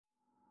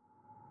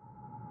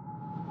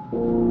This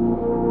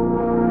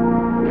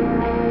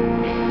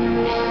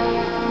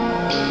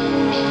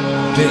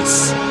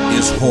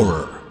is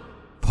Horror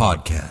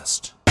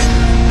Podcast.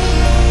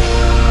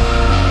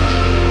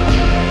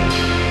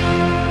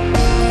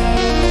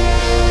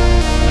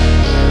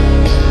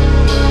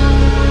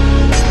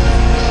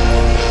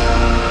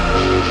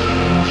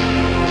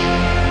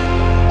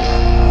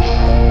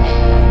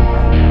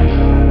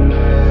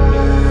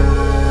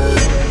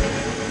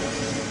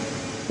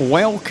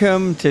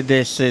 Welcome to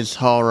This is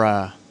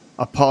Horror,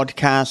 a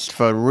podcast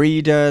for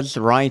readers,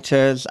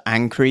 writers,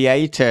 and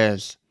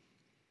creators.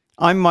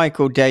 I'm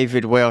Michael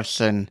David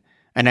Wilson,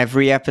 and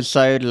every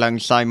episode,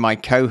 alongside my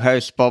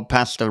co-host Bob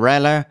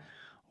Pastorella,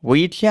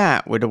 we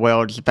chat with the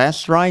world's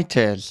best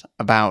writers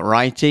about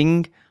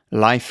writing,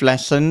 life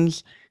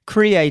lessons,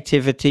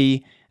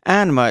 creativity,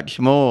 and much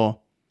more.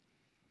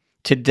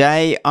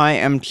 Today, I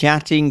am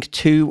chatting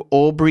to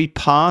Aubrey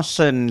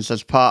Parsons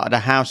as part of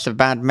the House of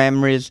Bad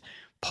Memories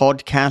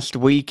podcast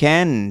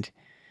weekend.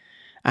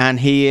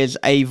 And he is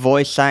a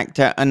voice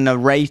actor and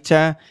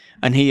narrator,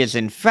 and he is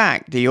in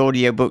fact the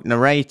audiobook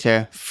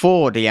narrator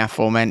for the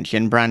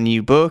aforementioned brand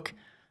new book,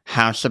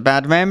 House of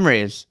Bad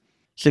Memories.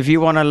 So if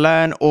you want to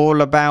learn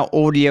all about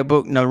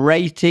audiobook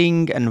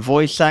narrating and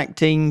voice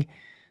acting,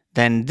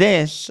 then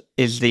this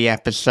is the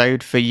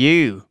episode for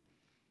you.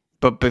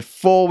 But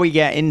before we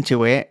get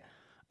into it,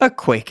 a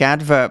quick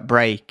advert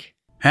break.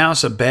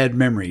 House of Bad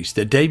Memories,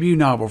 the debut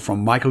novel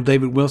from Michael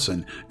David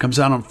Wilson, comes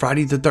out on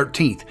Friday the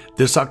 13th,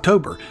 this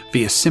October,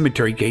 via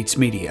Cemetery Gates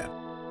Media.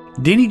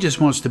 Denny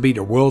just wants to be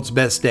the world's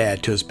best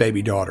dad to his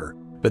baby daughter,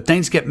 but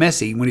things get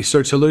messy when he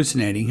starts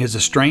hallucinating his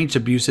estranged,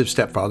 abusive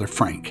stepfather,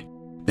 Frank.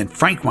 Then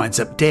Frank winds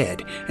up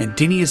dead, and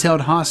Denny is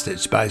held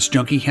hostage by his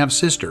junkie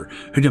half-sister,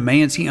 who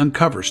demands he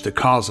uncovers the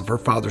cause of her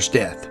father's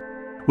death.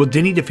 Will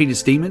Denny defeat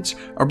his demons,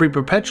 or be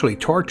perpetually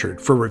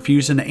tortured for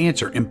refusing to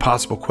answer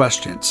impossible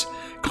questions?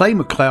 Clay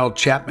McLeod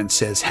Chapman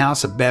says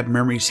House of Bad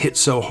Memories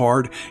hits so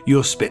hard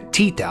you'll spit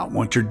teeth out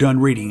once you're done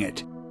reading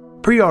it.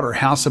 Pre-order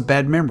House of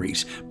Bad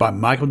Memories by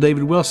Michael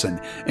David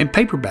Wilson in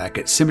paperback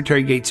at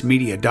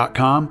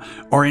cemeterygatesmedia.com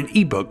or in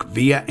ebook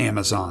via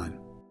Amazon.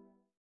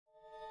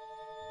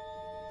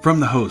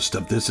 From the host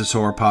of This is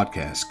Horror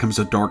Podcast comes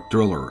a dark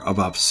thriller of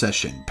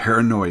obsession,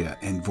 paranoia,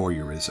 and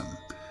voyeurism.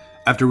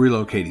 After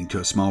relocating to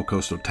a small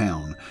coastal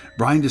town,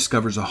 Brian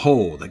discovers a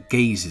hole that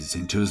gazes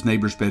into his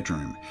neighbor's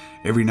bedroom.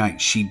 Every night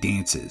she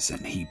dances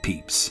and he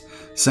peeps.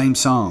 Same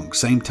song,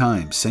 same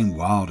time, same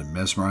wild and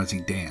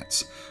mesmerizing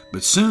dance.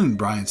 But soon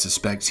Brian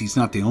suspects he's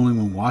not the only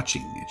one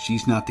watching, and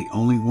she's not the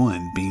only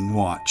one being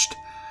watched.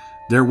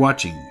 They're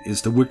watching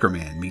is The Wicker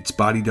Man meets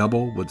Body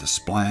Double with a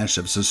splash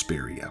of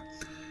Suspiria.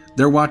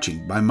 They're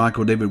Watching by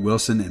Michael David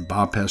Wilson and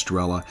Bob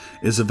Pastorella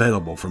is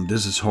available from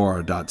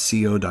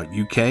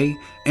thisishorror.co.uk,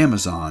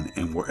 Amazon,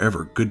 and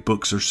wherever good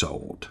books are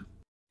sold.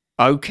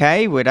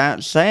 Okay, with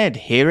that said,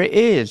 here it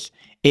is.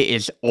 It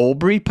is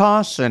Aubrey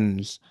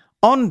Parsons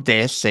on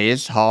This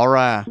is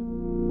Horror.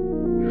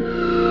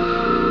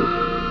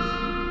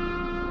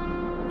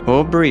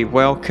 Aubrey,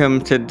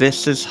 welcome to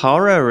This is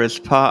Horror as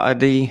part of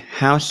the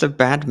House of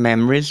Bad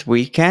Memories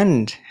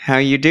weekend. How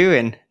you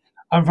doing?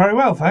 I'm very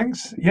well,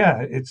 thanks.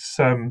 Yeah, it's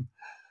an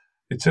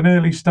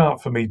early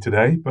start for me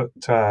today, but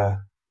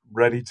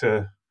ready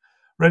to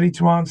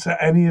answer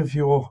any of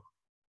your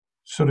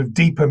sort of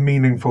deeper,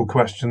 meaningful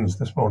questions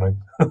this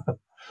morning.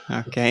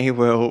 Okay,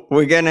 well,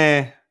 we're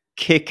gonna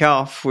kick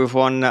off with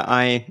one that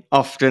I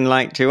often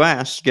like to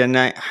ask, and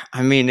I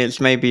mean it's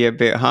maybe a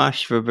bit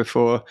harsh for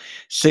before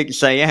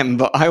 6 a.m.,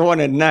 but I want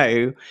to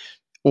know,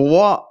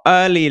 what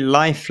early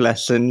life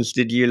lessons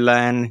did you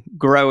learn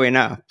growing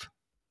up?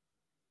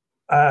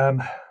 I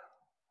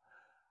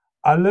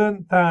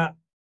learned that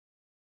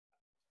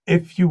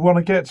if you want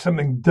to get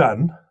something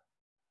done,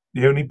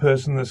 the only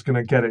person that's going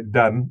to get it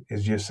done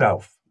is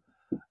yourself.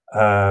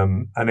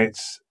 And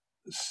it's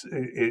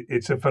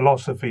a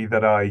philosophy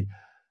that I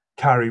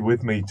carry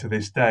with me to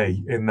this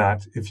day, in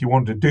that if you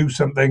want to do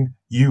something,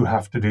 you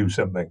have to do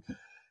something.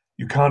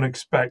 You can't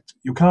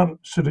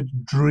sort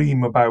of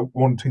dream about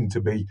wanting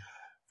to be,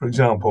 for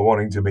example,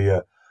 wanting to be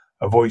a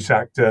voice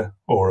actor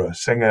or a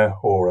singer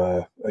or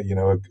a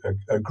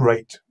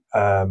great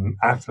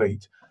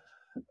athlete.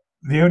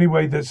 The only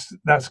way that's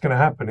going to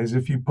happen is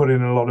if you put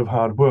in a lot of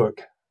hard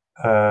work.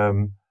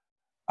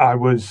 I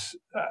was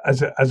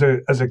as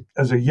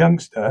a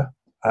youngster,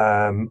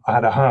 I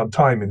had a hard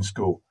time in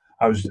school.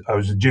 I was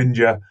a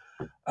ginger.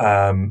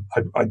 I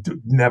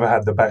never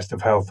had the best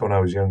of health when I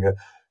was younger,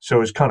 so I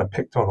was kind of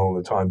picked on all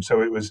the time.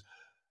 So it was,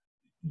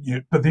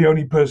 but the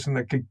only person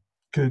that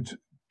could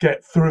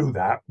get through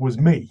that was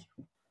me.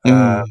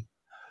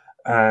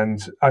 And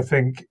I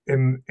think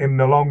in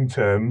the long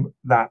term,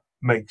 that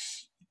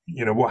makes,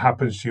 what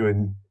happens to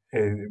you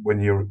when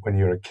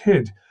you're a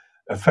kid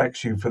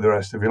affects you for the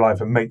rest of your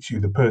life and makes you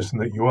the person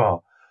that you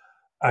are.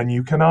 And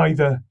you can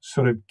either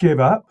sort of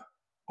give up,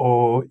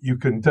 or you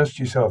can dust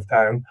yourself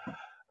down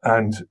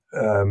and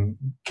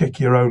kick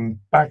your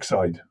own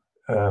backside.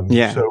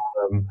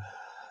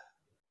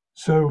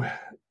 So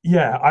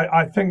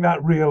I think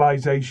that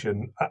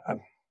realization,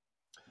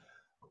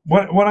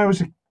 when I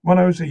was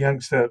a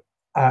youngster,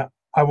 I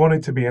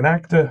wanted to be an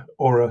actor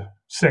or a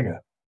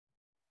singer,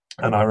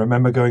 and I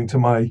remember going to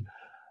my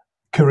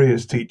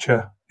careers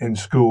teacher in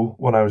school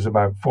when I was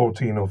about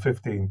 14 or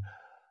 15,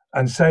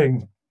 and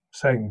saying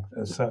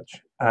as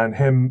such, and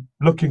him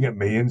looking at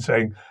me and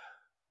saying,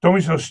 "Don't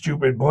be so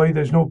stupid, boy.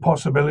 There's no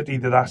possibility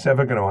that that's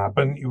ever going to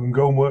happen. You can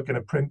go and work in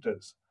a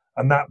printer's."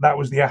 And that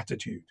was the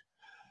attitude.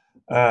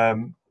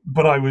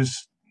 But I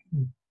was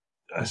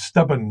a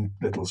stubborn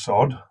little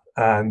sod,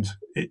 and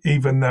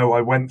even though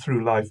I went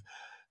through life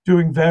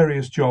doing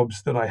various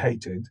jobs that I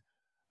hated,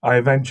 I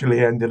eventually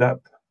ended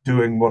up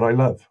doing what I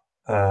love.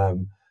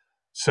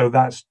 So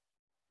that's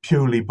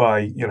purely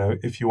by,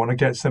 if you want to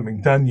get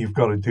something done, you've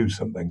got to do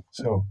something.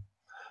 So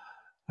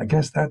I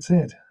guess that's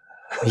it.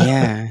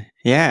 Yeah,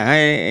 yeah,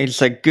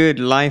 it's a good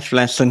life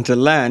lesson to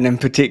learn, and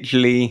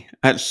particularly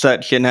at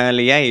such an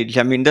early age.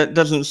 I mean, that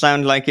doesn't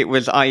sound like it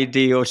was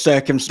ideal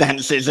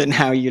circumstances and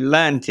how you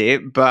learnt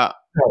it, but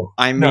No,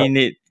 I no. mean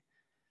it.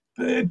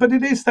 But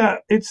it's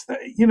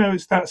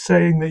that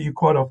saying that you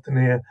quite often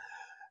hear,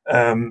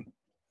 um,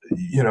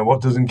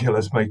 what doesn't kill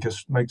us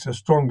makes us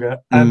stronger.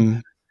 And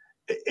Mm,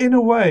 in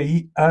a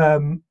way,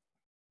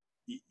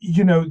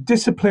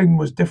 discipline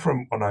was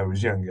different when I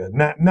was younger.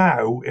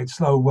 Now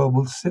it's like, well,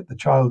 we'll sit the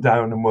child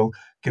down and we'll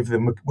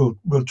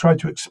we'll try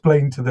to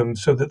explain to them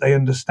so that they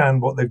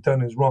understand what they've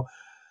done is wrong.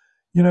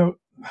 You know,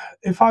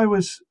 if I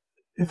was,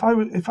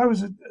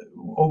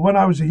 or when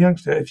I was a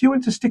youngster, if you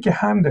went to stick your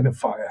hand in a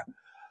fire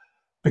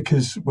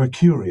because we're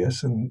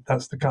curious, and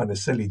that's the kind of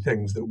silly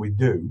things that we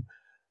do,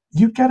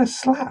 you get a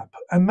slap,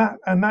 and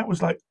that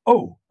was like,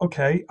 oh,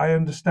 okay, I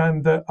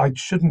understand that I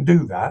shouldn't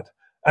do that,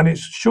 and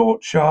it's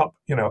short, sharp.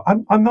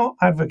 I'm not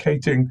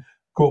advocating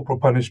corporal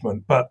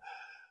punishment, but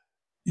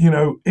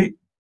it.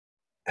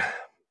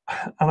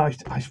 And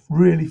I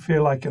really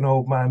feel like an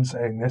old man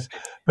saying this,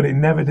 but it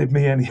never did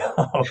me any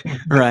harm in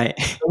right.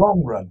 the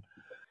long run.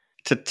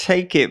 To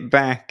take it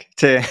back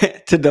to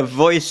to the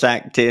voice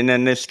acting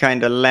and this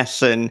kind of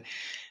lesson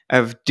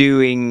of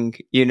doing,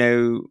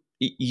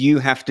 you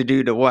have to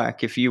do the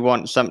work if you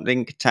want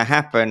something to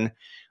happen.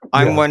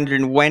 I'm Yeah.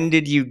 wondering, when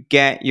did you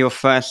get your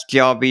first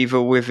job,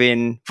 either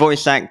within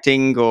voice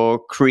acting or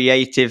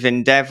creative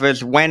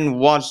endeavors? When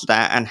was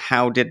that, and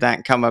how did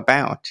that come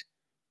about?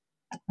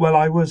 Well,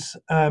 I was,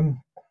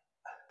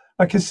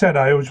 like I said,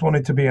 I always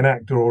wanted to be an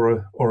actor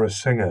or a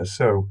singer.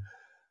 So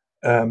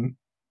um,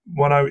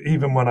 when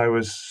I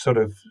was sort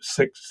of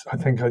six, I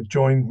think I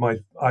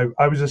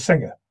was a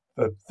singer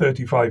for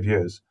 35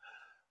 years.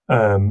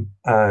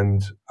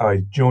 And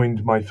I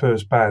joined my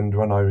first band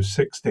when I was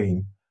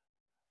 16.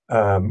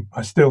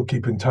 I still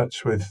keep in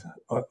touch with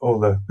all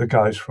the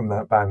guys from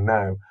that band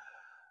now.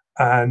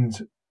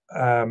 And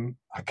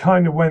I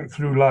kind of went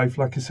through life,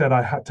 like I said,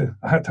 I had to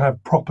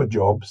have proper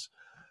jobs,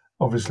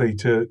 obviously,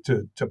 to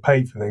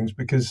pay for things,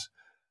 because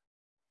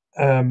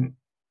um,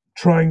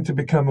 trying to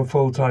become a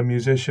full-time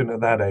musician at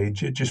that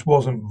age, it just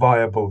wasn't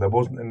viable. There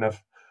wasn't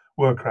enough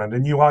work around,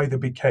 and you either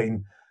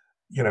became,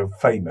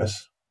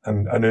 famous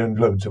and earned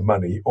loads of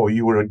money, or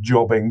you were a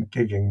jobbing,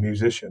 gigging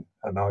musician,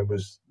 and I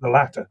was the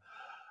latter.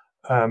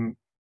 Um,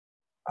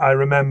 I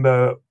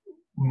remember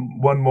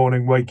one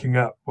morning waking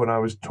up when I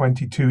was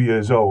 22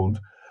 years old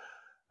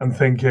and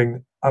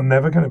thinking, I'm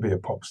never going to be a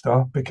pop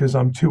star because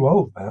I'm too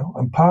old now.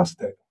 I'm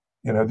past it.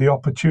 The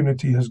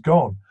opportunity has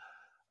gone.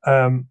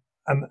 And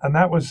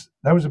that was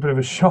a bit of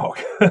a shock.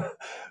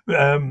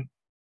 um,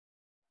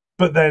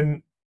 but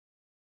then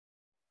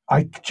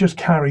I just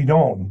carried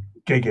on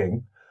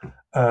gigging,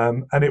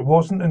 and it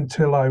wasn't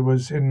until I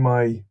was in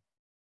my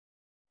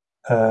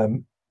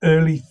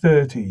early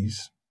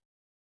 30s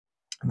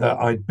that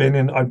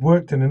I'd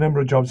worked in a number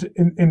of jobs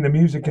in the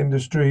music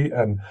industry,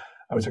 and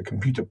I was a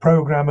computer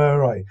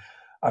programmer.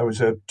 I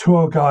was a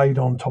tour guide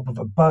on top of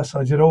a bus.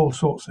 I did all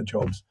sorts of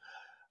jobs.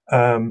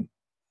 Um,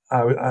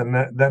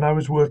 then I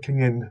was working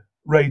in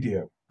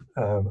radio.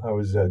 I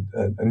was a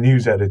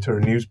news editor,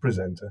 a news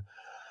presenter.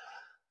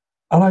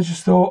 And I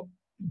just thought,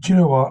 do you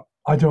know what?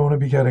 I don't want to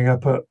be getting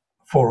up at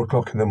 4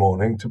 o'clock in the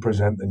morning to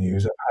present the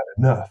news. I've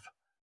had enough.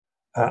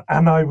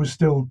 And I was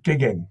still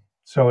gigging.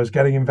 So I was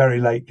getting in very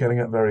late, getting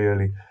up very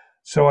early.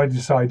 So I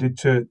decided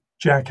to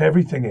jack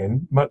everything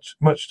in,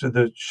 much to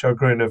the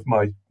chagrin of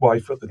my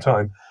wife at the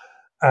time,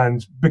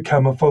 and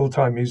become a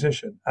full-time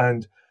musician.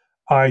 And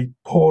I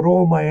poured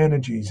all my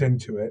energies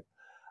into it.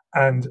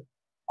 And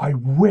I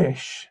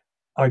wish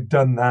I'd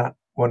done that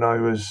when I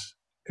was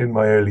in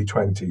my early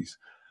 20s,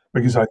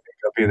 because I think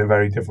I'd be in a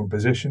very different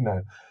position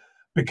now.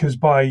 Because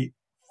by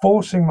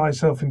forcing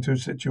myself into a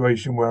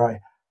situation where I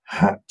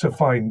had to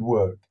find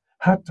work,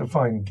 had to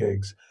find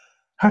gigs,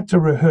 had to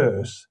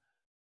rehearse,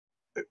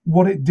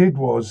 what it did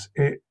was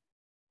it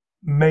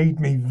made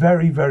me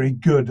very, very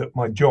good at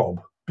my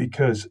job.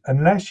 Because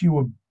unless you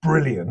were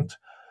brilliant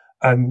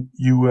and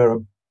you were a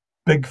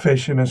big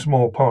fish in a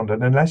small pond,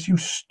 and unless you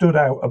stood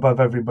out above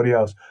everybody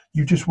else,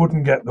 you just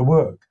wouldn't get the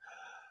work.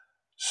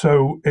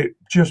 So it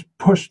just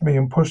pushed me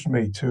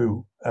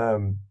to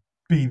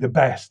be the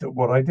best at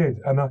what I did.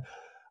 And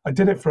I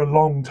did it for a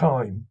long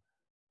time.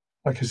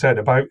 like I said,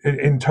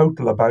 in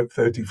total about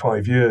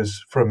 35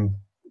 years from,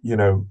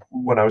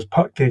 when I was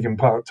gigging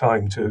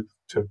part-time to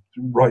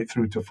right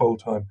through to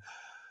full-time.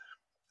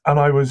 And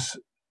I was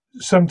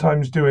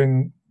sometimes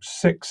doing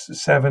 6,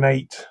 7,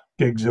 8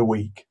 gigs a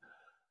week,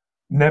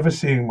 never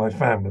seeing my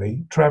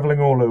family, traveling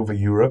all over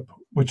Europe,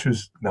 which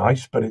was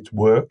nice, but it's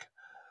work.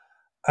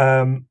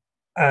 And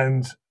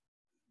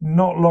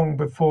not long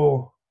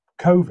before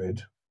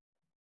COVID,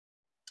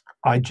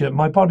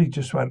 my body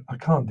just went, I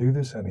can't do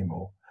this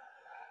anymore.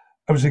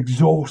 I was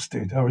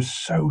exhausted. I was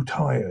so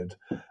tired.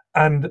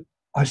 And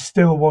I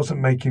still wasn't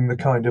making the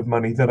kind of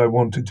money that I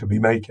wanted to be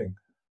making.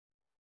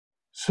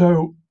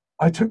 So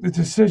I took the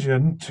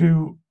decision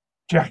to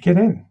jack it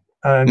in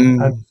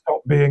and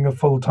stop being a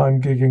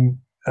full-time gigging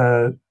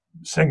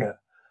singer.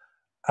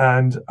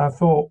 And I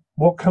thought,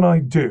 what can I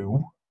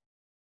do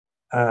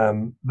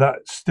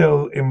that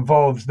still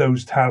involves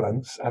those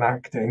talents and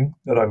acting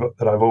that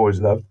I've always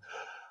loved?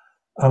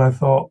 And I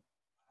thought,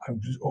 I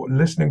was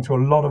listening to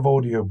a lot of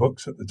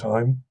audiobooks at the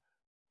time,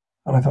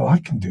 and I thought, I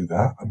can do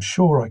that. I'm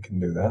sure I can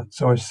do that.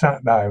 So I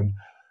sat down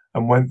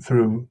and went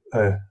through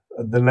the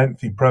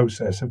lengthy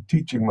process of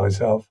teaching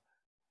myself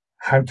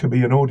how to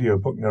be an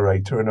audiobook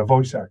narrator and a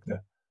voice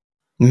actor.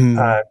 And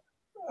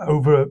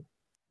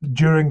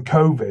during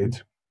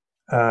COVID,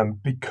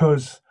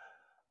 because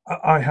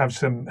I have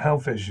some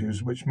health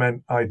issues, which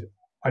meant I'd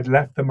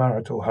left the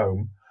marital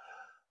home.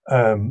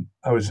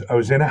 I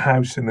was in a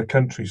house in the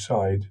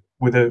countryside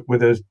with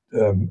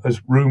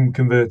a room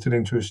converted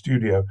into a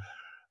studio,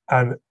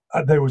 and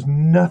there was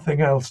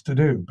nothing else to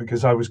do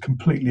because I was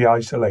completely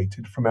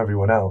isolated from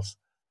everyone else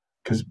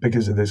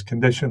because of this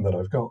condition that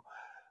I've got.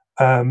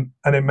 And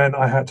it meant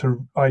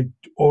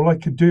all I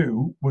could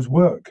do was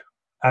work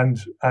and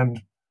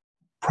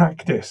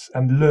practice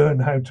and learn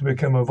how to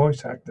become a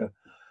voice actor.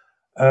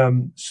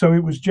 So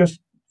it was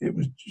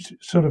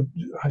sort of,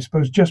 I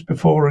suppose, just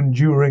before and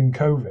during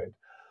COVID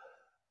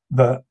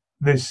that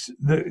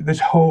this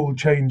whole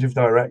change of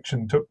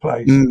direction took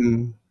place.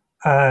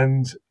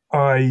 And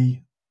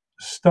I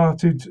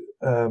started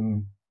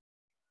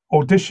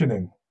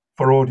auditioning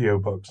for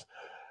audiobooks.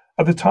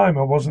 At the time,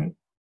 I wasn't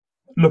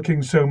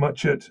looking so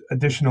much at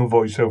additional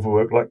voiceover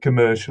work like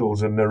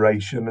commercials and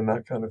narration and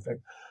that kind of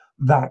thing.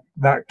 That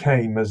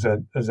came as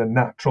a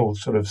natural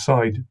sort of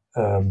side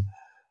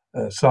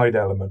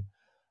element.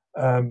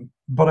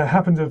 But I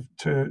happened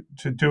to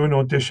do an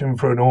audition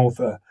for an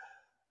author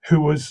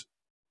who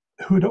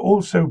had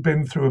also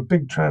been through a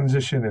big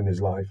transition in his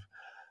life,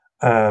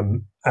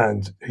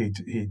 and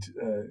he'd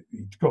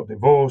got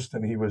divorced,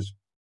 and he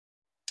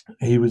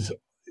was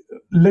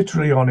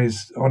literally on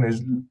his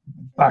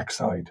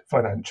backside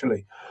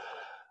financially.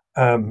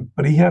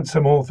 But he had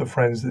some author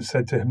friends that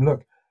said to him,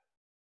 "Look,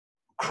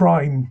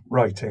 crime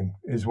writing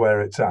is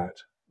where it's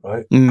at,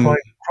 right?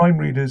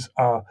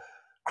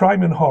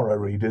 Crime and horror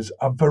readers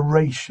are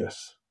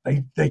voracious.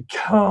 They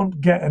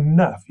can't get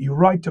enough. You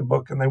write a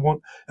book and they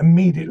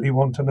immediately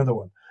want another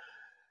one."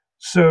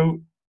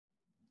 So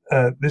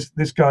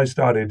this guy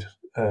started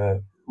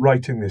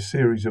writing this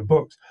series of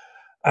books,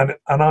 and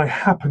I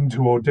happened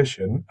to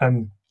audition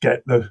and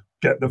get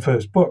the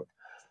first book,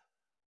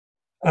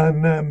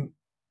 and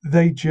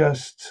they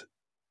just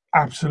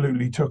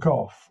absolutely took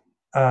off.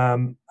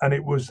 And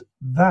it was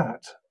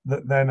that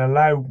then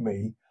allowed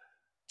me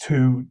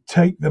to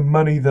take the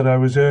money that I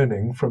was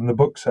earning from the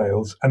book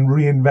sales and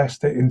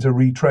reinvest it into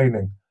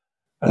retraining.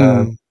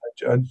 And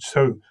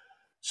so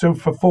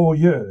for 4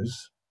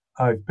 years,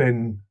 I've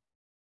been,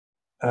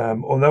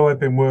 although I've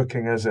been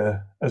working as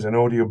an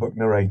audiobook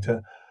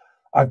narrator,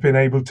 I've been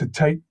able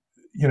to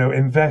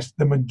invest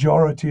the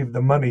majority of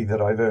the money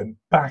that I've earned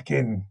back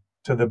into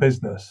the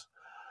business,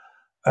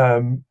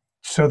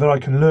 so that I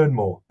can learn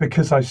more,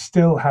 because I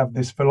still have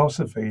this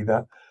philosophy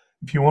that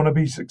if you want to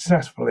be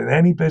successful in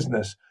any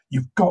business,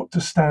 you've got to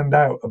stand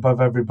out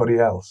above everybody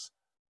else.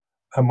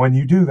 And when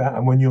you do that,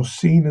 and when you're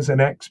seen as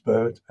an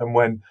expert, and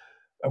when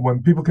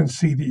people can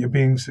see that you're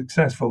being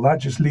successful,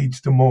 that just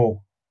leads to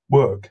more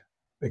work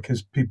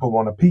because people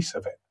want a piece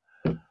of it.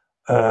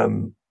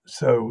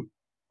 So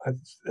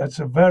that's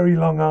a very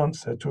long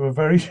answer to a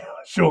very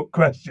short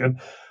question,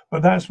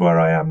 but that's where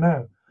I am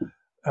now.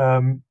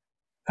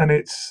 And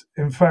it's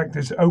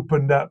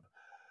opened up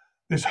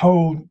this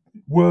whole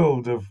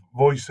world of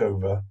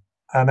voiceover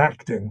and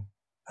acting.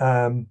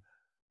 And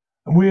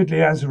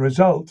weirdly, as a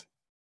result,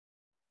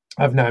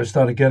 I've now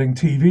started getting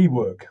TV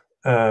work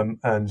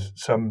and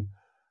some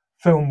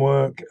film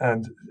work,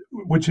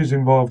 which has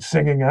involved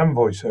singing and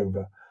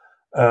voiceover,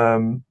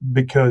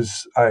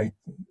 because I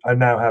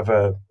now have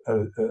a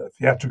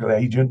theatrical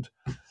agent,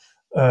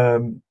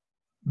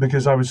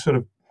 because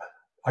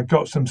I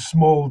got some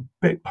small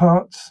bit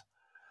parts,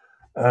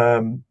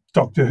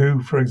 Doctor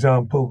Who, for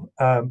example,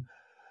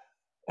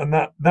 and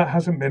that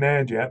hasn't been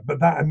aired yet, but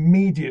that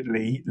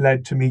immediately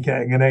led to me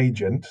getting an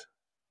agent,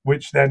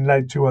 which then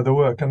led to other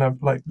work. And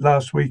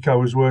last week I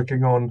was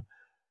working on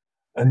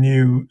a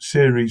new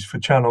series for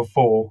Channel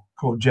 4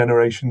 called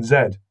Generation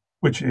Z,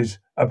 which is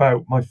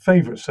about my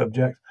favorite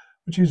subject,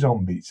 which is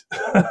zombies.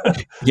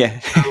 Yeah.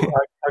 So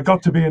I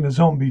got to be in a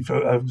zombie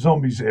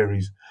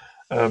series.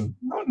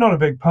 Not a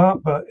big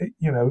part, but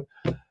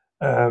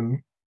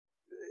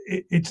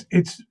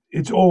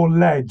it's all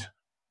led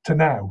to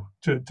now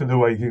to the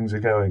way things are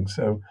going.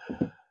 So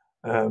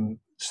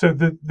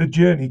the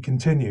journey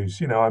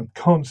continues. I'm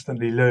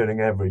constantly learning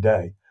every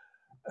day,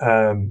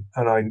 and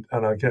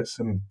I get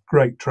some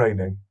great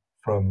training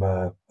from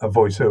a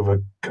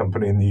voiceover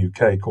company in the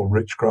UK called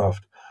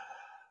Richcraft,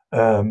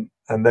 and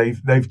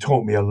they've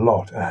taught me a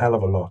hell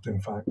of a lot,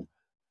 in fact.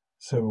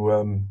 So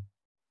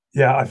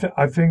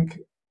I think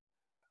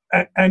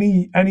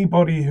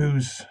anybody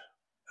who's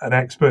an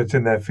expert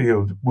in their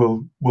field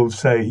will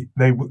say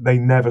they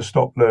never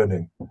stop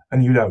learning,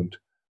 and you don't.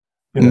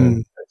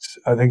 I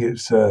think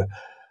it's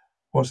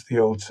what's the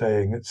old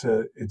saying? It's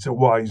a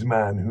wise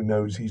man who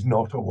knows he's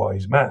not a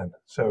wise man.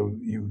 So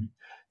you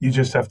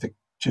just have to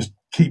just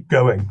keep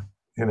going.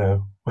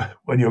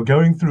 When you're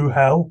going through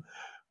hell,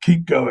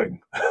 keep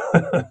going.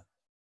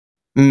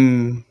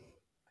 You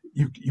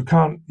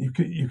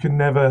can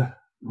never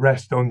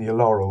rest on your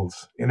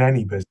laurels in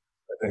any business.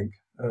 I think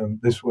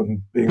this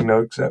one being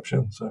no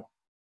exception. So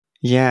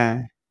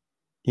Yeah.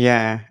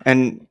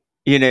 And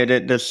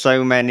there's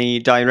so many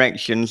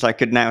directions I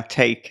could now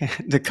take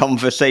the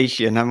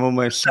conversation. I'm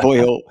almost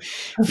spoiled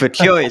for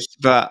choice.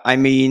 But I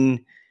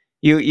mean,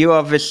 you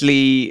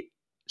obviously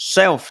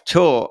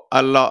self-taught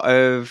a lot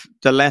of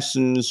the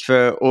lessons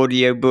for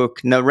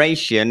audiobook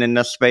narration in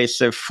the space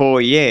of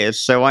 4 years.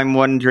 So I'm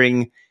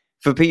wondering,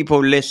 for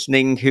people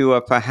listening who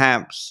are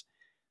perhaps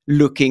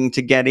looking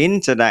to get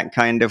into that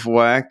kind of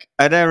work,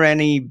 are there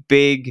any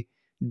big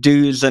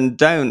do's and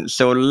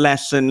don'ts or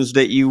lessons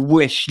that you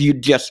wish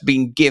you'd just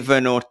been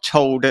given or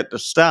told at the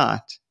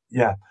start?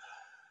 Yeah,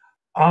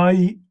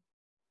 I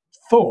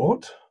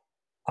thought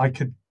I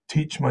could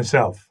teach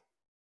myself,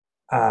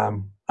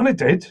 and I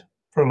did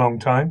for a long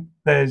time.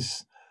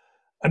 There's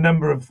a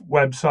number of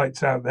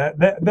websites out there.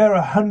 There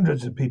are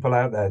hundreds of people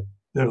out there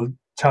that'll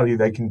tell you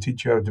they can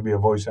teach you how to be a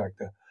voice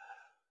actor.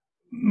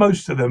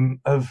 Most of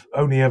them have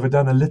only ever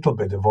done a little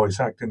bit of voice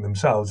acting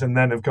themselves, and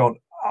then have gone,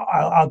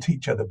 I'll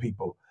teach other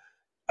people.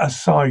 A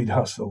side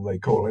hustle, they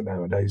call it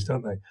nowadays,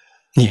 don't they?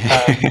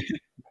 Yeah.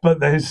 But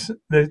there's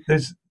a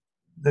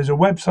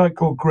website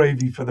called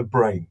Gravy for the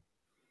Brain,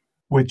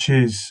 which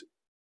was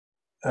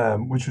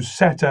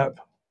set up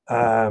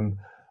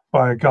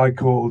by a guy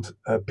called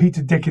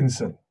Peter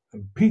Dickinson.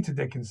 And Peter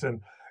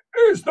Dickinson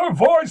is the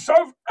voice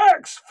of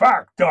X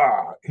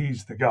Factor.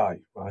 He's the guy,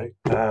 right?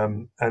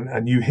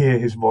 And you hear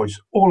his voice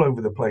all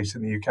over the place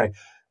in the UK,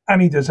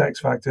 and he does X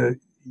Factor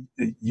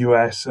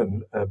US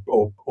and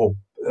or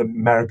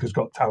America's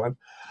Got Talent.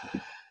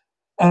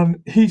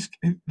 And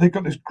they've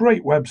got this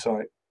great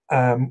website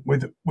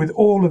with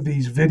all of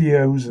these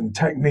videos and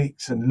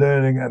techniques and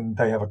learning, and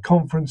they have a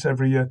conference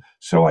every year.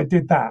 So I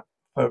did that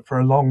for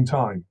a long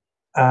time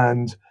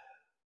and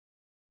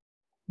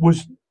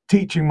was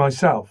teaching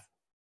myself.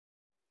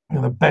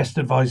 And the best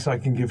advice I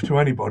can give to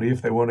anybody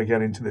if they want to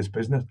get into this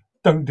business,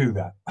 don't do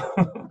that.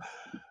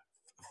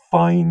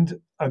 Find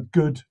a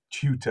good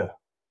tutor.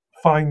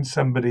 Find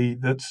somebody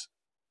that's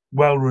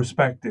well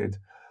respected,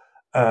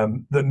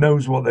 that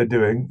knows what they're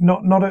doing.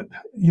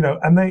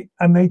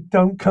 And they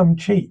don't come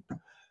cheap.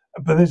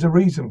 But there's a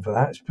reason for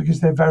that. It's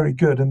because they're very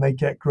good and they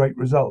get great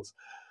results.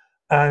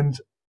 And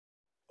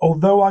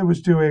although I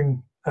was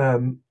doing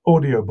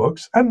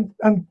audiobooks and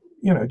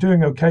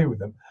doing okay with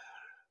them,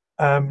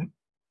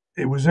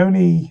 it was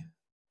only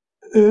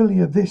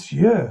earlier this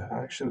year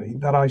actually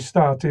that I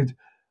started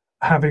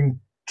having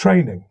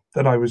training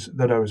that I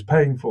was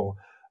paying for.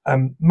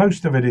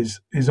 Most of it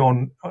is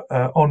on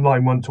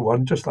online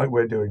one-to-one, just like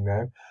we're doing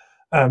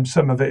now.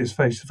 Some of it is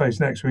face-to-face.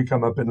 Next week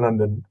I'm up in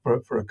London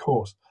for a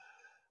course.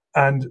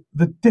 And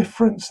the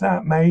difference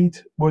that made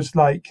was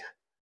like,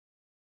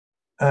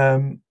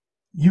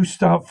 you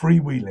start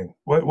freewheeling,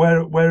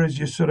 whereas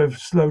you're sort of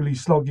slowly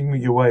slogging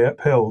your way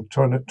uphill,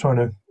 trying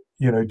to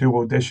do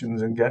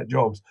auditions and get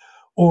jobs.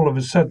 All of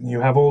a sudden,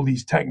 you have all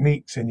these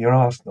techniques in your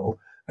arsenal,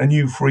 and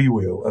you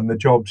freewheel, and the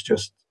jobs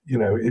just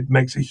it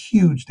makes a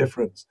huge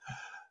difference.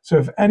 So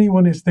if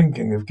anyone is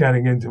thinking of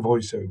getting into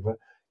voiceover,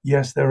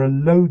 yes, there are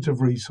loads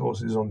of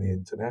resources on the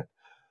internet,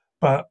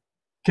 but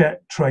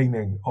get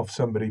training off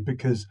somebody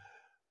because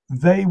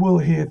they will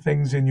hear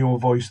things in your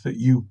voice that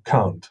you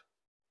can't.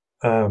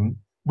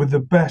 With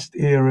the best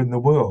ear in the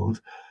world,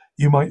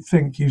 you might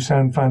think you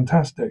sound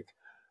fantastic.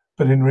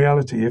 But in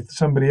reality,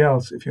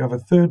 if you have a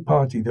third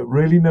party that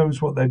really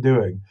knows what they're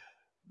doing,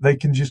 they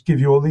can just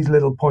give you all these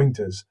little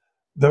pointers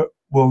that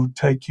will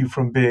take you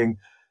from being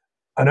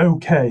an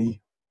okay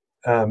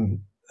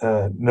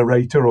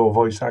narrator or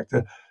voice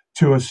actor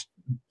to a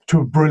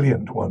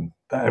brilliant one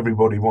that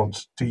everybody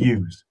wants to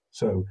use.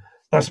 So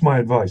that's my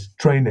advice.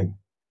 Training.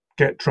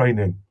 Get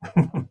training.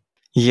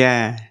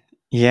 Yeah.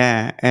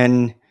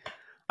 And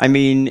I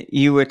mean,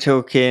 you were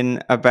talking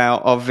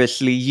about,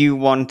 obviously, you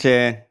want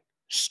to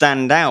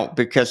stand out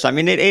because, I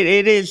mean, it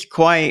is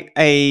quite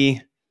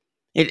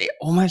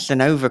almost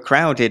an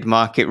overcrowded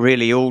market,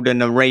 really, all the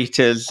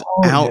narrators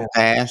out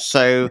there.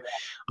 So,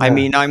 I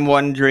mean, I'm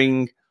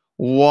wondering,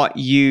 what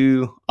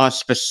you are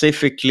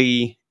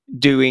specifically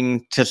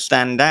doing to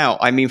stand out.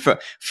 I mean,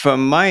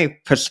 from my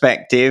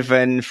perspective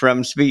and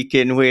from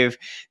speaking with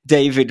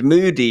David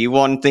Moody,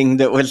 one thing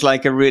that was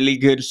like a really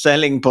good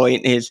selling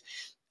point is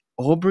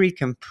Aubrey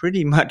can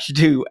pretty much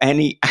do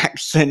any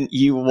accent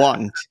you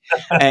want.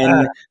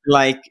 And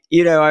like,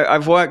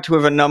 I've worked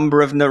with a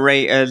number of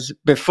narrators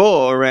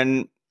before,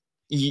 and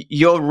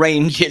your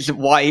range is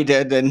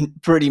wider than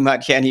pretty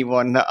much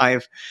anyone that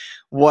I've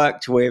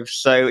worked with.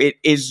 So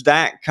is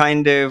that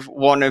kind of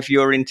one of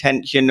your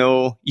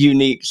intentional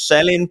unique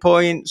selling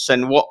points?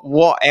 And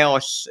what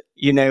else,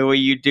 are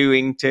you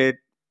doing to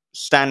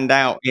stand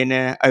out in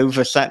an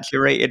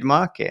oversaturated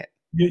market?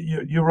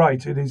 You're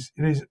right. It is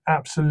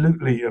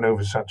absolutely an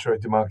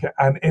oversaturated market,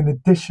 and in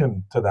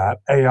addition to that,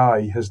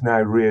 AI has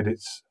now reared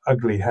its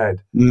ugly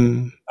head.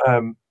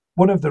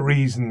 One of the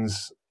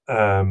reasons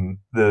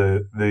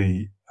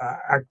the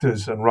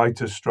actors and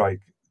writers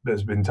strike that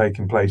has been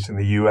taking place in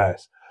the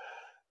US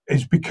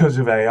is because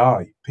of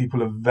AI.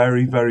 People are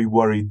very, very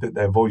worried that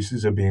their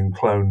voices are being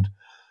cloned,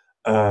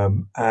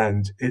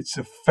 and it's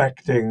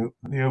affecting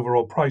the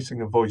overall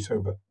pricing of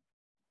voiceover.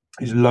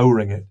 Is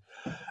lowering it.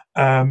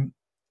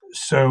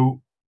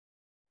 So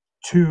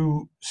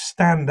to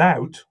stand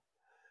out,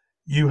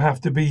 you have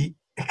to be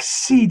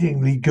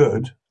exceedingly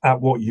good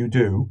at what you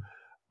do,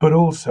 but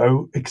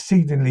also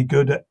exceedingly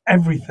good at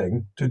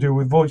everything to do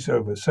with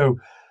voiceover. So,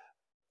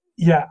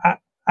 yeah,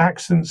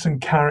 accents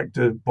and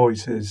character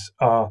voices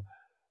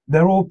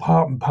they're all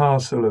part and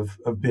parcel of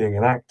being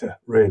an actor,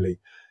 really.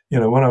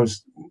 When I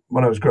was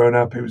growing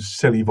up, it was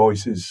silly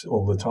voices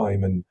all the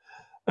time and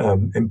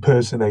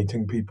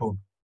impersonating people.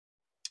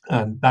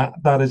 And that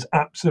has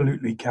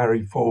absolutely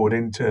carried forward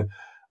into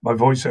my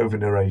voiceover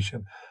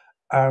narration.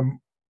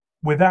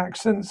 With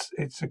accents,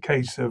 it's a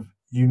case of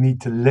you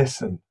need to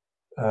listen.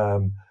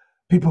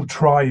 People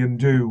try and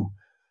do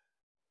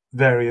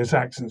various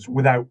accents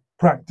without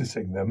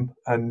practicing them,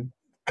 and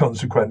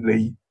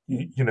consequently,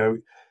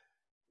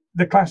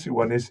 the classic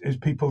one is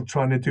people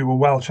trying to do a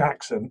Welsh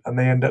accent and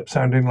they end up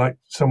sounding like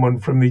someone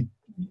from the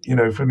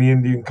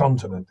Indian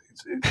continent.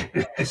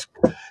 It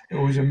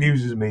always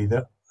amuses me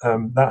that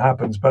that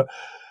happens, but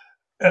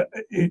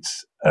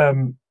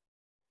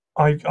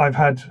I've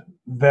had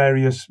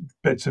various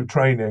bits of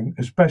training,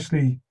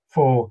 especially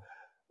for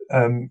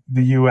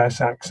the US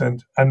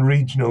accent and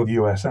regional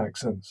US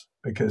accents,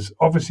 because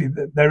obviously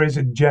there is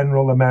a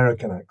general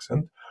American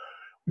accent,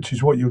 which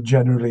is what you'll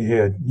generally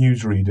hear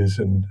newsreaders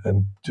and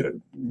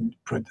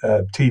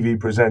TV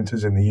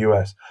presenters in the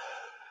US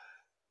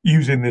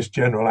using this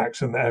general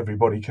accent that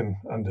everybody can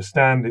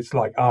understand. It's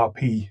like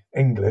RP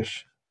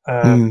English.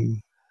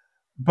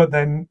 But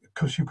then,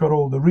 because you've got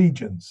all the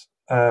regions,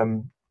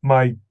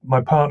 my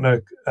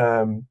partner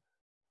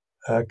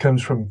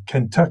comes from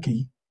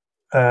Kentucky,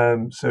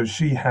 so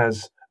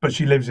but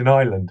she lives in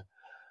Ireland,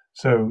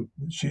 so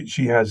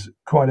she has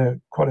quite a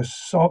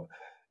soft,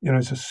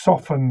 it's a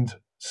softened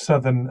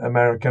Southern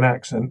American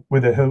accent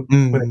with a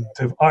hint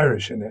of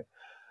Irish in it,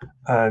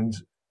 and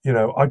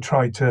I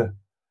try to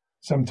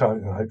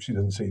sometimes. I hope she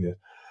doesn't see this.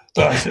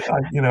 But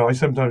I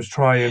sometimes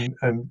try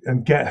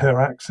and get her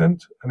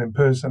accent and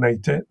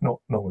impersonate it,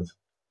 not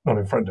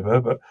in front of her,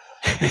 but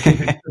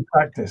because it's good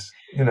practice,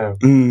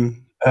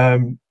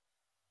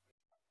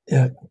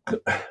 Yeah,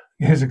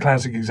 here's a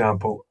classic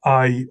example.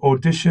 I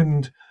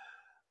auditioned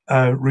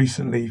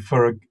recently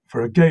for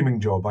a gaming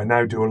job. I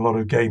now do a lot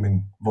of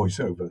gaming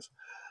voiceovers,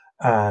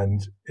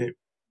 and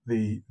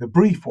the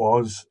brief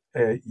was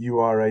you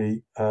are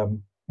a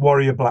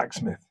warrior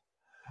blacksmith.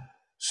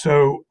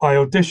 So I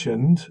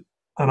auditioned,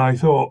 and I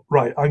thought,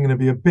 right, I'm going to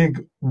be a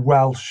big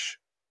Welsh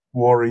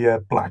warrior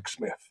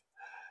blacksmith.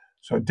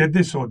 So I did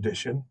this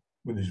audition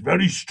with this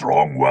very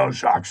strong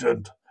Welsh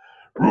accent.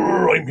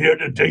 I'm here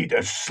today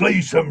to slay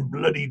some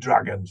bloody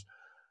dragons.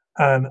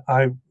 And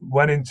I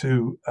went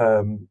into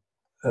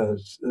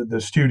the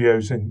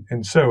studios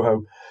in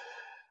Soho,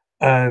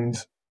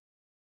 and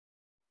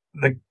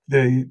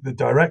the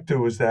director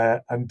was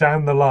there, and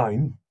down the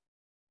line,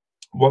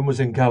 one was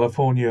in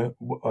California,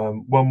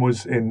 one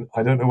was in,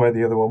 I don't know where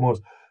the other one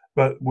was,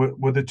 but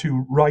were the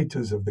two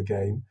writers of the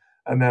game.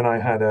 And then I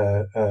had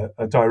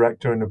a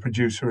director and a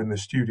producer in the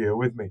studio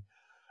with me.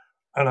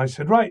 And I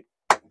said, right,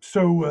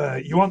 so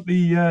you want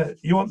the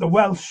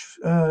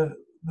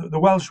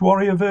Welsh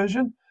warrior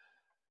version?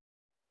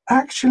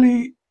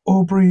 Actually,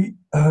 Aubrey,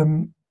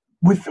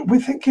 we're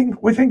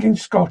thinking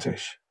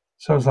Scottish.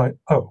 So I was like,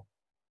 oh,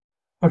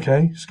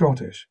 okay,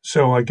 Scottish.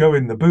 So I go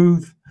in the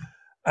booth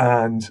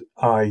and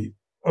I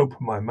open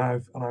my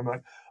mouth and I'm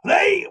like,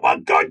 right, we're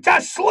going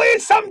to slay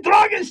some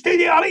dragons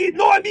today, you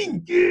know what I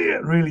mean? Yeah,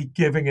 really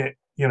giving it,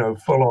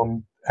 full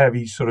on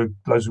heavy sort of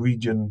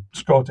Glaswegian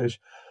Scottish.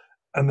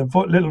 And the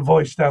little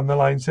voice down the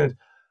line said,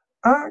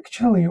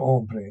 actually,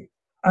 Aubrey,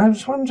 I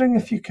was wondering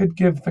if you could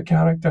give the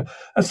character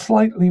a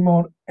slightly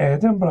more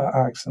Edinburgh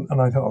accent. And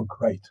I thought, oh,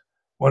 great.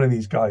 One of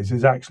these guys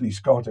is actually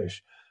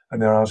Scottish,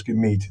 and they're asking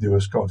me to do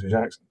a Scottish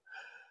accent.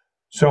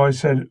 So I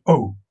said,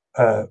 oh,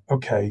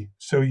 okay.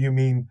 So you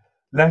mean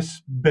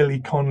less Billy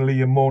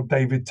Connolly and more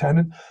David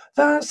Tennant.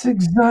 That's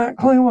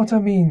exactly what I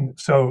mean.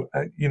 So,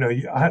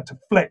 I had to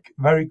flick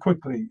very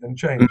quickly and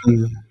change.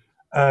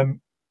 And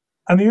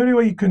the only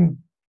way you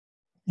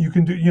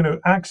can do,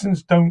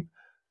 accents don't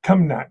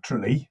come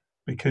naturally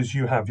because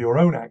you have your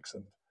own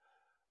accent.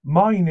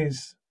 Mine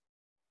is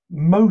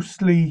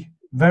mostly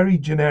very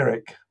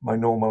generic, my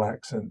normal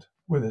accent,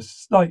 with a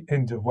slight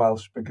hint of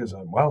Welsh because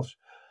I'm Welsh.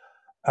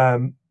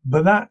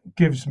 But that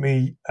gives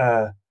me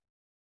a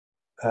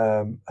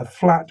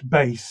flat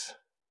base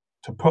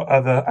to put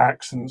other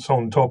accents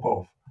on top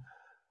of.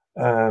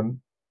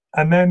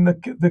 And then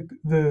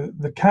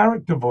the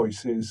character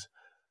voices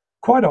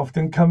quite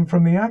often come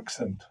from the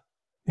accent.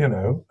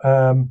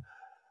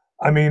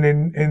 I mean,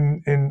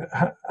 in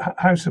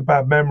House of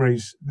Bad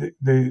Memories, the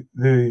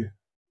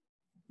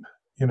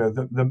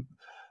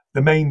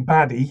main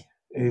baddie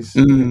is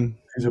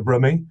a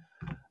Brummie,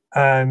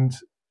 and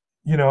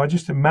I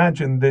just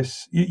imagine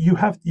this. You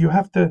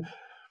have to.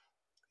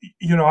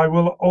 I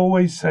will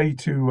always say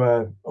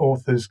to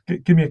authors,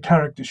 give me a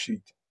character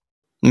sheet.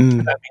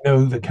 Let me know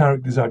who the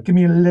characters are. Give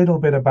me a little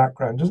bit of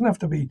background. Doesn't have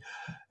to be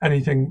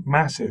anything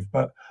massive,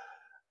 but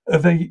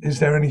is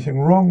there anything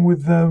wrong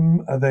with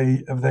them? Have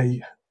they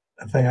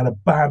had a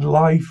bad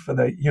life? Are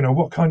they,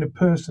 what kind of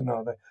person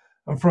are they?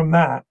 And from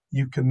that,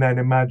 you can then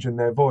imagine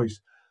their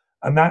voice.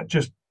 And that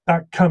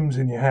comes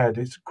in your head.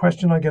 It's a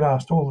question I get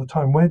asked all the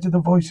time. Where do the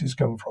voices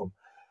come from?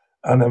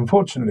 And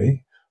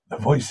unfortunately, the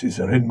voices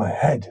are in my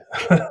head.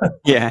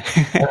 Yeah.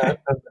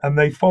 and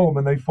they form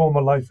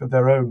a life of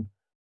their own.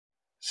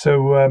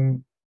 So,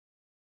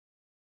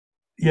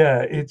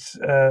 it's,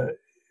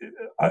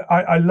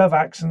 I love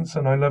accents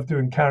and I love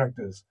doing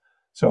characters.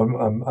 So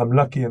I'm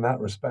lucky in that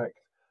respect.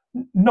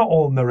 Not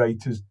all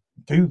narrators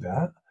do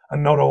that,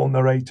 and not all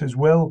narrators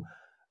will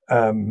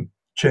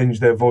change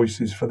their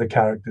voices for the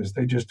characters.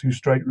 They just do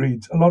straight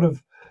reads.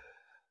 I've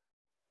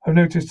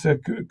noticed,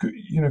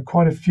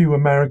 quite a few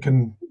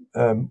American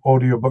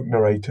audiobook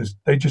narrators.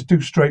 They just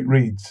do straight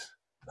reads,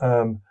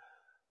 but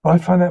I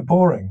find that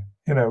boring.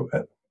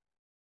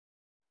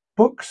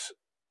 Books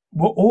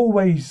were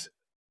always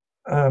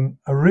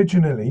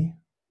originally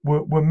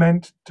were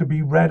meant to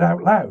be read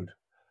out loud,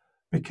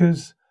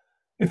 because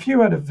if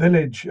you had a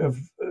village of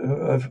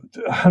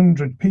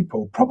 100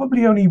 people,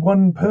 probably only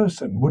one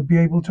person would be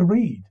able to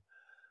read,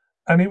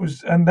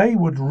 and they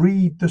would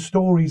read the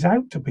stories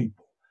out to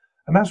people,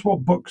 and that's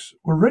what books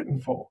were written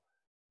for.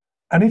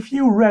 And if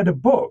you read a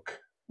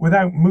book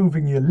without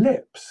moving your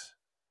lips,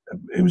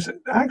 it was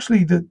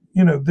actually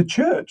the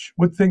church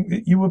would think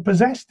that you were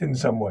possessed in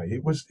some way.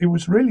 It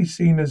was really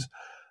seen as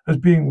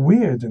being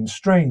weird and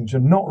strange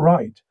and not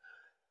right.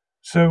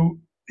 So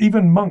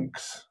even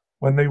monks,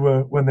 when they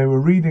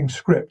were reading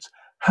scripts,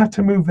 had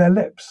to move their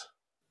lips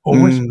or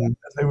whisper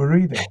as they were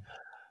reading.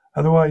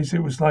 Otherwise,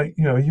 it was like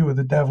you were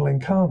the devil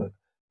incarnate.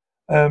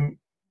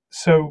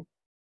 So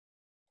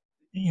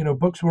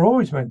books were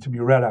always meant to be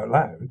read out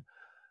loud,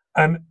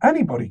 and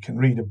anybody can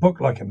read a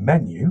book like a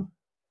menu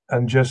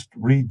and just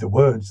read the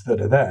words that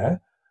are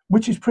there,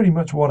 which is pretty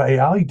much what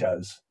AI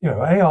does.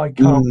 AI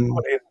can't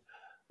put in,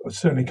 or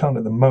certainly can't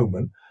at the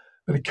moment,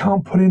 but it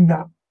can't put in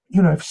that.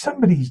 If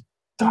somebody's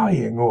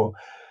dying, or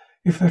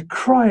if they're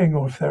crying,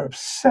 or if they're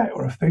upset,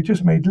 or if they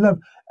just made love,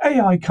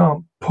 AI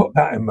can't put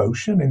that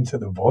emotion into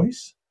the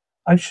voice.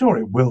 I'm sure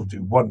it will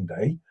do one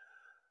day,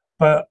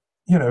 but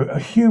a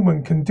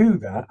human can do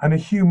that, and a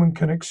human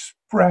can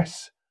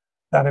express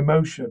that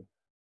emotion,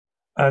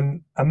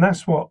 and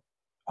that's what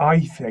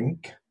I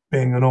think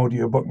being an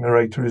audiobook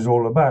narrator is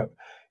all about.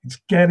 It's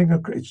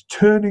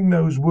turning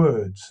those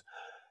words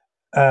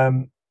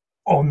on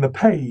the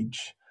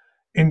page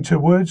into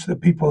words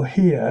that people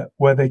hear,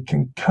 where they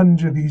can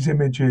conjure these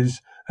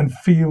images and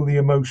feel the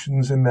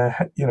emotions in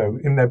their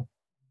in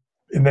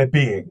their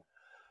being.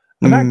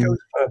 And that goes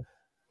for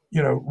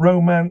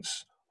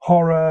romance,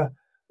 horror,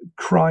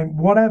 crime,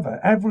 whatever,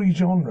 every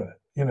genre.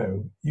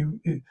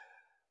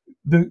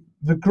 The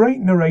great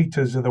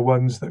narrators are the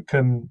ones that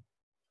can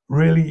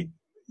really,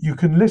 you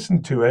can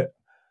listen to it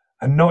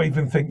and not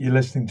even think you're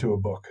listening to a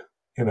book.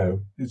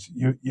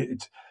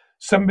 It's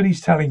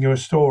somebody's telling you a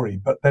story,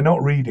 but they're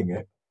not reading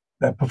it;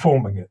 they're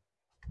performing it.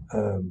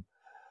 And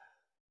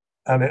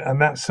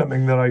that's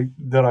something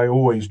that I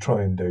always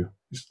try and do.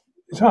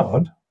 It's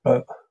hard,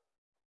 but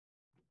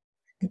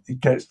it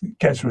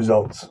gets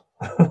results.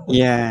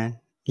 Yeah,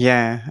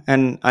 yeah.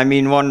 And I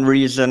mean, one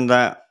reason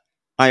that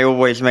I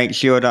always make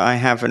sure that I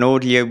have an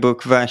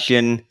audiobook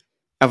version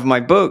of my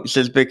books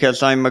is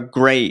because I'm a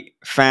great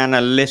fan,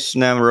 a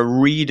listener, a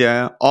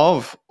reader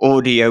of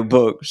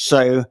audiobooks.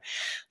 So,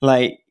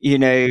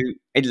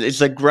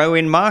 it's a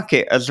growing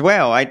market as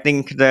well. I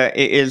think that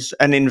it is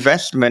an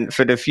investment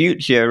for the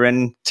future.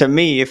 And to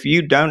me, if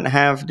you don't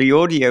have the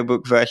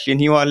audiobook version,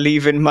 you are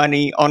leaving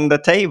money on the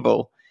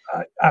table.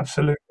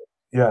 Absolutely.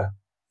 Yeah.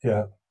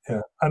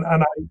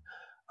 And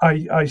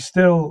I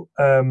still,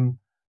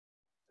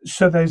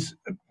 so there's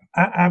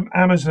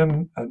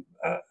Amazon,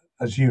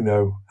 as you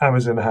know,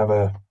 Amazon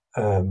have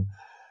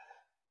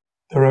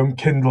their own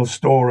Kindle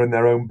store and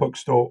their own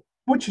bookstore.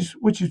 which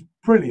is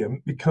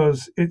brilliant,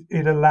 because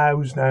it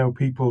allows now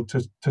people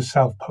to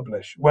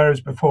self-publish,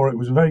 whereas before it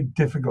was very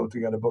difficult to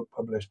get a book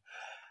published,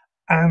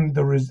 and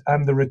the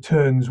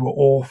returns were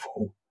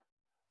awful.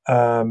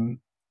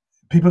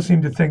 People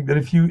seem to think that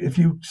if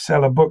you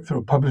sell a book through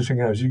a publishing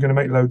house, you're going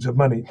to make loads of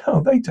money.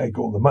 No, they take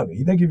all the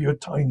money. They give you a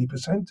tiny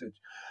percentage.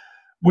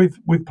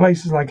 With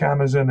places like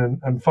Amazon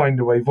and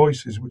Findaway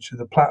Voices, which are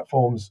the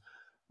platforms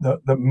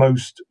that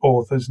most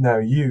authors now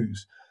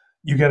use,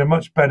 you get a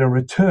much better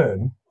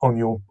return on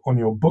your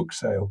book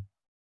sale.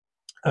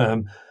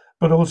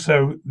 But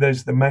also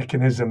there's the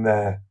mechanism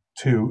there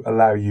to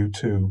allow you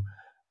to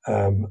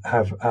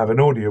have an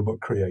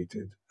audiobook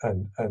created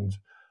and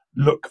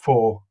look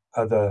for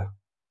other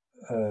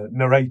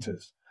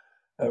narrators,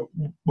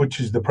 which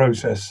is the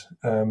process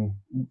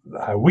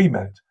how we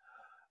met.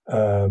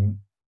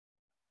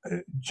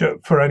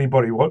 For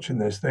anybody watching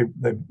this, they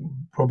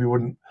probably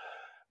wouldn't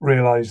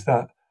realize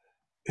that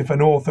if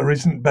an author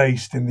isn't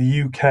based in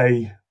the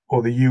UK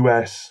or the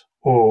US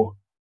or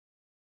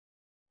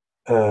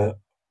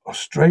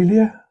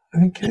Australia, I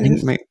think it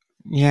is.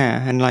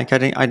 Yeah, and like I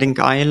think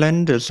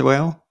Ireland as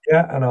well.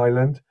 Yeah, an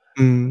island.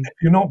 Mm.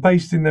 If you're not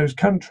based in those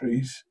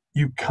countries,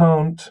 you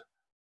can't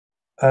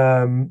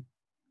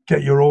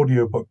get your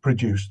audiobook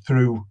produced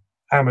through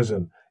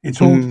Amazon.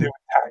 It's all to do with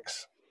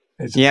tax.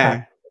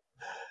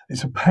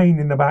 It's a pain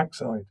in the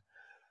backside.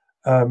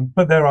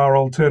 But there are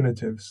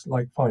alternatives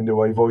like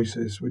Findaway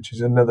Voices, which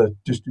is another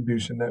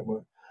distribution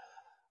network.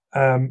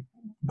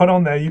 But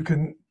on there you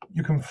can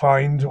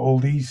find all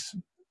these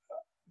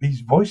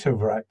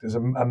voiceover actors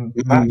and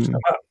match them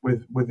up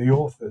with the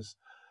authors.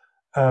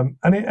 And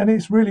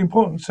it's really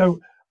important. So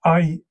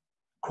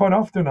quite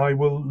often I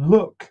will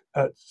look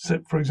at,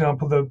 for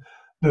example, the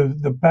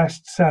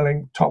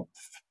top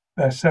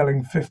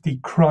best-selling 50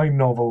 crime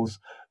novels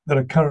that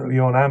are currently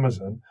on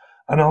Amazon,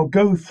 and I'll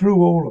go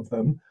through all of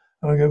them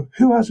and I go,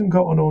 who hasn't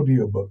got an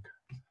audiobook?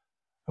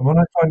 And when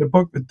I find a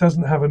book that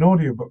doesn't have an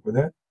audiobook with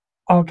it,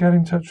 I'll get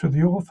in touch with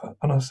the author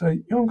and I'll say,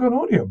 you haven't got an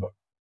audiobook.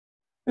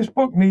 This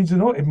book needs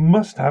it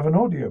must have an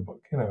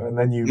audiobook, and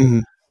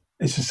then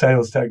it's a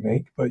sales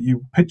technique, but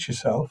you pitch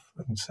yourself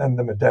and send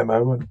them a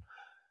demo,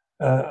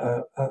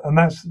 and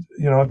that's,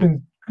 I've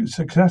been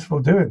successful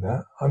doing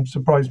that. I'm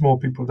surprised more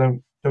people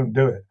don't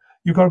do it.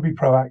 You've got to be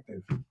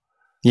proactive.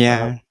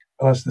 Yeah.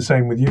 That's the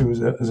same with you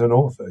as an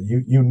author.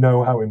 You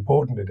know how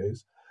important it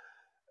is.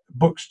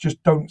 Books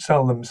just don't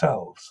sell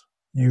themselves.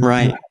 You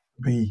have to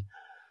be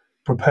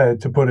prepared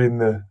to put in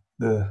the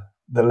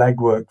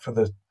legwork for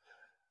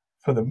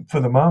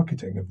the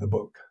marketing of the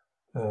book.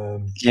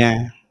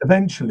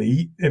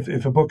 Eventually,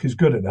 if a book is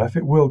good enough,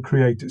 it will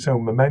create its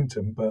own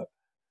momentum. But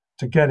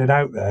to get it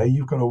out there,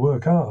 you've got to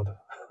work hard.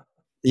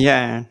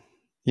 Yeah,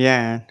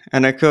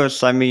 and of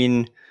course, I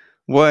mean,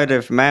 word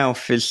of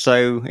mouth is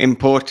so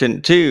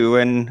important too.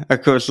 And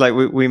of course, like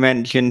we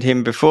mentioned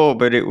him before,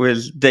 but it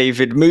was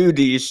David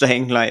Moody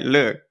saying, like,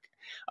 look,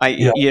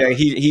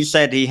 he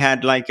said he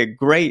had like a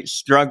great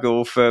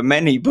struggle for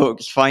many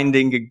books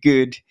finding a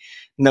good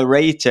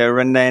narrator,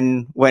 and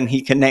then when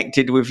he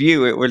connected with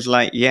you, it was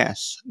like,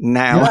 yes,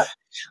 now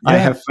I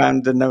have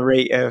found the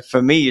narrator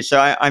for me. So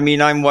I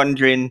mean, I'm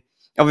wondering,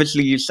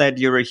 obviously you said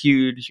you're a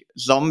huge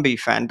zombie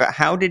fan, but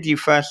how did you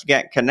first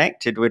get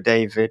connected with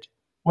David?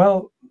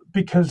 Well,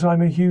 because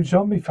I'm a huge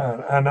zombie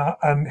fan,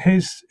 and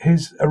his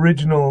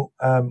original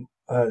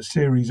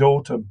series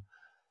Autumn,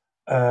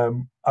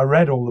 I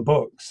read all the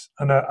books,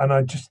 and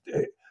I just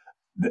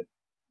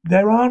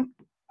there aren't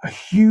a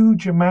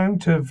huge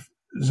amount of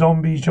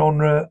zombie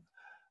genre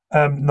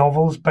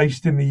novels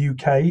based in the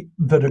UK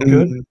that are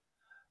good.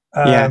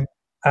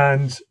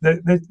 And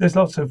there's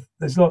lots of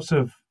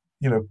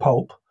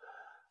pulp,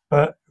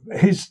 but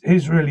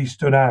his really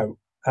stood out.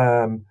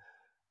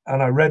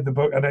 And I read the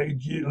book, and a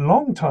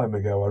long time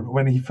ago,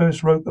 when he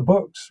first wrote the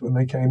books, when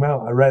they came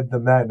out, I read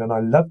them then, and I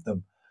loved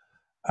them.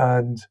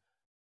 And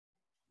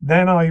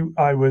then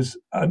I was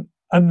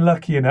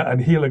unlucky enough,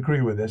 and he'll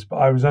agree with this, but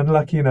I was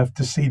unlucky enough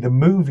to see the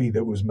movie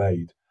that was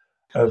made.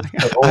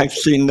 I've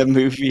seen the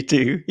movie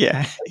too.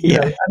 Yeah.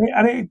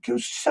 And it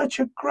was such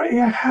a great.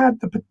 It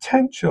had the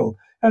potential.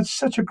 It had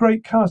such a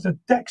great cast.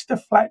 Dexter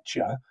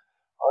Fletcher,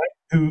 right,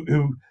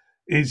 who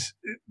is,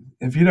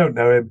 if you don't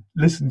know him,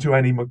 listen to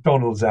any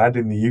McDonald's ad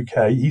in the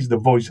UK. He's the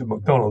voice of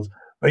McDonald's.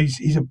 But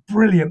he's a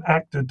brilliant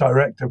actor,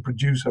 director,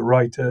 producer,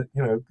 writer.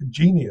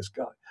 Genius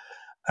guy.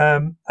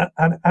 And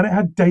it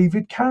had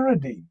David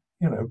Carradine,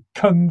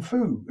 Kung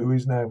Fu, who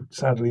is now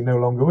sadly no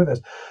longer with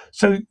us.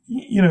 So,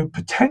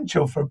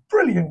 potential for a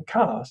brilliant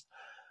cast,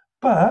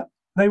 but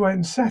they went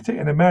and set it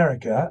in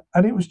America,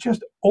 and it was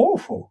just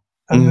awful.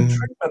 And the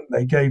treatment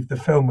they gave the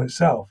film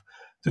itself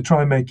to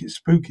try and make it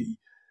spooky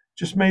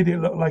just made it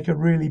look like a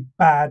really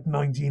bad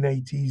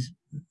 1980s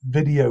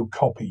video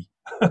copy.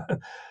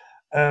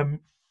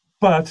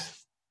 But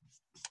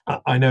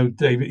I know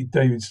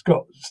David's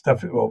got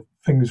stuff. Well,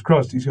 fingers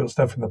crossed, he's got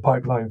stuff in the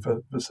pipeline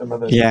for some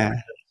other. Yeah.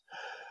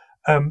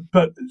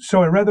 But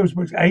so I read those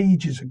books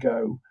ages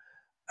ago,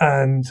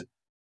 and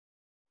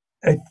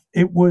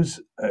it was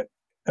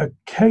a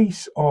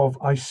case of,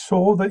 I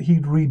saw that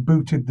he'd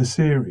rebooted the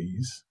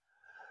series,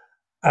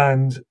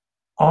 and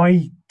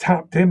I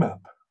tapped him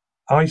up.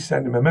 I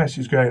sent him a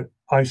message going,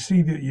 I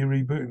see that you're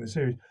rebooting the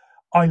series.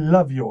 I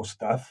love your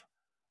stuff.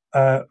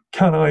 Can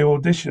I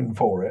audition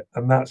for it?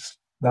 And that's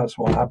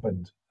what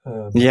happened.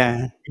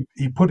 Yeah.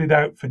 He put it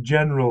out for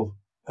general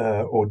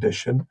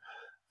audition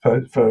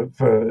for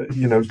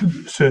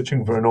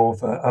searching for an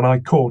author, and I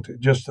caught it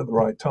just at the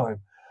right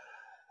time.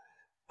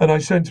 And I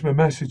sent him a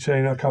message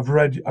saying, "Look, I've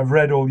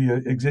read all your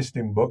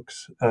existing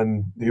books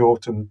and the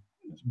autumn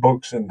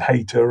books and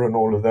Hater and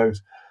all of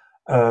those."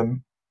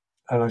 And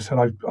I said,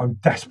 I'm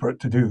desperate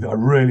to do that. I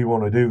really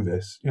want to do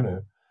this,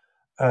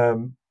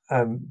 And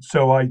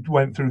so I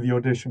went through the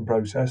audition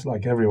process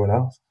like everyone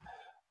else.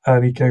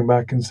 And he came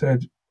back and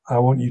said, I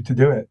want you to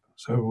do it.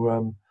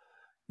 So,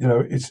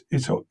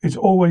 it's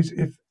always,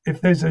 if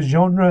there's a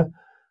genre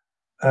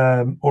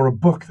or a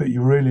book that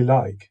you really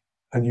like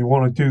and you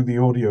want to do the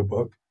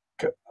audiobook,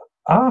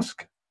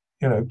 ask,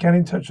 get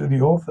in touch with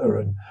the author.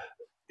 And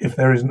if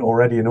there isn't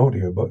already an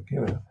audiobook,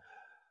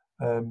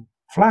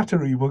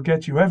 flattery will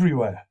get you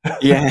everywhere.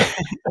 Yeah.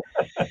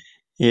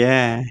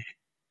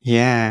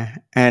 Yeah.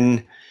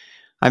 And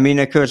I mean,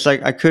 of course,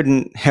 I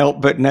couldn't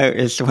help but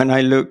notice when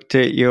I looked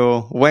at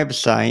your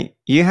website,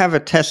 you have a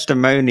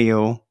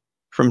testimonial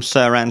from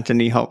Sir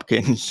Anthony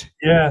Hopkins.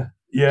 Yeah.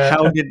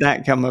 How did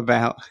that come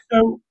about?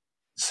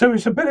 So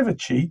it's a bit of a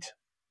cheat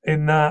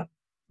in that,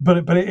 but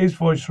it is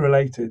voice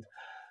related.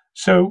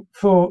 So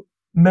for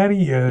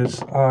many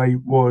years, I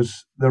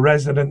was the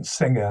resident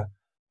singer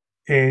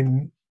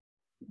in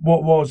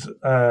what was,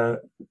 well,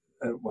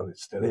 it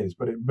still is,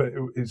 but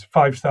it's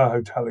 5-star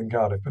hotel in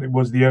Cardiff, but it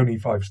was the only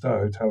 5-star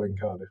hotel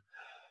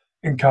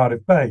in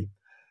Cardiff Bay.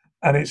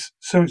 And it's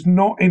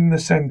not in the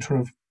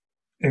centre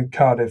in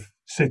Cardiff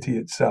city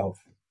itself.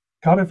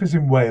 Cardiff is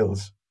in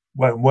Wales,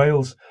 when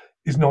Wales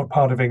is not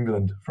part of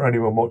England, for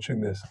anyone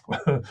watching this.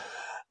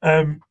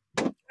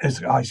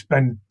 I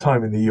spend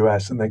time in the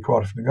US and they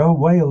quite often go, oh,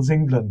 Wales,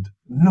 England.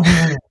 No.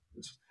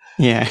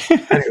 Yeah.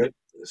 Anyway,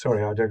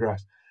 sorry, I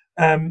digress.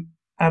 And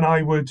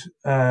I would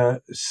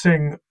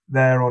sing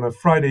there on a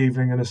Friday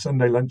evening and a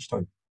Sunday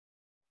lunchtime.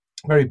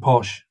 Very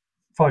posh,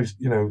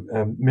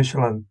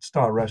 Michelin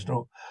star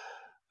restaurant.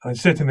 I'd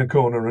sit in the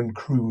corner and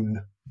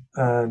croon.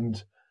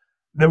 And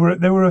there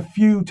were a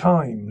few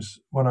times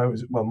when I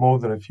was, well, more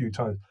than a few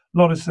times, a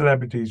lot of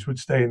celebrities would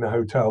stay in the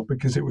hotel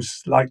because it was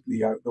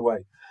slightly out the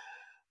way.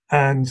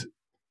 And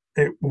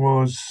it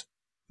was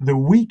the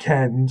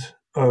weekend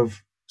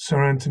of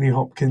Sir Anthony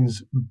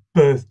Hopkins'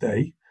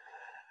 birthday.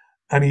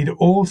 And he'd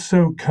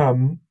also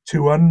come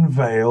to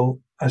unveil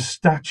a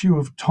statue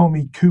of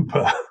Tommy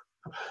Cooper,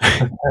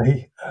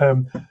 okay,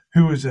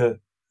 who was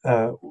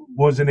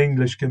an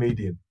English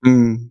comedian.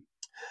 Mm.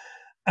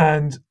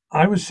 And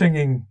I was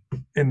singing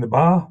in the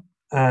bar,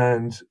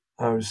 and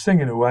I was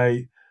singing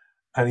away,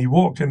 and he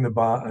walked in the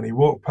bar, and he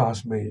walked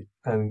past me,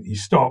 and he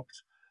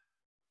stopped,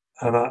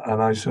 and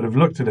I sort of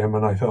looked at him,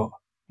 and I thought,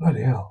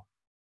 bloody hell,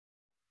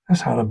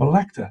 that's Hannibal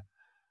Lecter.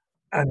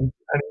 And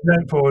he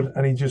went forward,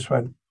 and he just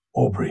went,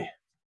 Aubrey,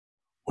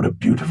 what a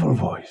beautiful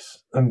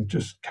voice, and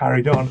just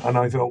carried on. And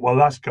I thought, well,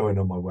 that's going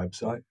on my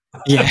website.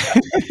 Yeah.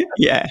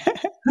 Yeah.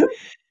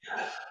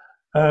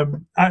 I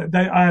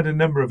had a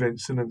number of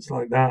incidents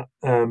like that.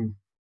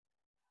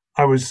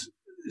 I was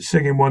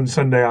singing one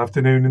Sunday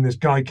afternoon and this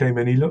guy came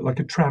in. He looked like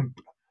a tramp,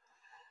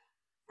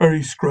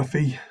 very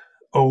scruffy,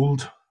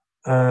 old.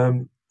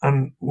 And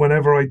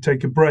whenever I'd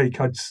take a break,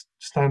 I'd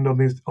stand on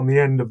the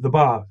end of the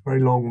bar,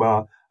 very long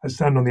bar. I'd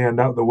stand on the end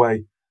out of the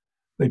way.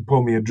 They'd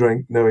pour me a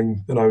drink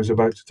knowing that I was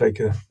about to take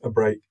a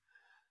break.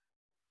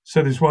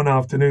 So this one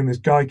afternoon, this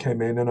guy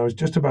came in and I was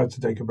just about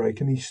to take a break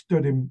and he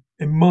stood in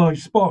my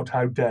spot.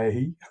 How dare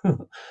he?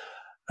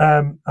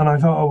 And I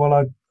thought, oh,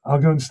 well, I'll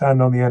go and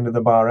stand on the end of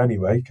the bar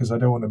anyway, because I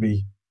don't want to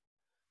be,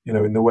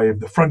 in the way of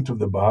the front of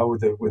the bar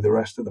with the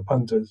rest of the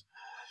punters.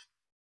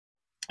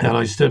 And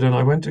I stood and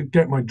I went to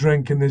get my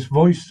drink, and this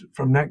voice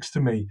from next to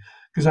me,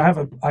 because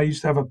I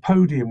used to have a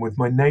podium with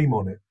my name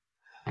on it.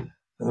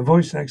 And the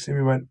voice next to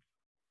me went,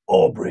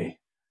 Aubrey,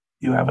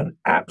 you have an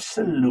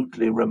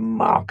absolutely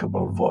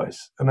remarkable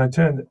voice. And I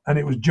turned, and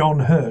it was John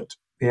Hurt,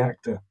 the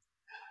actor.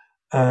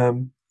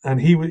 And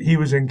he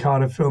was in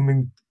Cardiff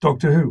filming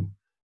Doctor Who.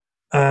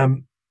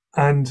 And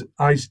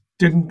I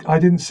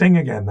didn't sing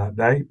again that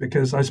day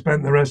because I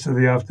spent the rest of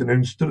the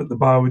afternoon stood at the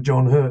bar with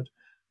John Hurt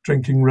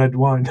drinking red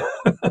wine.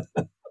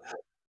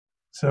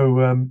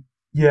 So,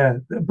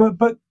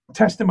 but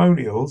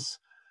testimonials,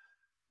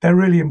 they're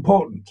really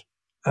important.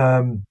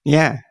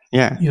 Yeah.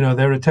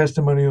 There are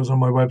testimonials on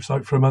my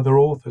website from other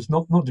authors,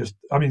 not just,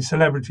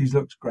 celebrities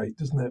looks great,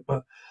 doesn't it?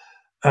 But,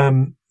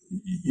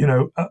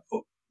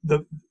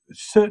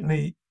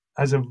 certainly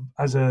as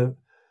an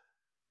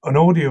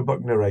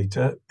audiobook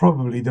narrator,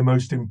 probably the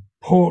most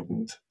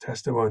important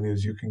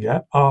testimonials you can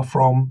get are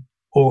from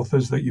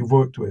authors that you've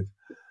worked with.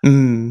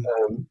 Mm.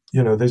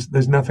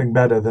 There's nothing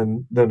better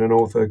than an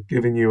author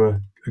giving you a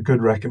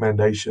good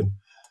recommendation,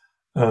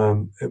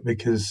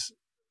 because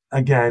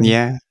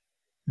again,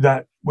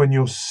 that when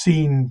you're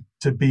seen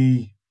to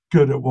be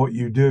good at what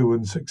you do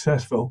and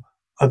successful,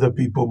 other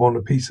people want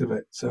a piece of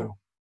it. So,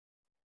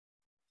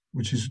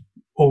 which is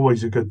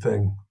always a good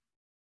thing.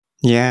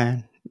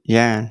 Yeah,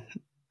 yeah.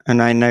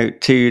 And I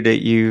note too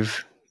that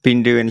you've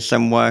been doing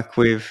some work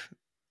with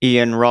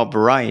Ian Robb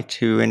Wright,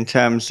 who, in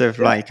terms of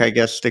Yeah. like, I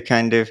guess the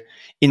kind of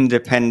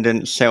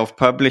independent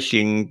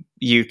self-publishing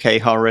UK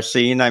horror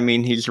scene, I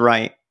mean, he's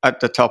right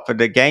at the top of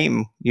the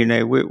game,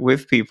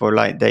 with people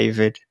like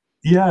David.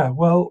 Yeah.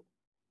 Well,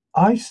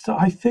 I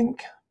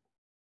think,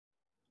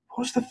 what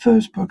was the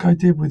first book I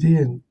did with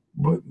Ian?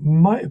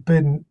 Might have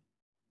been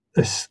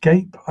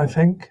Escape, I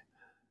think.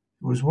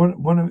 It was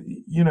one of,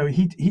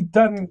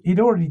 he'd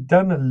already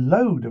done a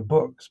load of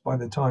books by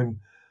the time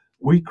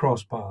we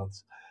crossed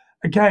paths.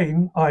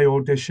 Again, I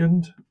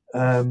auditioned,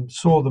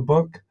 saw the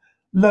book.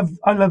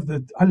 I love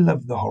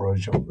the horror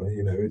genre.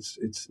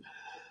 It's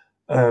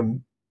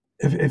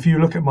if you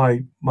look at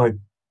my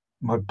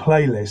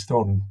playlist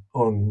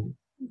on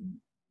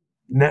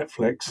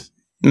Netflix,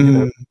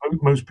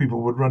 most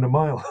people would run a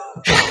mile.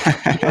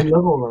 I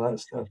love all of that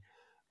stuff.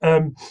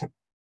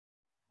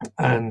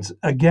 And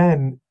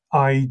again,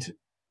 I'd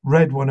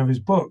read one of his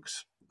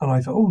books, and I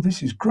thought, "Oh,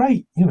 this is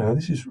great!"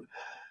 This is.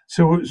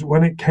 So it was,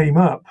 when it came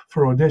up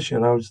for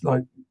audition, I was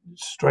like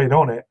straight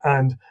on it,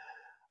 and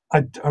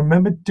I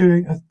remember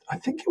doing. I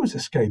think it was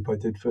Escape I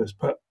did first,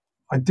 but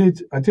I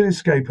did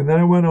Escape, and then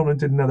I went on and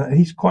did another. And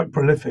he's quite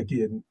prolific,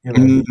 Ian.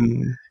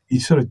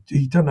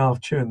 He done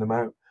half churn them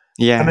out.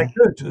 Yeah, and they're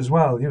good as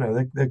well.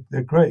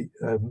 They're great.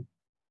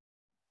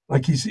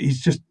 Like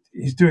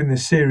he's doing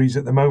this series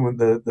at the moment,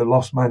 the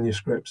Lost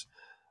Manuscripts.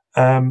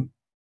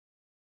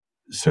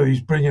 So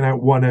he's bringing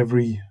out one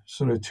every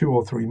sort of 2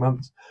 or 3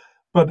 months.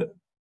 But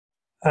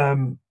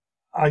I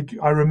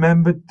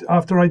remembered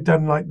after I'd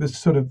done like this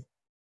sort of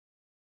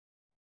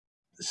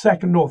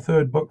second or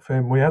third book for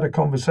him, we had a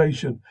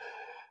conversation,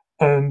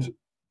 and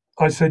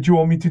I said, "Do you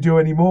want me to do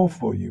any more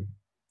for you?"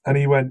 And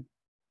he went,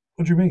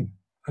 "What do you mean?"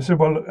 I said,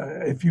 "Well,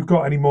 if you've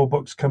got any more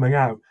books coming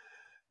out,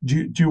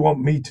 do you want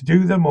me to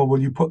do them, or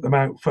will you put them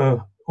out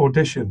for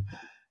audition?"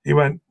 He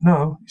went,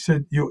 "No." He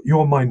said,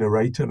 "You're my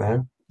narrator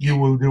now. You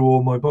will do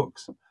all my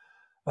books,"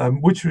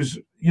 which was,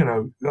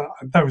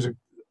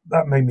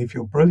 that made me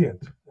feel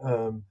brilliant.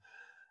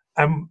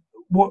 And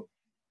what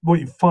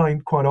you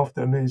find quite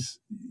often is,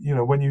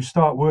 when you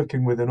start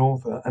working with an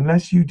author,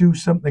 unless you do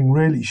something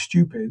really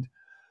stupid,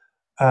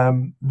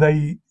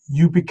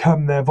 you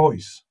become their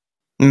voice.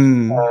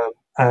 And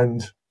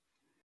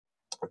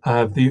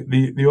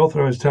the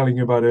author I was telling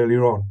you about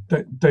earlier on,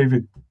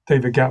 David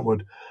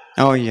Gatwood.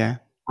 Oh yeah,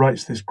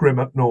 writes this Grim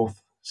Up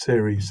North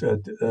series,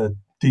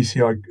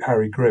 DCI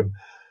Harry Grimm,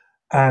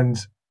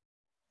 and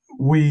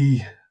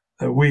we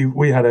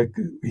had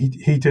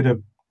he did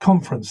a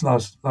conference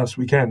last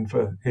weekend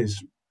for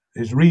his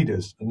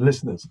readers and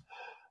listeners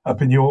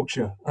up in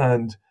Yorkshire,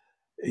 and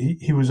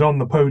he was on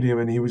the podium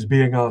and he was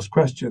being asked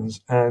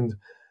questions, and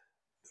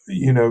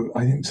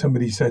I think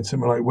somebody said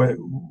something like,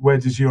 where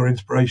does your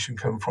inspiration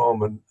come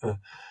from?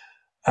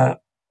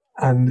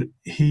 And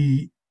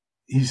he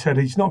said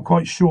he's not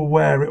quite sure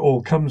where it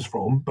all comes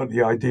from, but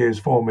the ideas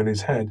form in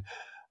his head.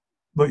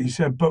 But he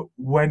said, but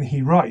when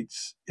he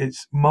writes,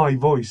 it's my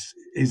voice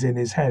is in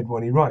his head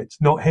when he writes,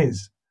 not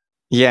his.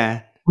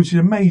 Yeah. Which is an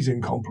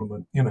amazing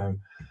compliment,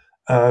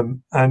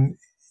 and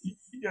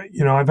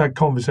I've had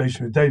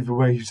conversation with David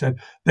where he said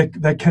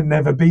there can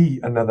never be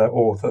another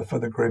author for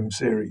the Grimm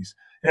series.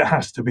 It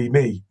has to be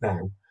me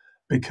now,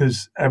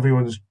 because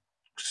everyone's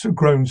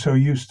grown so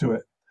used to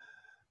it.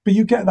 But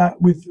you get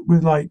that with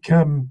like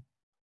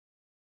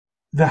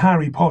the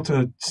Harry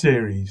Potter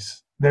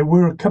series. There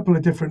were a couple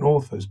of different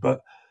authors,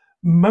 but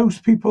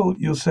most people,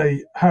 you'll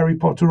say Harry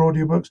Potter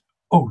audiobooks,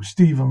 oh,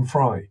 Stephen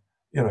Fry,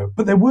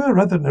 but there were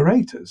other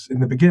narrators in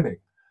the beginning,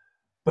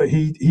 but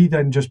he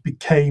then just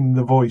became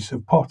the voice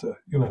of Potter,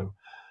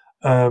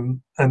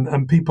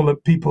 and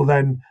people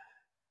then,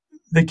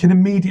 they can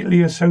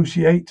immediately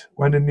associate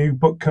when a new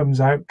book comes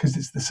out because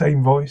it's the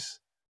same voice.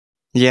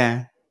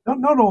 Yeah.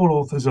 Not all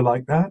authors are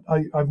like that.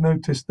 I've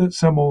noticed that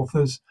some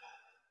authors,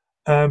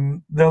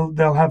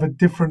 they'll have a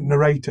different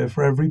narrator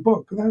for every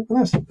book.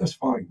 That's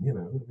fine, I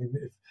mean,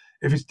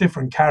 if it's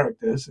different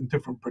characters and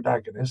different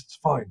protagonists,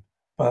 fine.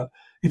 But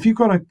if you've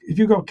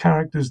got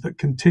characters that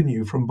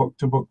continue from book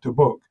to book to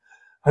book,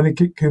 I think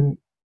it could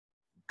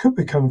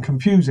become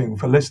confusing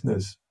for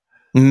listeners.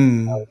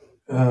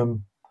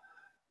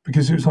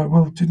 Because it was like,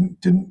 well,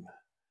 didn't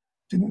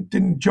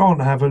John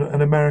have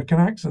an American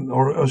accent,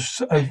 or a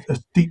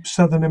deep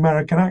Southern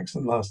American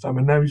accent last time,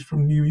 and now he's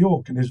from New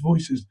York and his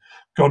voice has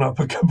gone up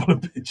a couple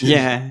of pitches?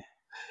 Yeah.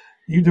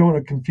 You don't want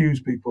to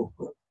confuse people,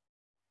 but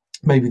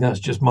maybe that's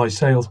just my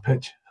sales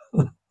pitch.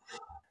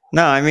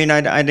 No, I mean,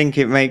 I think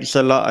it makes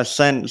a lot of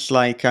sense.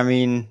 Like, I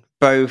mean,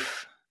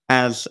 both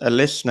as a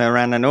listener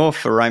and an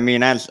author. I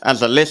mean, as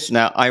a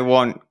listener, I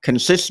want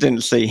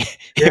consistency.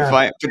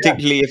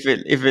 Particularly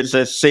if it's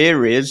a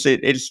series,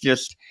 it's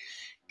just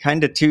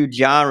kind of too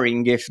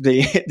jarring if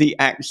the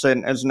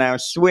accent has now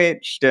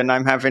switched and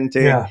I'm having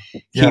to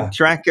keep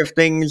track of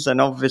things. And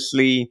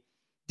obviously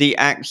the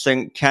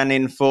accent can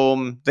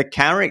inform the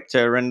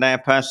character and their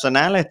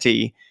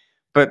personality.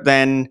 But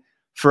then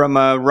from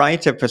a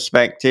writer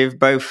perspective,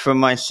 both for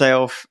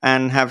myself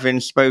and having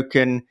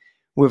spoken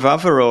with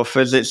other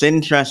authors, it's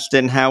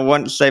interesting how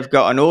once they've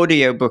got an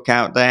audiobook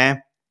out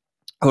there,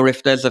 or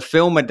if there's a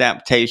film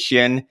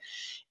adaptation,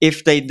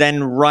 if they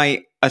then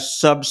write a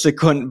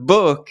subsequent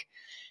book,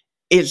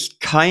 it's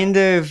kind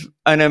of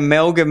an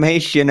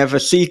amalgamation of a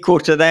sequel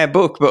to their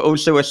book, but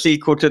also a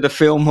sequel to the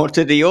film or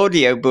to the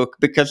audiobook,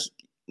 because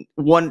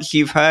once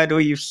you've heard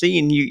or you've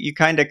seen, you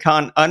kind of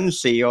can't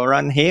unsee or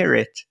unhear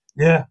it.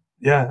 Yeah,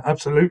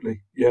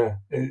 absolutely. Yeah,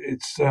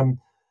 it's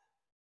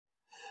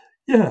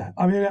yeah.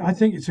 I mean, I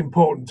think it's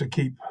important to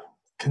keep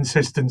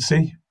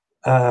consistency.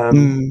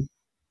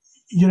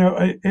 You know,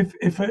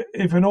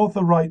 if an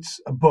author writes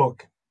a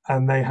book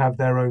and they have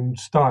their own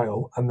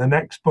style, and the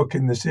next book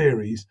in the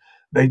series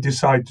they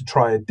decide to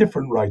try a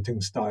different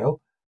writing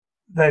style,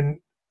 then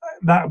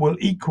that will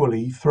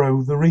equally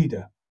throw the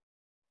reader.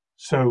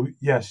 So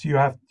yes, you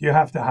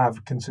have to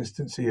have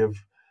consistency of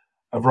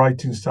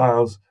writing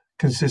styles,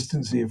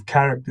 consistency of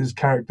characters,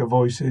 character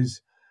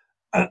voices,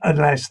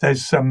 unless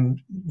there's some,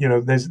 you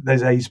know,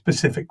 there's a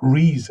specific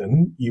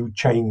reason you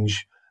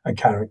change a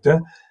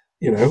character.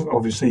 You know,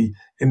 obviously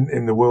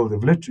in the world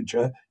of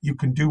literature, you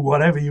can do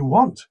whatever you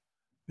want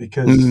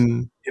because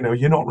you know,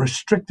 you're not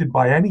restricted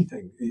by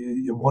anything.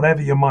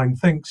 Whatever your mind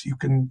thinks, you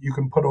can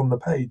put on the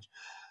page.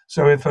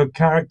 So if a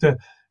character,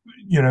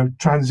 you know,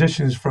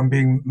 transitions from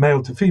being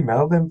male to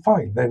female, then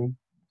fine. Then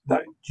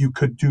that you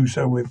could do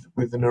so with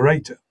the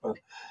narrator. But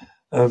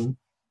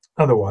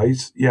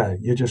otherwise, yeah,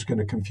 you're just going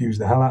to confuse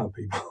the hell out of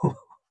people.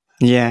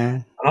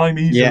 Yeah. And I'm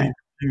easily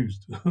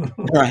confused.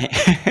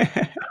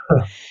 Right.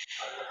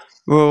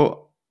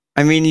 Well,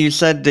 I mean, you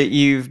said that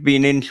you've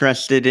been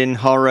interested in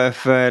horror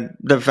for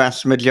the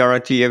vast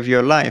majority of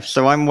your life.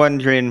 So I'm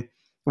wondering,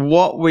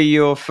 what were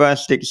your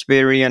first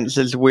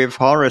experiences with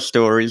horror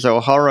stories or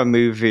horror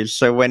movies?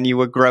 So when you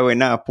were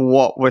growing up,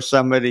 what were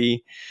some of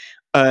the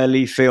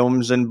early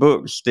films and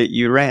books that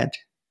you read?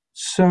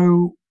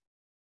 So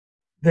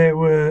there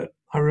were,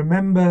 I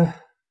remember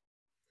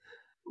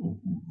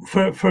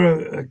for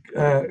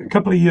a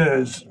couple of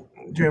years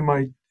during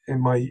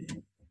my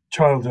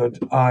childhood,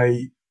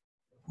 I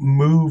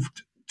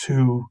moved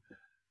to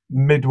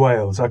mid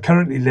Wales. I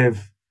currently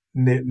live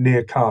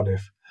near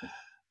Cardiff,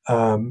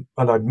 and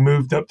I'd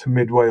moved up to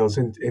mid Wales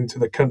into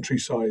the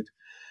countryside,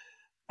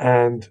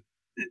 and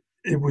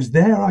it was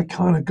there I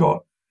kind of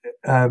got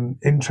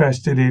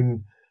interested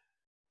in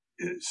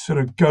sort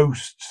of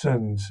ghosts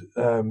and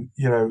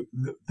you know,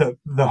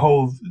 the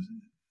whole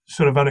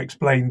sort of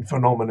unexplained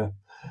phenomena.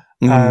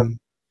 There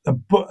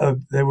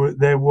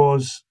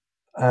was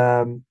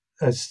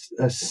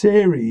a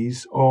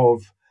series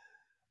of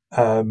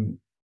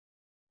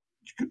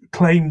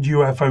claimed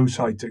UFO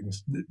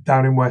sightings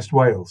down in West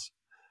Wales.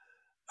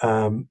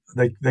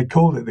 They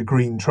called it the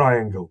Green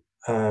Triangle,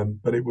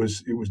 but it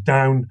was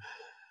down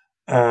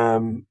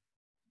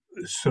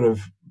sort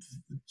of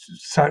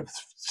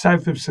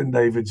south of St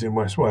David's in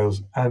West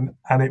Wales, and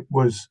it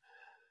was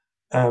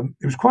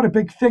quite a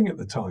big thing at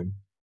the time.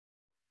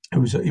 It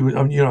was you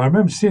know, I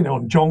remember seeing it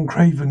on John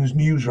Craven's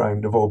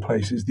Newsround of all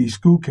places. These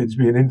school kids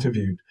being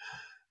interviewed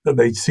that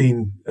they'd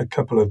seen a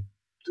couple of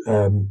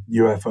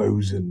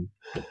UFOs, and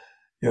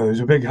you know, there was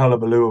a big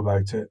hullabaloo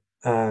about it.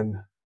 And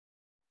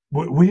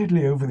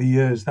weirdly, over the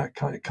years, that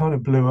kind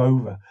of blew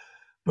over.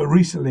 But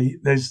recently,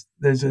 there's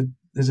a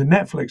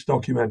Netflix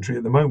documentary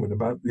at the moment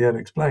about the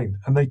unexplained,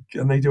 and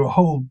they do a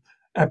whole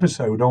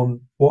episode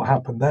on what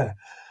happened there.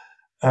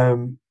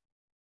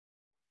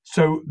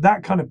 So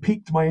that kind of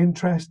piqued my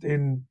interest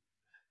in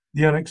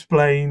the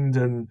unexplained,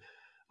 and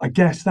I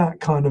guess that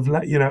kind of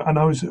you know. And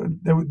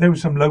there were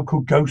some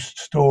local ghost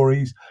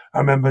stories. I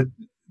remember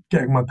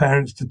getting my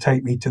parents to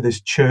take me to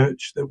this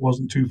church that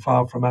wasn't too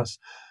far from us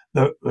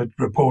that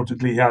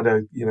reportedly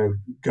had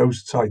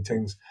ghost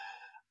sightings.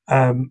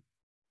 And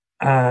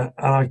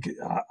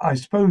I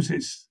suppose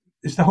it's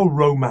the whole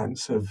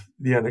romance of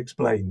the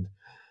unexplained.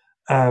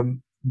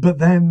 But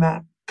then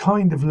that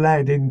kind of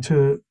led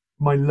into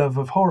my love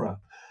of horror.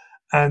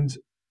 And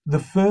the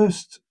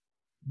first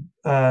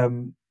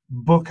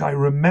book I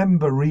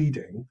remember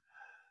reading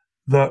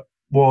that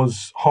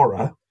was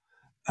horror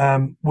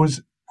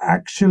was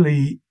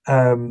actually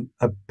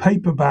a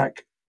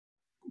paperback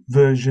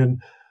version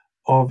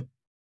of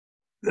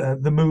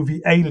the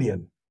movie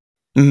Alien.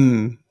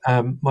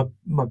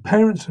 My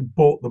parents had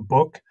bought the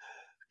book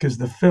because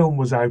the film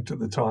was out at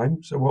the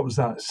time. So what was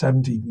that,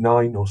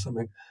 79 or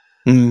something?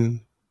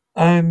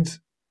 And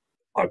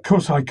of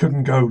course I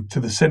couldn't go to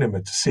the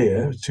cinema to see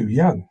it. I was too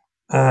young.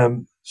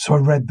 So I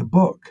read the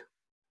book,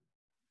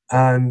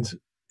 and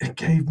it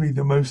gave me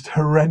the most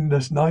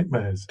horrendous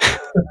nightmares.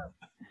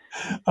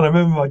 And I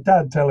remember my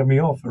dad telling me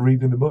off for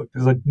reading the book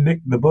because I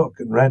nicked the book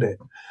and read it.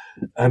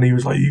 And he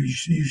was like, "You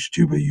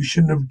stupid! You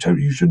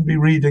shouldn't be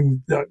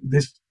reading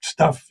this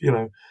stuff, you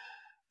know."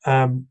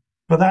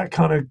 But that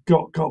kind of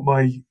got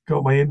my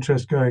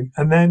interest going.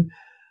 And then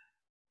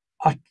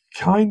I've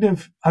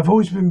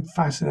always been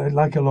fascinated,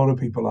 like a lot of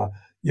people are,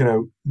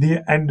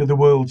 the end of the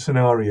world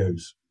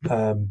scenarios.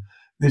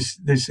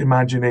 This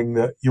imagining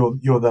that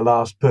you're the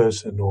last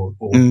person, or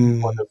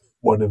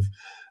one of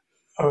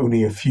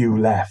only a few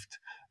left,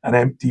 an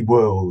empty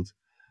world.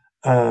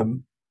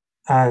 And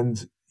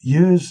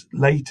years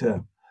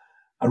later,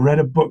 I read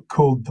a book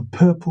called The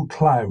Purple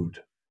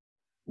Cloud,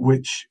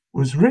 which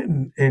was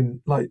written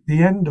in like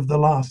the end of the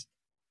last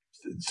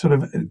sort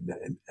of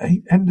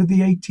end of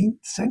the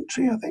 18th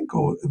century, I think,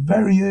 or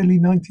very early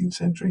 19th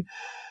century.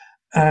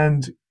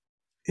 And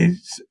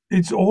it's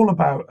all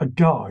about a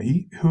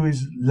guy who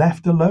is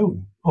left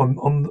alone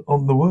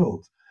on the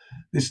world.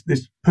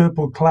 This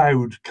purple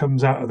cloud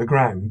comes out of the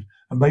ground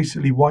and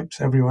basically wipes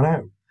everyone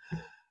out.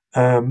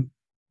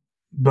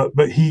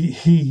 But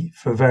he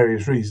for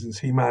various reasons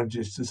he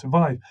manages to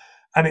survive,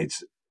 and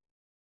it's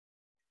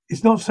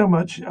not so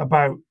much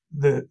about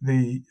the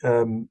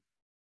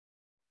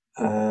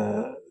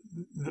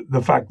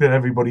fact that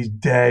everybody's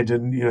dead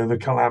and the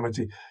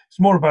calamity. It's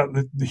more about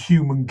the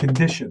human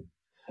condition,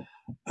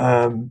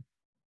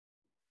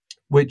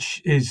 which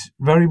is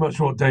very much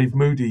what Dave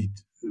Moody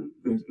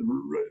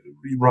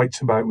writes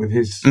about with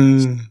his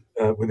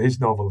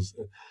novels.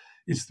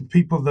 It's the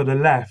people that are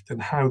left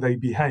and how they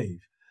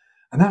behave,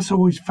 and that's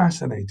always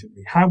fascinated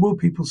me. How will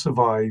people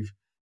survive,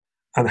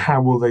 and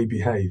how will they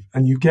behave?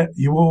 And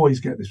you always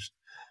get this,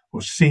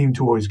 or seem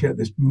to always get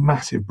this,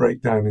 massive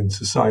breakdown in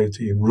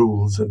society and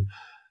rules, and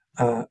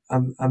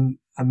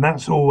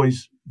that's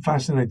always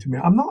fascinated me.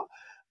 I'm not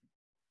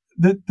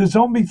the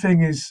zombie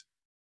thing is.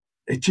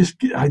 It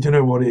just, I don't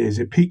know what it is.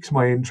 It piques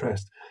my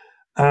interest.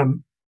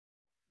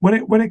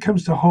 When it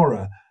comes to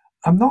horror,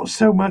 I'm not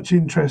so much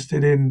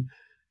interested in,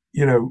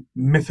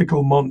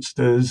 mythical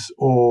monsters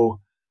or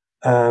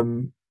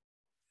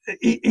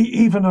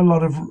even a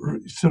lot of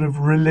sort of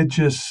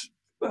religious,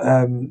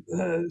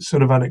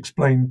 sort of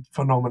unexplained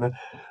phenomena.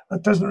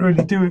 That doesn't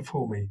really do it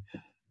for me.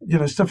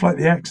 Stuff like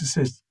The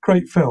Exorcist,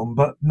 great film,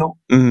 but not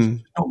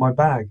my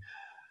bag.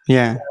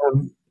 Yeah.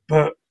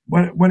 But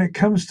when it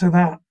comes to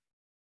that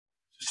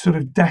sort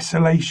of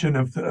desolation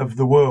of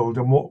the world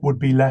and what would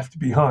be left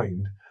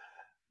behind,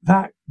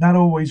 that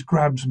always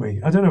grabs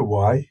me. I don't know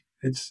why.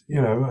 It's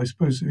I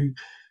suppose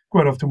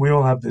quite often we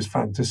all have this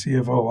fantasy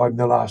of, oh, I'm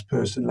the last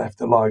person left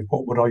alive,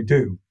 what would I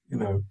do?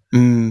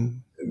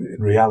 In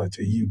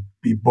reality, you'd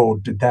be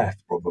bored to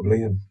death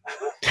probably and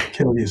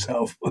kill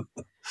yourself.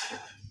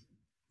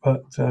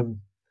 But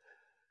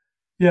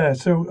yeah,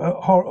 so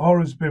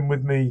horror's been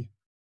with me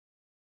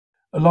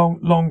a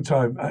long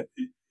time.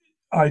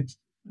 I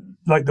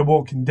like The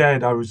Walking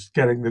Dead. I was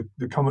getting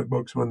the comic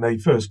books when they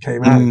first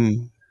came out.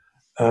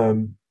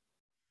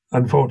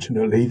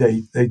 Unfortunately,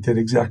 they did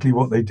exactly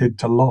what they did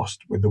to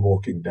Lost with The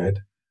Walking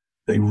Dead.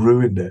 They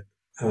ruined it.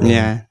 And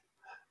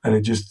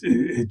it just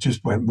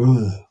went,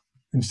 ugh.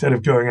 Instead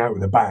of going out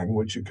with a bang,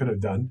 which it could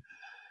have done,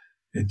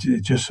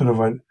 it just sort of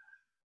went,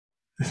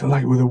 it's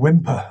like with a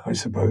whimper, I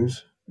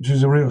suppose, which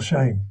is a real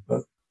shame.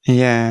 But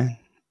yeah.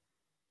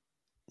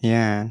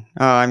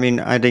 Oh, I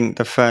mean, I think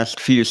the first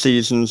few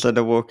seasons of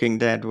The Walking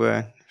Dead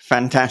were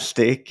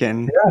fantastic,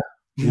 and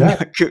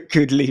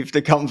could leave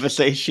the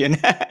conversation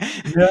at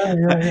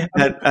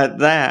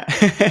that.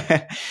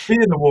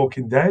 Being The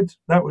Walking Dead,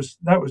 that was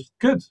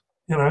good.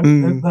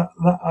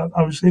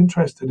 I was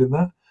interested in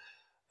that.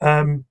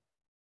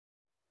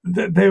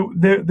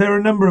 There are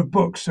a number of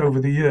books over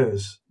the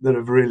years that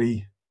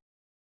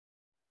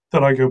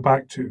I go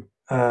back to.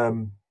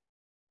 I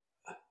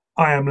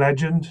Am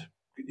Legend,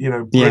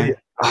 brilliant.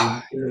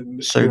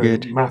 So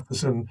good.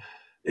 Matheson.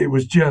 It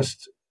was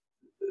just,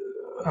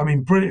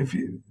 brilliant.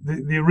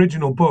 The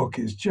original book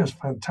is just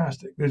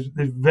fantastic. There's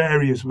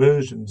various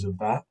versions of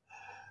that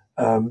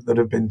that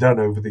have been done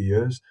over the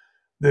years.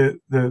 The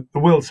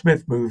Will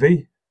Smith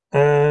movie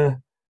could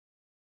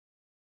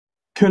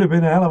have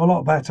been a hell of a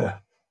lot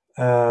better,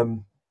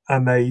 and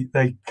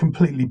they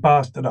completely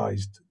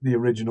bastardized the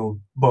original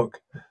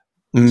book.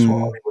 That's what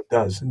Hollywood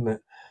does, isn't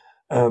it?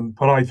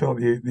 But I felt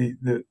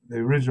the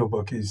original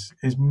book is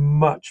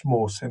much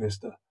more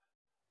sinister,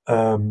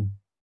 and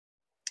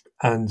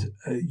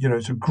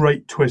it's a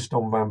great twist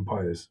on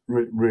vampires.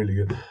 Really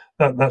good.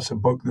 That's a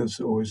book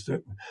that's always.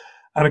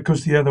 And of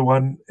course, the other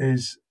one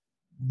is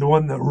the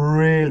one that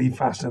really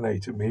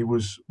fascinated me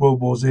was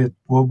World War Z.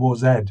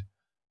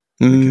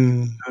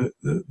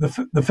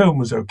 The film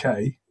was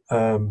okay.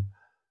 They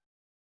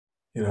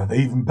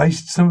even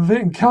based some of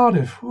it in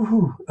Cardiff.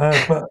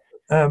 But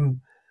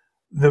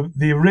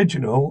the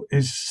original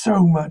is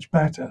so much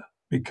better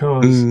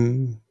because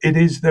it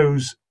is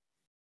those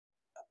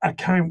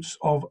accounts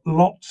of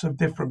lots of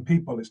different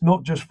people. It's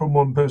not just from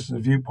one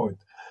person's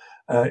viewpoint.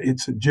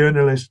 It's a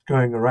journalist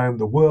going around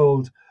the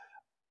world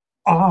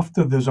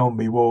after the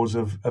zombie wars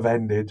have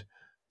ended,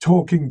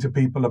 talking to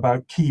people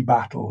about key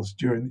battles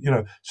during,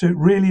 so it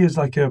really is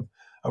like a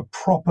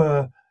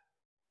proper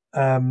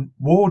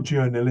war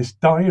journalist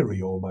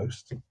diary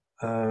almost.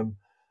 And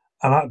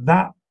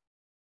that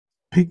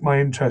piqued my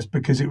interest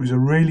because it was a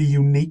really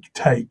unique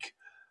take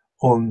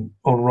on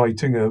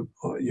writing on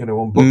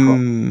book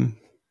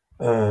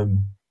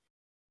writing.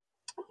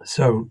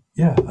 So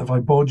yeah, have I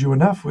bored you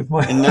enough with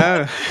my?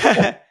 No,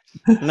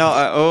 not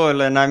at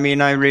all. And I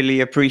mean, I really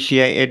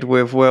appreciated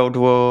with World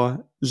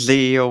War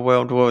Z or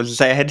World War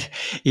Z,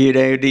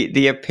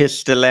 the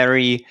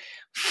epistolary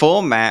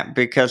format,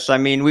 because I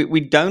mean, we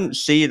don't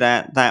see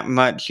that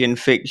much in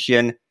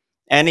fiction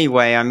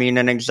anyway. I mean,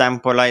 an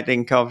example I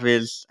think of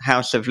is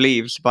House of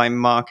Leaves by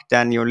Mark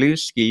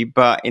Danielewski.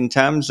 But in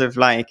terms of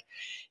like,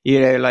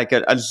 like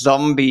a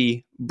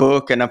zombie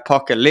book, an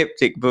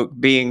apocalyptic book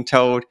being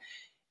told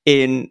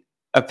in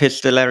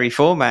epistolary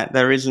format,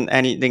 there isn't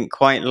anything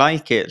quite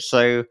like it.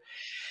 So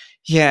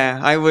yeah,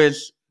 I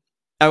was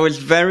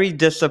very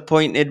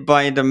disappointed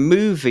by the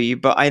movie,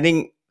 but I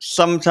think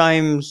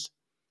sometimes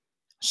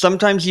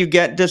you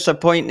get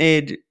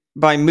disappointed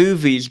by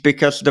movies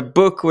because the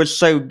book was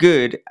so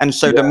good, and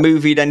so the Yeah,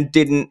 movie then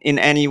didn't in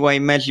any way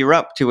measure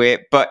up to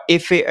it. But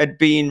if it had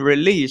been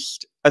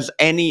released as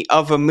any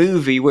other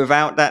movie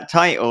without that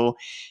title,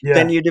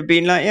 then yeah, you'd have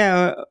been like,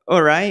 yeah,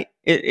 all right,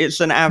 it's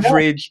an yeah,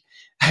 average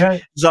yeah,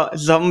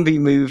 zombie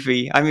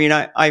movie. I mean,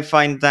 I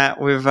find that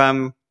with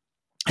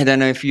I don't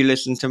know if you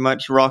listen to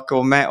much rock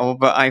or metal,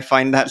 but I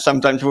find that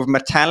sometimes with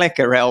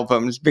Metallica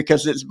albums,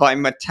 because it's by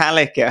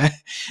Metallica,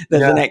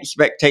 there's an yeah,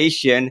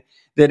 expectation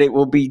that it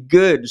will be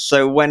good.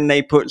 So when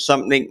they put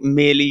something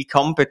merely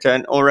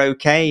competent or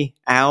okay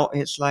out,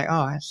 it's like,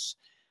 oh, it's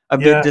a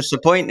bit yeah,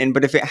 disappointing.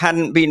 But if it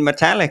hadn't been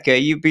Metallica,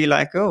 you'd be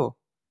like, oh,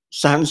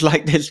 sounds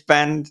like this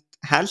band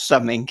has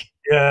something.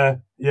 yeah,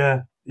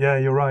 yeah, yeah.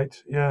 You're right.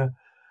 Yeah,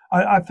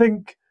 I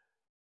think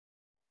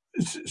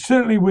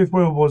certainly with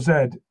World War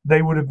Z,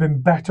 they would have been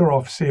better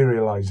off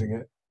serializing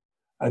it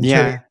and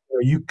turning. Yeah,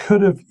 You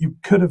could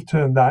have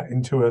turned that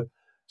into a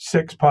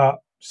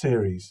 6-part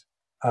series,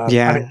 and it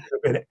yeah, would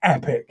have been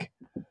epic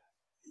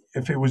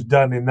if it was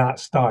done in that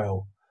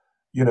style.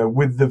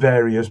 With the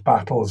various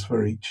battles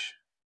for each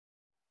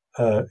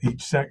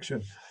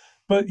section.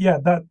 But yeah,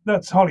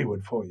 that's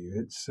Hollywood for you.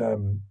 It's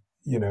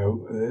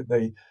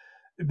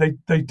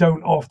they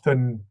don't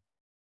often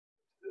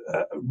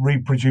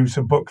reproduce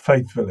a book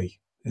faithfully.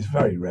 It's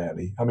very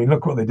rarely. I mean,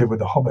 look what they did with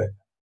The Hobbit.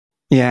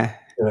 yeah,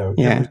 It was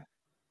yeah.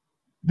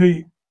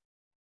 the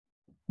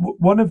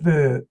one of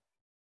the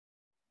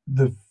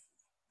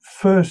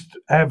first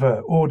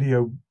ever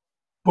audio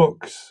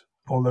books,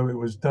 although it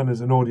was done as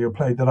an audio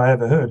play that I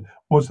ever heard,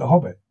 was The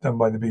Hobbit, done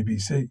by the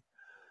BBC.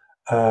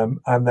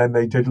 And then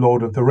they did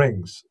Lord of the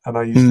Rings, and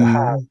I used to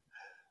have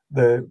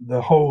Mm,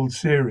 the whole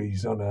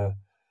series on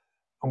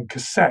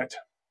cassette.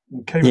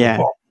 It came in a yeah,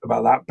 box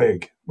about that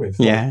big with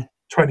like yeah,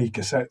 20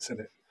 cassettes in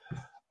it.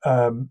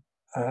 Um,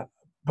 uh,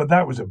 but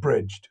that was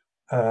abridged.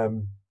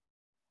 Um,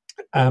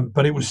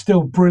 but it was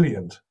still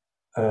brilliant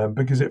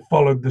because it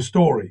followed the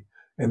story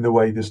in the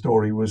way the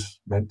story was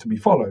meant to be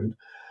followed.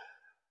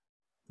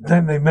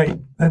 Then they make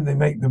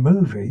the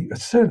movie,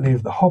 certainly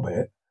of The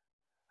Hobbit,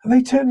 and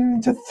they turn it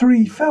into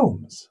 3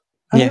 films.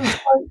 And it yeah. was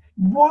like,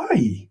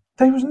 why?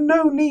 There was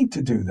no need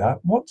to do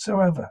that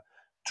whatsoever.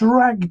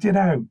 Dragged it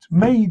out,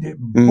 made it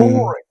Mm,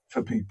 boring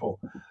for people.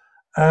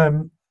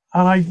 Um,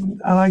 and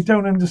I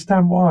don't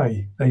understand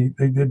why they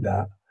did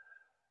that.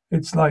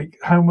 It's like,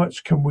 how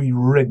much can we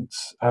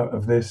rinse out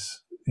of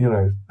this,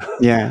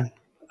 yeah.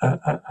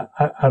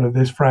 out of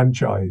this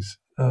franchise?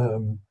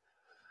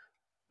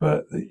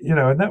 But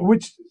and that,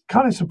 which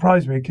kind of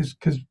surprised me, because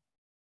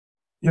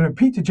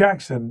Peter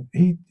Jackson,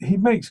 he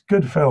makes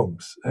good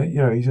films.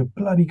 He's a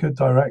bloody good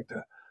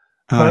director.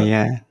 Oh, But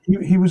yeah.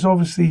 he was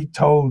obviously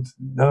told,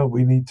 no,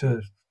 we need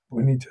to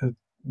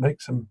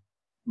make some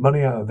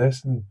money out of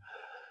this and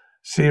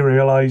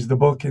serialize the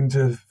book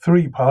into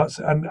 3 parts.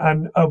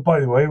 And oh,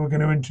 by the way, we're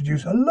going to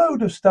introduce a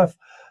load of stuff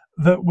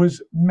that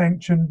was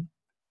mentioned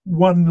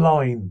one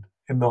line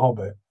in The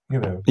Hobbit.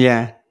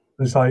 Yeah.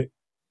 It's like,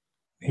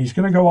 he's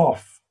going to go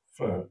off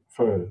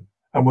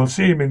and we'll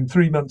see him in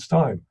 3 months'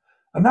 time,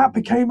 and that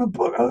became a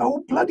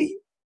whole bloody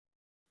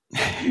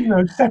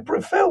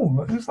separate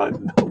film. It's like,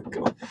 oh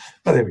god.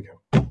 But there we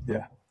go.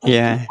 Yeah, that's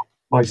Yeah.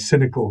 my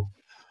cynical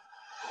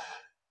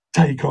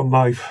take on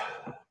life.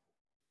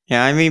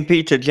 Yeah, I mean,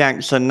 Peter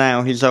Jackson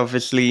now, he's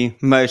obviously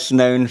most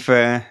known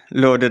for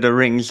Lord of the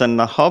Rings and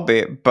The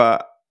Hobbit,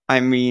 but I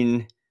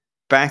mean,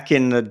 back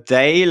in the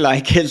day,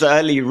 like his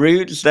early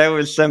roots, there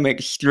was some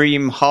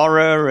extreme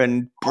horror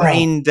and Oh,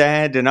 Brain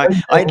Dead, and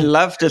I'd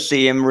love to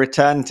see him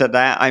return to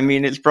that. I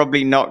mean, it's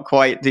probably not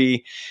quite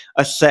the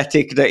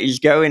aesthetic that he's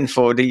going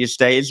for these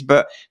days,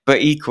 but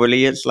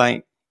equally, it's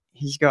like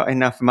he's got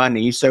enough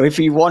money, so if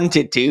he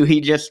wanted to,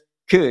 he just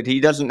could. He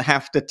doesn't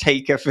have to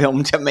take a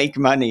film to make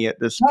money at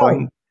this no,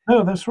 point.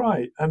 no, that's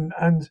right.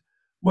 And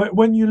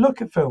when you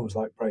look at films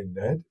like Brain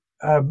Dead,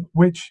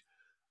 which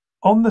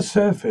on the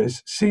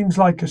surface seems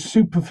like a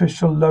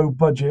superficial, low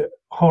budget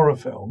horror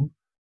film,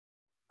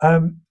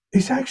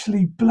 it's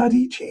actually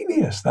bloody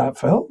genius, that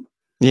film.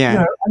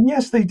 Yeah, And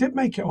yes, they did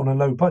make it on a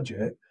low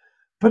budget,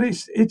 but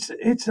it's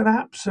an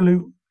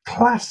absolute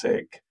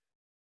classic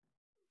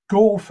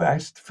gore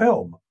fest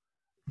film.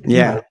 You know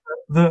yeah,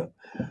 that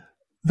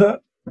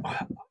that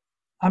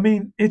I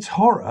mean, it's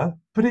horror,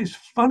 but it's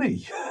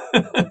funny.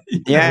 you know,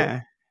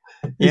 yeah,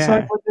 It's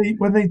like Yeah.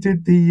 when they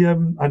did the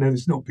I know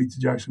it's not Peter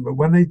Jackson, but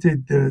when they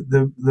did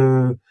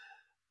the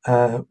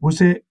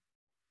was it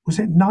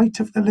Night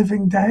of the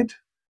Living Dead?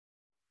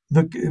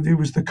 It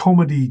was the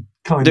comedy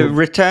kind The of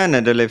Return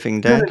of the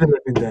Living Night of Dead. the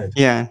Living Dead.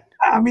 Yeah.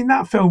 I mean,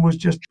 that film was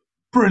just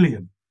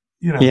brilliant.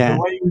 You know, the Yeah.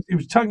 way it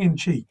was tongue in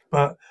cheek,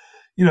 but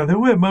you know, there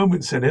were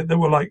moments in it that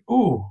were like,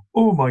 oh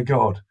my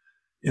god,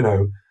 you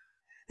know,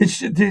 there's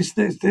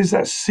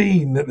that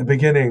scene at the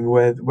beginning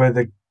where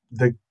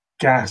the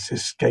gas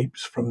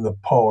escapes from the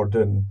pod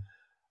and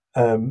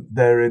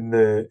they're in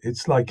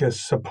it's like a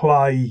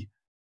supply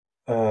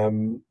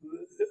um,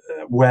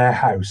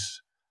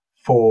 warehouse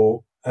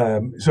for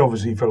it's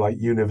obviously for like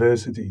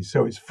universities,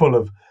 so it's full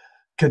of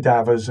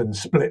cadavers and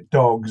split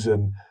dogs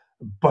and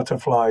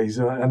butterflies,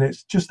 and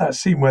it's just that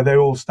scene where they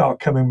all start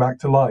coming back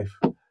to life.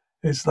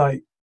 It's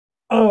like,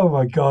 oh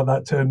my god,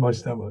 that turned my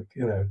stomach.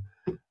 You know,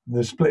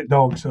 the split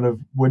dog sort of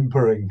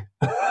whimpering.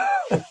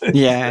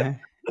 Yeah.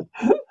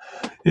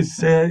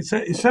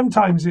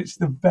 Sometimes it's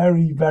the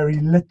very very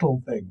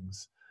little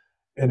things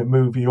in a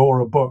movie or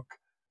a book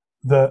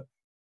that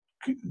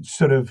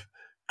sort of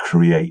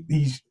create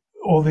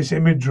all this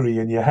imagery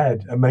in your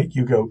head and make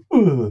you go,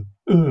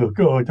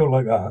 God, I don't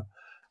like that.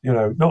 You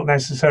know, not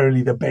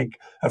necessarily the big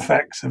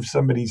effects of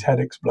somebody's head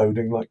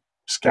exploding like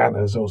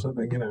Scanners or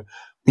something. You know,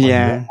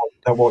 Yeah.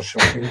 that was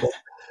shocking.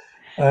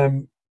 But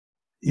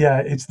yeah,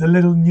 it's the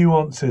little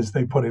nuances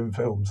they put in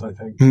films, I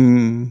think,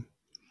 Hmm.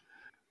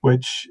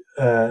 which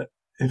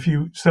if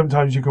you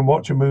sometimes you can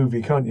watch a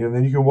movie, can't you? And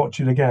then you can watch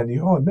it again.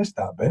 I missed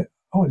that bit.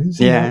 Oh, I didn't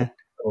see that. Yeah.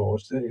 Oh,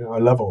 you know, I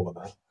love all of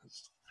that.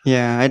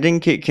 Yeah. I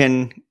think it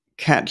can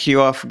catch you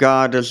off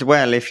guard as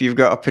well if you've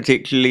got a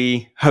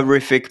particularly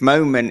horrific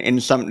moment in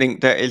something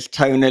that is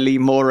tonally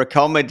more a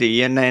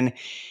comedy, and then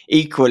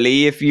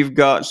equally if you've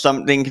got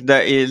something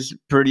that is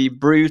pretty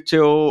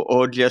brutal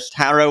or just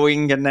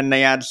harrowing and then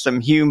they add some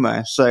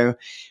humor. So I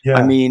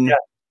Yeah, mean,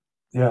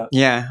 yeah.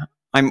 yeah,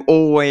 I'm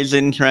always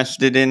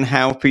interested in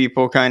how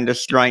people kind of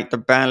strike the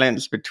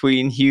balance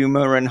between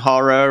humor and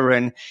horror,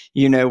 and,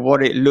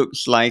 what it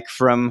looks like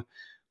from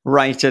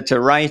writer to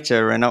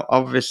writer. And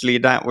obviously,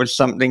 that was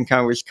something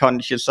I was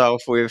conscious of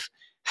with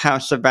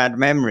House of Bad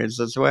Memories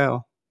as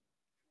well.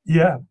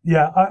 Yeah,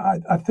 yeah.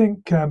 I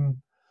think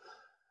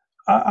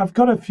I've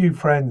got a few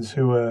friends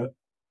who've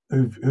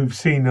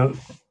seen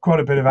quite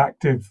a bit of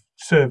active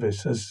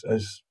service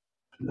as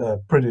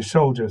British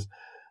soldiers,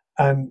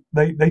 and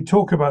they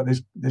talk about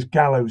this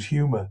gallows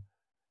humour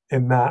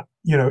in that,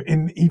 you know,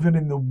 even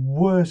in the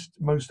worst,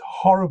 most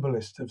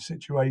horriblest of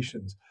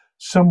situations,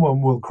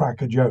 someone will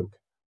crack a joke,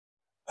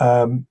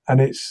 and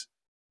it's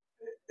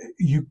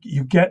you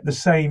get the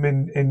same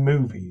in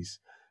movies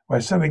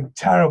where something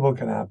terrible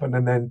can happen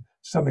and then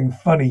something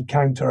funny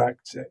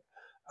counteracts it,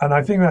 and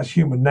I think that's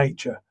human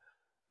nature,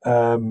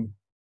 um,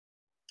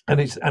 and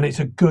it's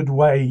a good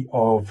way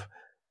of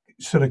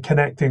sort of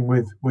connecting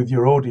with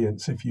your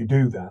audience if you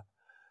do that.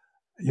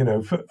 You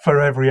know,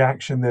 for every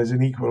action there's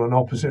an equal and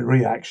opposite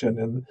reaction,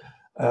 and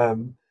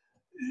um,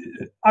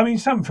 I mean,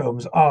 some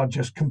films are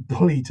just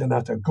complete and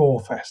utter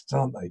gore fests,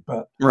 aren't they?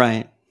 But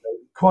Right.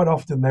 quite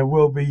often there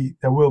will be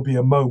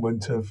a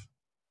moment of,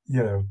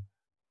 you know,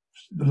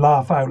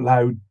 laugh out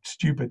loud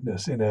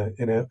stupidness in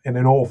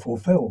an awful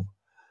film,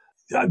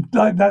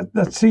 like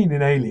that scene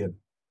in Alien.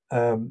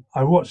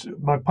 I watched.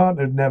 My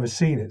partner had never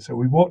seen it, so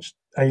we watched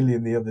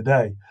Alien the other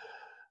day,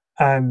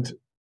 and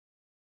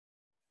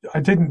I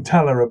didn't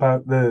tell her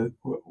about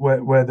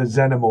where the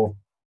xenomorph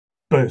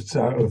bursts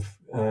out of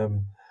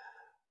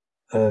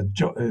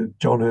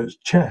John Hurt's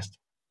chest,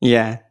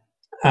 Yeah.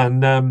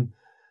 and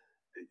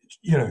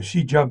you know,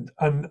 she jumped,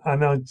 and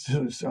I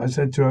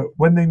said to her,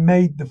 when they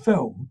made the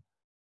film,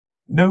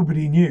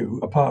 nobody knew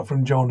apart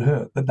from John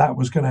Hurt that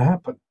was going to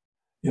happen.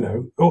 You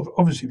know,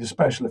 obviously the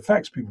special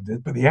effects people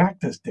did, but the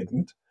actors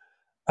didn't,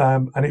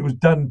 and it was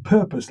done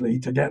purposely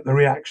to get the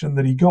reaction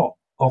that he got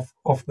off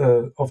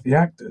the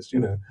actors. You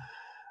know,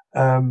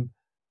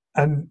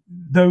 and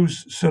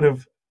those sort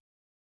of.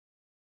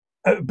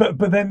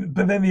 But then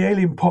the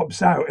alien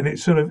pops out and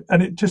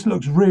it just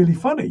looks really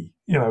funny,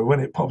 you know, when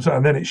it pops out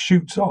and then it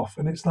shoots off,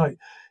 and it's like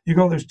you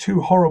got those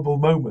two horrible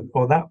moments,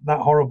 or that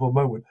horrible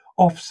moment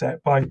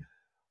offset by,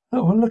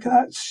 oh, well, look at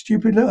that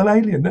stupid little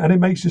alien, and it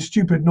makes a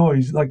stupid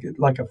noise like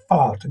a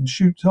fart and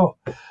shoots off,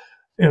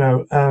 you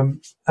know.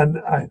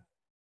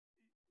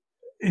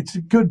 It's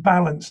a good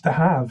balance to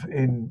have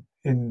in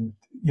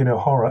you know,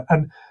 horror,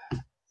 and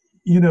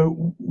you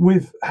know,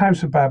 with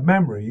House of Bad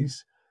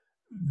Memories,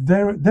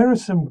 there are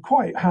some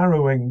quite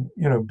harrowing,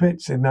 you know,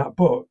 bits in that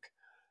book,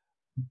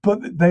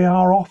 but they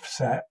are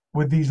offset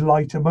with these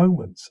lighter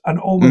moments, and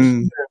almost, you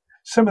Mm. know,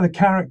 some of the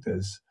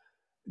characters,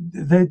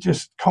 they're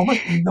just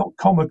not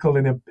comical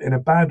in a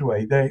bad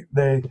way.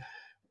 The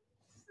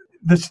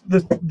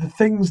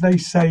things they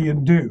say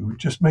and do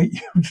just make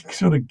you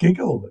sort of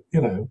giggle,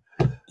 you know,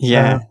 uh,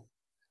 Yeah.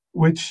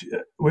 which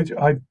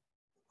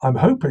I'm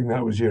hoping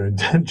that was your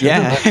intention.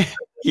 Yeah.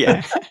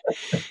 Yeah.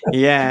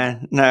 Yeah.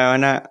 No,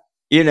 and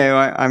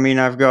I mean,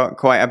 I've got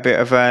quite a bit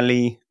of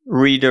early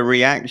reader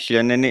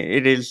reaction, and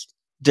it is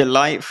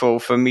delightful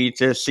for me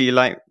to see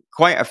like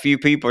quite a few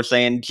people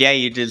saying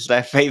Jade is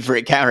their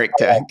favorite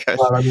character.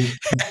 Well, I mean,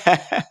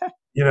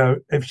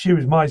 if she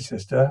was my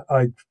sister,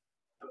 I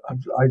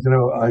don't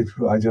know. I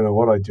don't know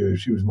what I'd do if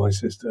she was my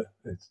sister.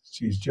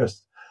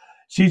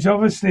 She's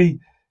obviously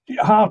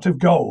heart of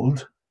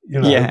gold.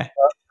 Yeah.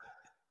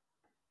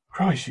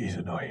 Christ, she's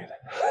annoying.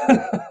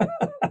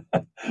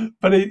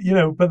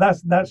 But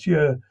that's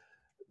your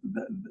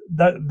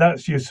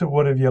sort of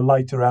one of your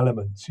lighter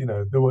elements. And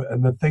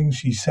the things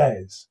she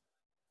says.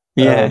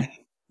 Yeah.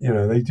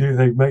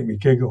 They make me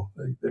giggle.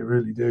 They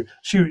really do.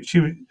 She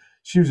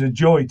was a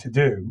joy to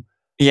do.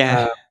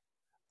 Yeah.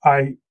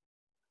 I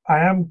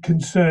am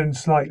concerned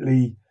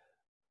slightly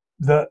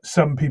that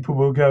some people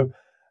will go,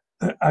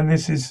 and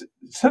this is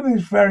something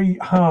that's very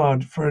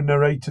hard for a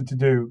narrator to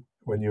do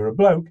when you're a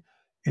bloke,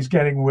 is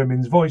getting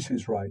women's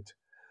voices right.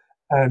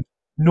 And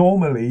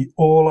normally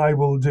all I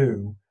will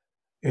do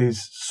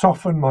is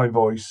soften my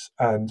voice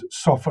and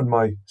soften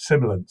my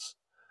sibilants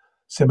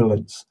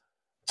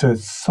to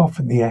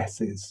soften the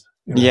S's.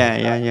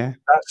 Yeah.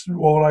 That's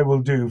all I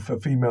will do for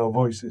female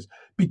voices.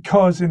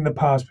 Because in the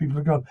past people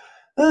have gone,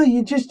 oh,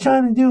 you're just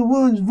trying to do a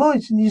woman's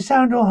voice and you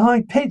sound all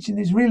high pitched and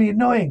it's really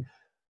annoying.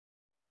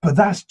 But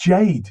that's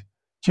Jade.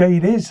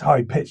 Jade is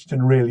high pitched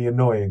and really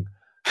annoying.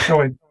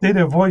 So I did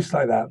a voice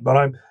like that, but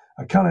I'm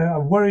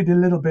worried a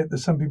little bit that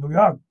some people go,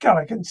 oh God,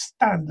 I can't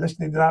stand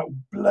listening to that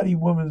bloody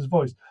woman's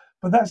voice.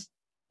 But that's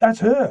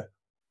her.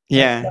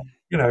 Yeah.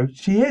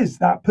 She is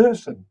that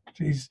person.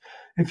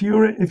 If you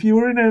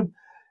were in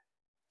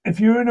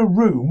a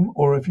room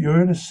or if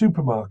you're in a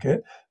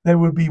supermarket, there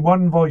would be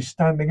one voice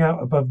standing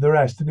out above the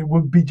rest, and it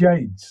would be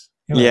Jade's.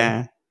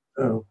 Yeah.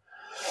 So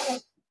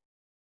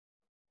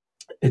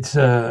it's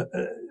I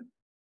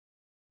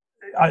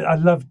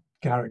love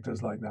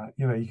characters like that.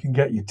 You can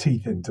get your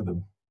teeth into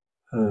them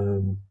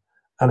and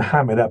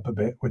ham it up a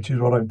bit, which is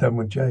what I've done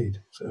with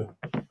Jade. So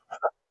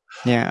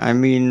yeah, I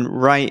mean,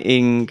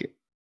 writing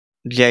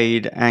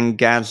Jade and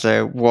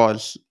Gaza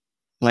was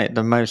like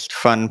the most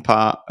fun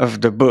part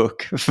of the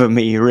book for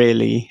me,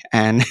 really.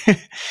 And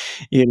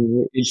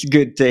it's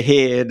good to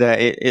hear that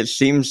it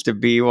seems to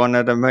be one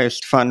of the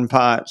most fun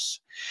parts,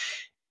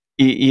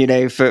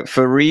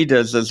 for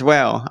readers as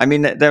well. I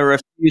mean, there are a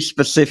few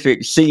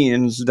specific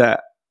scenes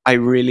that I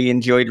really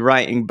enjoyed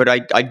writing, but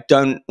I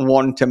don't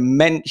want to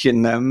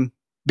mention them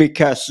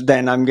because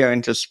then I'm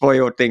going to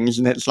spoil things,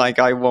 and it's like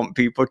I want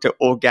people to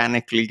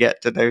organically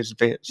get to those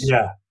bits.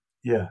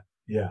 Yeah.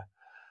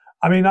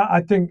 I mean,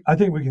 I think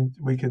we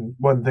can.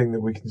 One thing that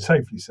we can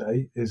safely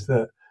say is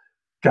that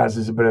Gaz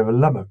is a bit of a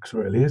lummox,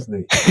 really, isn't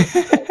he?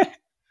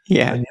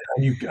 Yeah,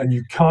 and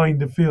you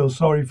kind of feel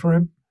sorry for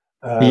him.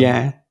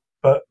 Yeah,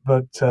 but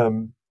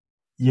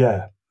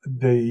yeah,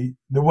 the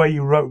way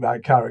you wrote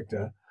that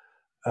character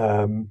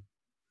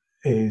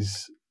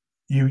is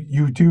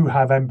you do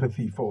have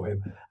empathy for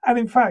him, and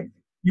in fact,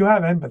 you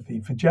have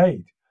empathy for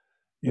Jade,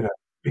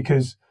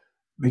 because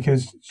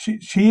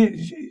she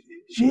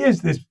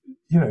is this.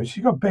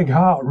 She's got a big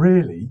heart,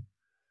 really.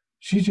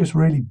 She's just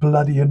really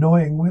bloody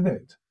annoying with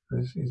it.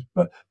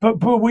 But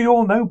we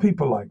all know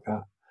people like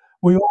that.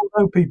 We all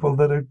know people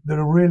that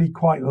are really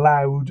quite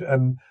loud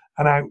and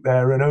out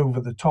there and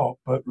over the top.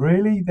 But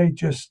really, they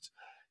just,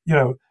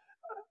 I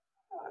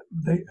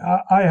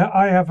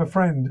have a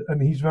friend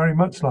and he's very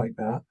much like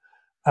that.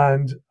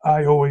 And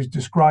I always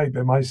describe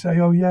him. I say,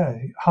 "Oh yeah,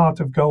 heart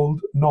of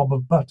gold, knob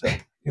of butter."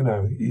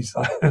 He's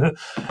like,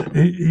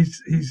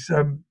 he's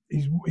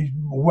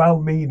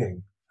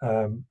well-meaning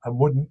and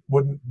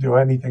wouldn't do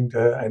anything to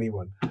hurt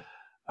anyone,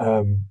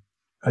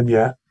 and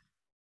yet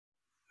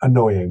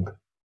annoying.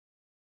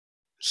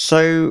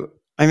 So,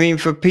 I mean,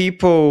 for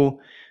people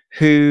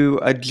who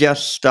are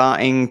just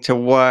starting to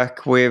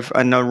work with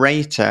a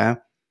narrator,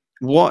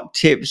 what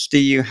tips do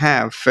you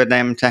have for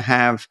them to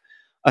have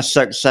a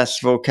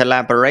successful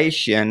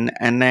collaboration?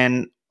 And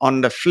then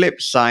on the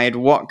flip side,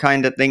 what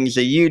kind of things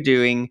are you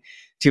doing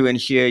to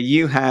ensure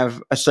you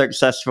have a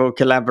successful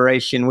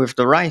collaboration with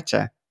the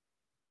writer?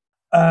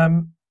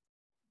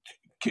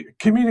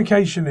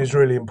 Communication is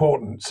really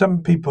important.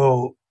 Some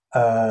people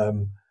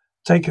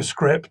take a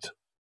script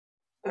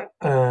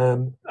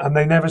and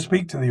they never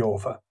speak to the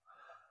author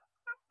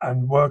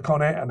and work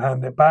on it and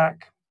hand it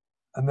back.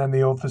 And then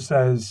the author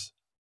says,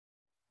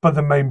 but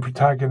the main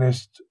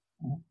protagonist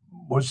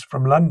was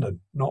from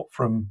London, not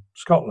from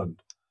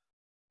Scotland.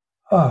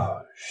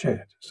 Oh,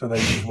 shit. So they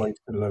just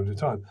wasted a load of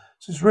time.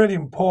 So it's really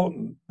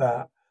important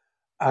that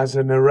as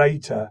a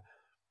narrator,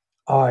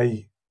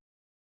 I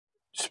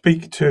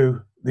speak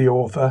to the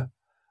author.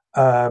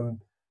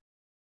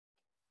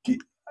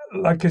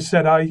 Like I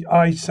said,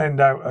 I send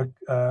out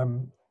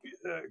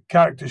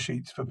character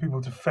sheets for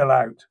people to fill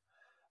out,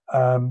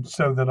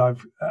 so that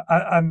I've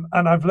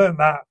learned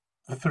that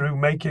through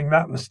making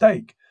that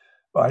mistake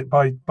by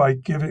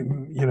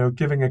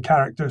giving a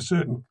character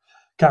certain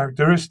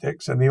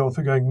characteristics and the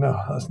author going, no,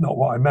 that's not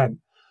what I meant,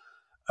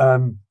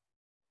 and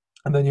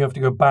then you have to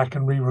go back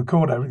and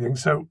re-record everything.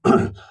 So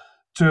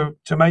to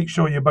make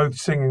sure you're both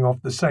singing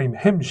off the same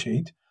hymn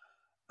sheet,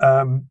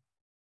 you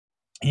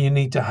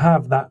need to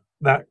have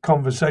that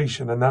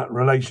conversation and that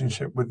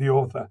relationship with the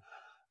author.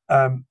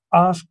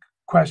 Ask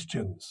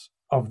questions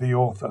of the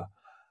author.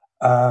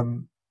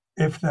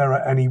 If there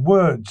are any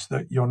words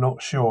that you're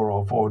not sure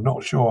of or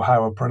not sure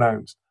how are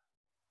pronounced,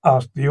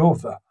 ask the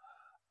author.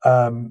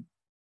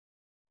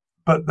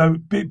 But though,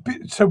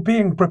 so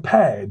being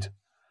prepared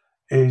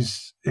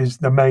is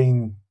the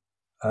main.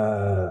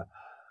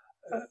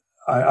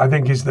 I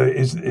think is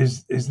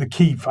the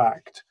key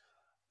fact.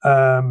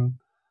 And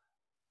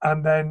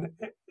then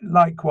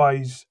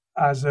likewise,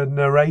 as a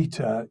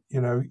narrator,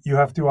 you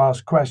have to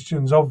ask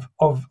questions of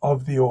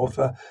the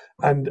author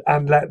and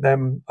let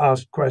them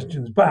ask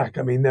questions back.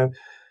 I mean,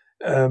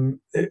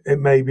 it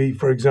may be,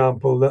 for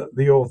example, that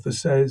the author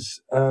says,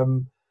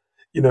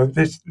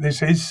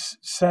 this is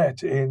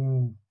set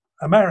in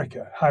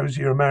America. How's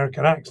your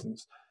American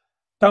accents?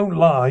 Don't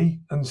lie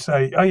and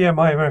say, oh yeah,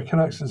 my American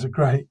accents are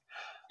great,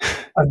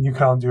 and you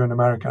can't do an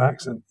American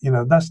accent.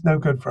 That's no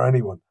good for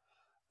anyone.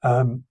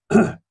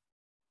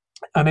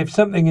 And if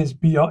something is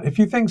beyond, if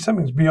you think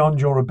something's beyond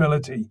your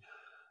ability,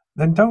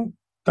 then don't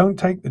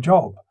take the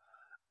job.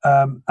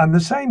 And the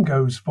same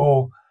goes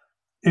for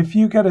if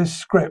you get a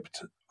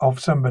script of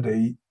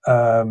somebody,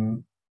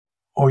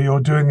 or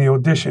you're doing the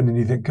audition and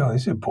you think, "Oh,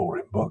 this is a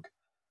boring book,"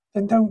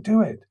 then don't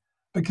do it,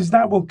 because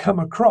that will come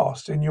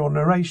across in your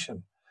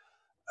narration.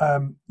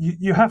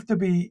 You have to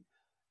be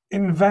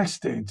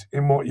invested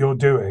in what you're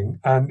doing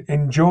and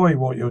enjoy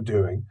what you're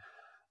doing.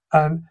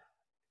 And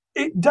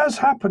it does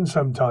happen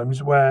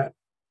sometimes where,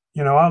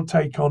 I'll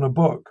take on a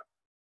book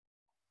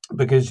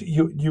because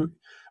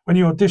when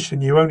you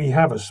audition, you only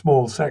have a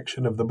small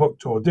section of the book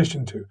to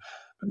audition to.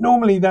 But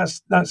normally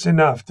that's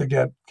enough to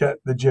get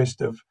the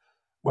gist of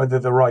whether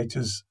the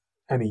writer's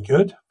any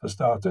good, for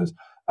starters,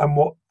 and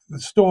what the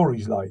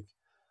story's like.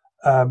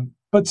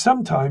 But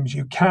sometimes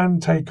you can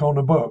take on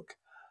a book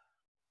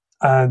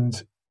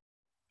and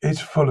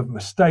it's full of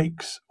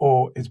mistakes,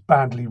 or it's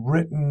badly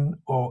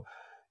written, or,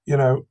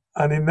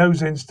 and in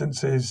those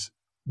instances,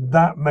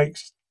 that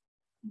makes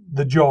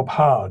the job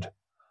hard.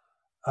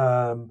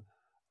 I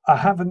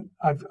haven't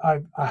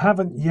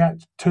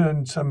yet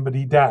turned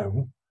somebody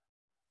down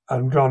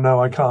and gone,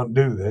 no, I can't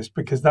do this,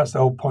 because that's the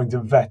whole point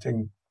of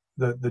vetting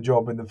the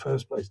job in the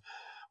first place.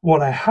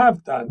 What I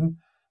have done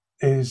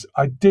is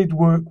I did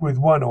work with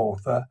one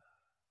author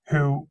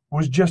who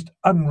was just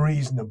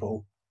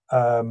unreasonable,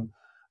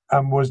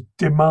 and was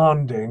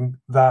demanding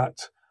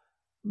that,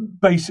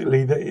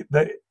 basically,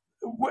 that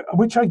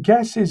which I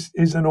guess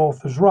is an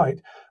author's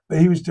right, but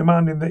he was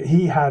demanding that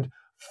he had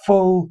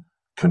full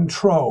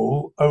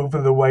control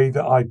over the way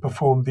that I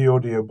performed the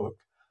audiobook,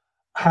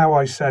 how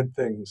I said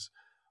things,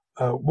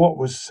 what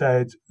was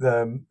said,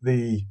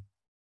 the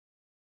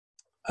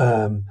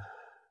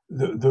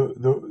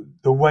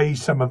way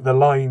some of the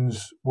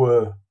lines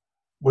were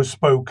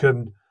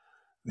spoken,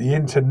 the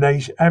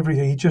intonation,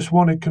 everything. He just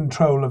wanted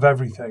control of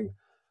everything,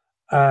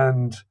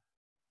 and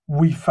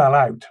we fell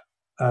out.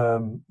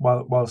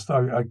 Whilst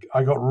I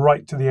got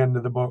right to the end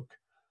of the book,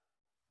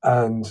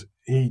 and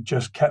he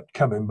just kept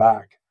coming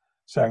back,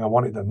 saying, I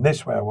want it done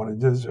this way, I want it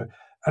done this way.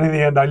 And in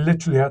the end, I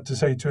literally had to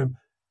say to him,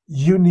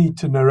 you need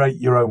to narrate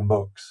your own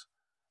books,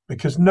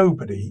 because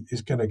nobody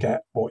is going to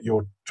get what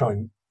you're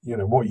trying,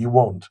 what you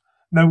want.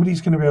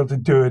 Nobody's going to be able to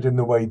do it in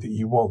the way that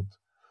you want.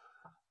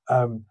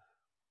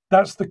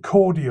 That's the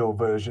cordial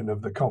version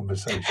of the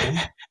conversation.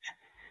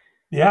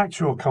 The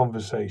actual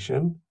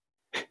conversation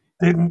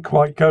didn't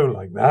quite go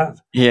like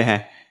that.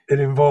 Yeah. It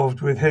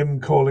involved with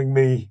him calling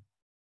me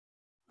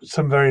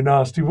some very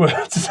nasty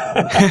words.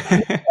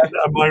 And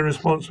my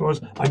response was,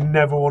 I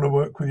never want to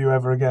work with you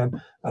ever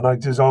again. And I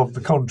dissolved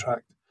the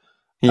contract.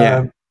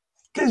 Yeah.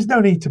 There's no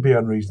need to be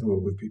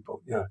unreasonable with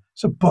people.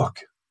 It's a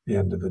book at the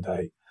end of the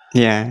day.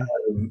 Yeah.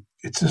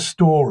 It's a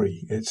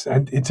story. It's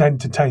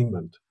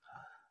entertainment.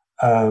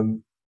 I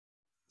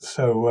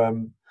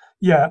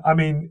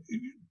mean,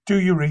 do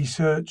your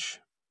research,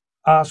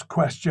 ask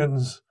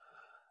questions,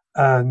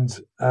 and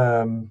do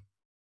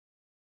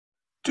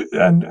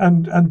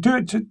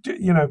it to,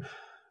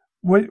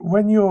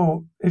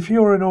 if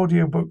you're an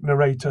audiobook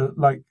narrator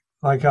like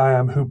I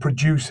am, who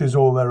produces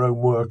all their own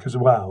work as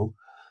well,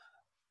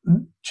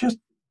 just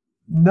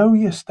know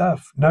your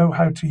stuff, know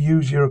how to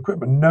use your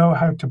equipment, know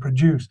how to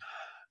produce,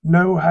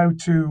 know how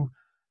to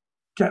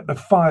get the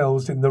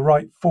files in the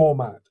right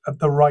format at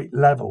the right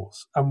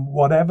levels. And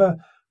whatever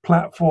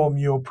platform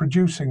you're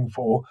producing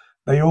for,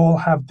 they all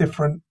have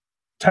different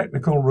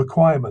technical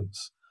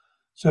requirements.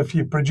 So if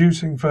you're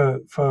producing for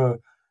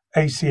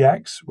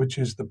ACX, which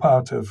is the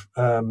part of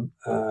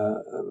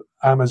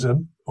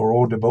Amazon or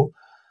Audible,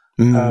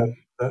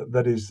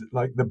 that is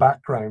like the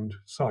background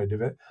side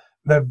of it,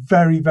 they're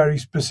very, very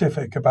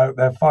specific about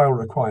their file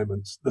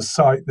requirements. The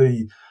site,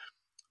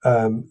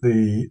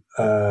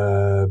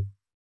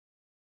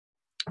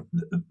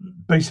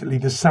 basically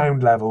the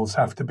sound levels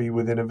have to be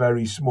within a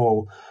very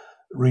small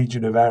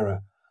region of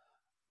error.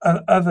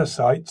 Other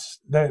sites,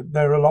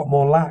 they're a lot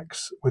more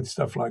lax with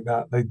stuff like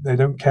that. They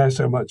don't care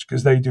so much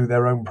because they do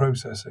their own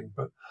processing.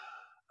 But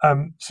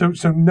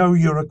so know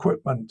your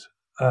equipment,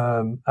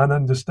 and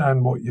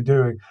understand what you're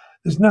doing.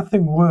 there's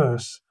nothing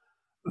worse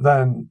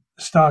than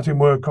starting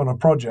work on a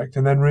project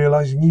and then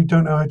realizing you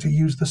don't know how to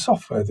use the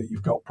software that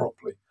you've got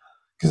properly,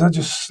 because that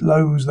just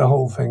slows the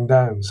whole thing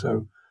down.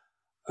 So,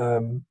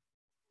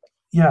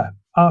 yeah,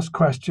 ask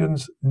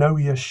questions, know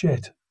your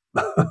shit.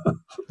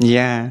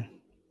 Yeah,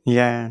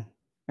 yeah.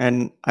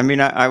 And I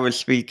mean, I was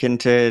speaking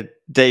to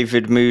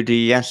David Moody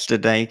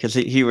yesterday because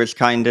he was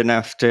kind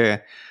enough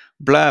to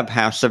blurb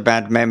House of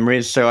Bad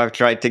Memories. So I've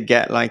tried to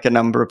get like a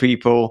number of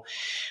people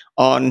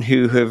on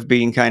who have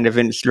been kind of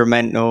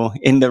instrumental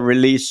in the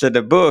release of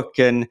the book.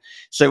 And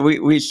so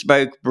we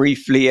spoke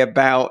briefly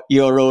about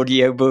your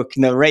audiobook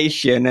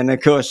Narration. And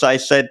of course, I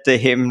said to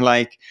him,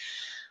 like,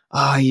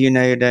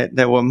 that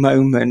there were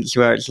moments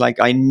where it's like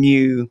I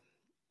knew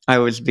I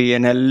was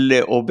being a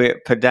little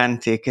bit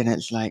pedantic, and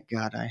it's like,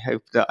 God, I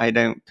hope that I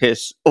don't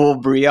piss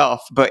Aubrey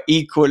off. But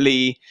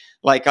equally,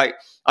 like I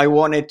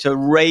wanted to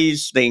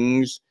raise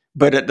things,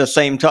 but at the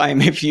same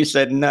time, if you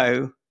said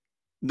no,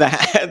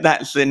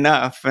 that's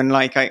enough. And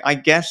like I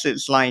guess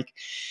it's like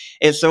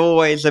it's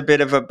always a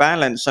bit of a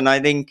balance. And I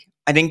think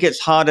it's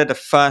harder the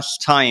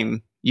first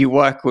time you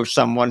work with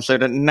someone. So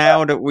that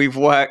now that we've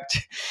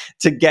worked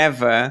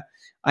together,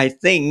 I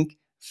think,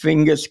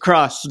 fingers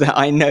crossed, that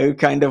I know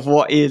kind of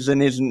what is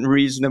and isn't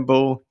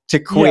reasonable to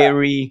Yeah,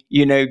 query,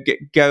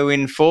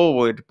 going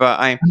forward. But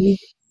I mean,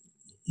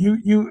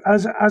 you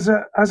as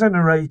a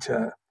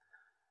narrator,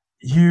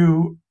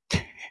 you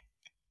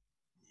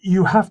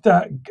you have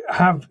to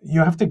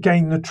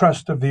gain the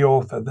trust of the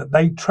author, that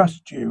they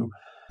trust you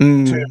to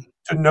mm,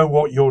 to know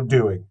what you're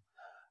doing.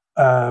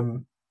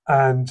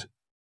 And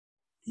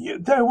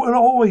there will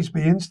always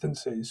be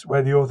instances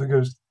where the author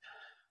goes,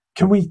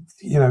 can we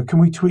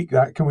tweak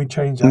that? Can we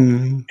change that?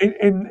 mm,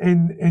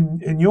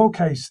 In your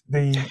case,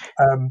 the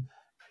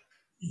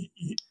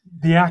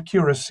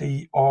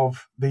accuracy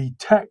of the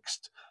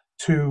text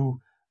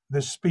to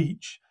the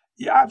speech,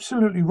 you're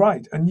absolutely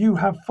right, and you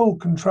have full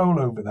control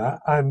over that.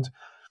 And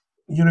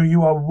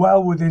you are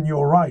well within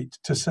your right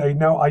to say,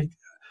 no, I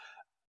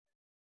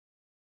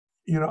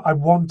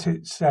want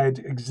it said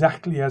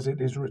exactly as it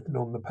is written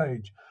on the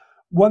page.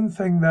 One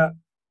thing that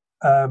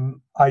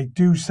I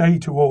do say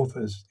to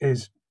authors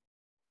is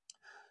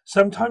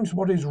sometimes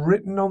what is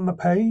written on the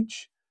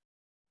page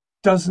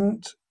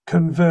doesn't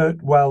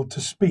convert well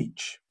to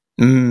speech.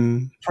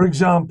 mm, For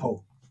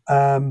example,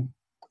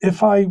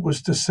 if I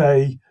was to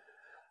say,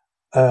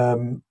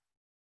 or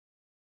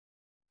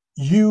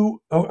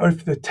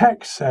if the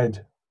text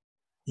said,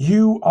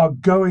 you are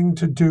going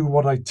to do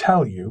what I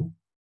tell you,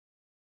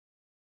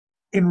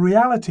 in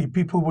reality,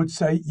 people would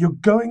say, you're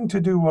going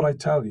to do what I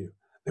tell you.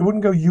 They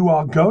wouldn't go, you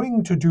are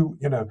going to do,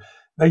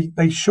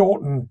 they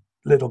shorten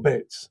little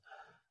bits.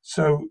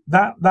 So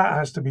that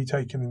has to be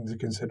taken into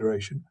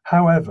consideration.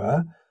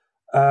 However,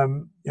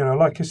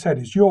 like I said,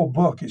 it's your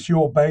book, it's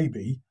your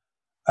baby.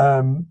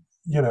 Yes,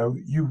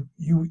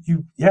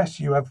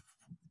 you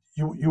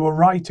were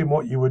right in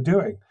what you were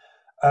doing.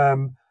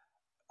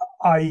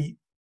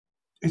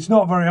 It's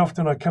not very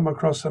often I come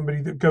across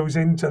somebody that goes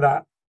into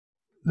that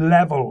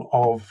level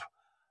of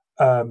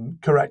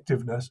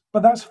correctiveness,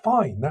 but that's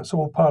fine. That's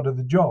all part of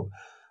the job.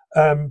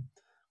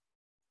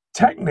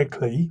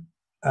 Technically,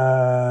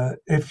 there's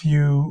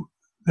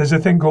a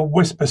thing called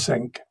whisper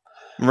sync,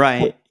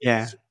 right,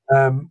 yeah,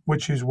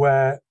 which is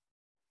where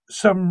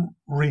some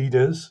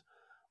readers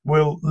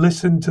will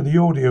listen to the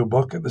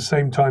audiobook at the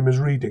same time as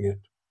reading it.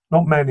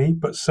 Not many,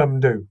 but some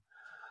do.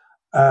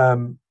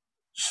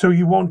 So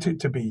you want it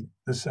to be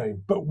the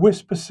same. But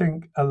whisper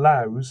sync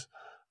allows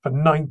for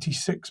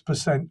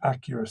 96%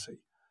 accuracy.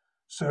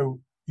 So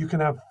you can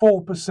have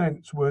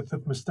 4% worth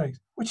of mistakes,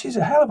 which is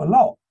a hell of a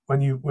lot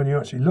when you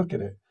actually look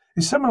at it.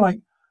 It's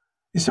something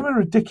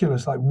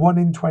ridiculous, like 1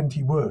 in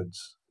 20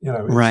 words.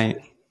 right,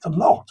 It's a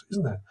lot,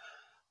 isn't it?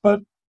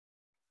 But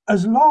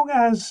as long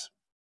as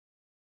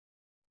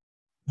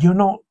you're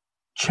not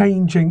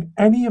changing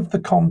any of the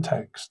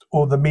context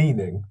or the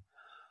meaning,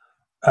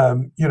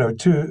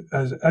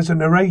 as a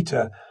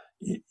narrator,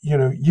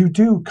 you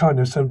do kind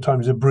of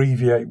sometimes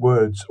abbreviate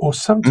words, or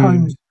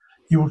sometimes mm,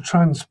 you'll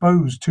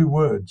transpose two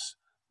words,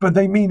 but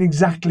they mean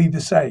exactly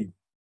the same.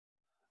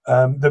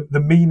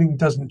 The meaning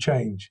doesn't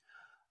change.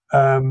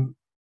 But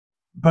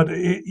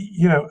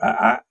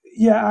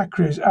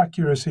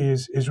accuracy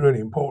is really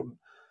important.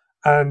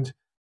 And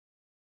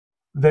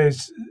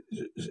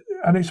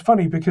it's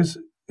funny because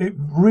it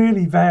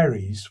really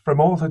varies from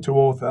author to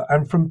author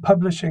and from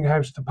publishing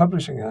house to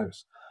publishing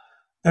house.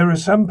 There are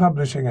some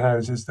publishing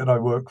houses that I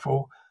work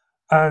for,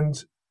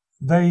 and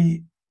they'll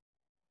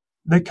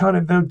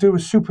do a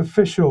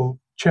superficial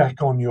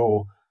check on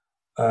your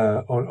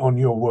on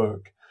your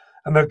work,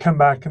 and they'll come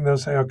back and they'll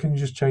say, "Oh, can you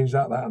just change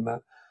that, and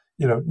that?"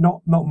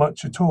 Not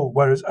much at all.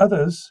 Whereas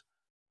others,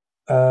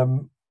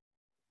 they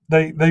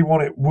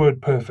want it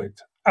word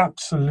perfect,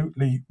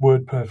 absolutely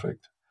word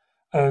perfect,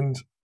 and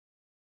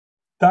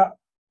that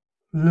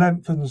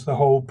lengthens the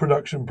whole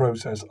production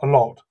process a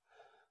lot.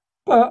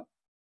 But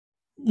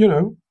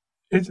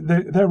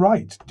they're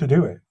right to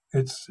do it.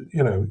 It's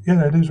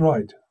it is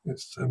right.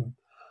 It's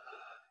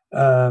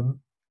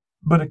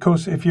But of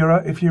course, if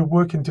you're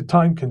working to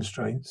time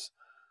constraints,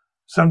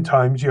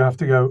 sometimes you have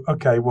to go,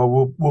 okay,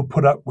 well, we'll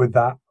put up with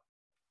that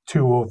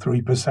 2 or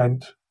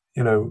 3%,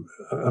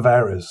 of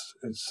errors.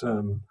 It's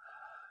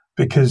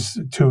because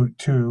to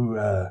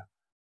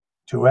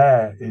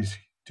err is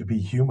to be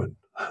human.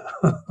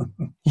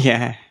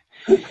 Yeah.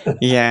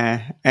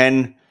 Yeah.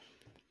 And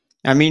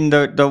I mean,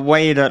 the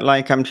way that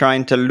like I'm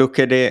trying to look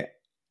at it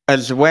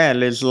as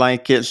well is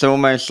like it's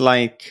almost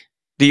like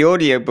the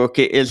audiobook,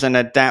 it is an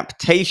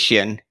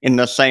adaptation in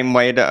the same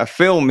way that a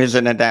film is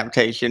an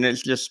adaptation.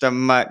 It's just a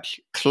much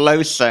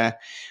closer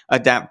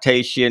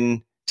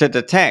adaptation to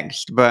the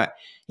text. But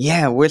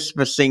yeah,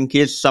 WhisperSync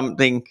is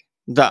something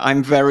that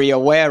I'm very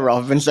aware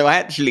of. And so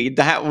actually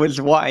that was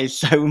why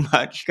so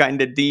much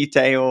kind of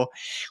detail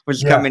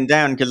was Yeah, coming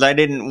down, because I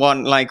didn't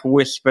want like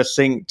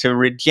WhisperSync to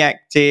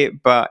reject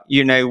it, but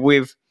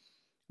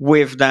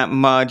with that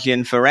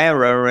margin for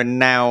error, and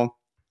now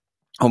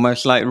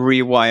almost like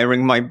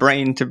rewiring my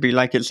brain to be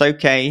like, it's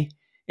okay,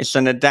 it's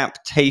an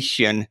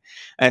adaptation.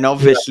 And yeah,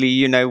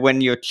 obviously,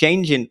 when you're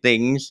changing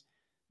things,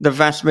 the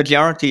vast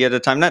majority of the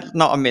time, that's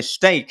not a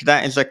mistake.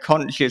 That is a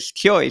conscious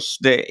choice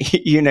that,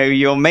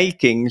 you're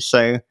making.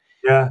 So,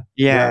 yeah,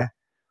 yeah, yeah,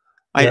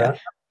 I, yeah.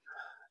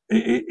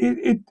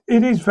 It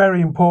is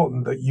very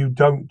important that you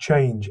don't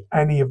change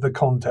any of the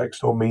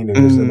context or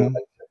meaning as the narrator. mm,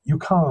 You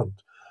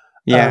can't.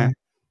 yeah, Um,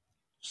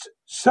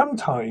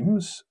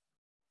 Sometimes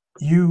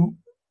you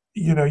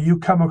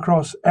come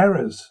across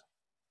errors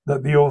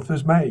that the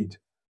author's made.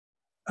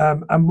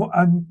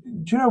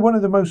 And do you know, one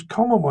of the most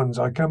common ones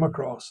I come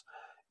across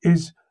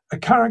is a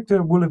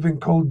character will have been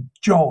called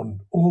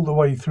John all the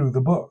way through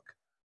the book,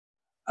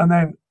 and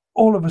then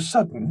all of a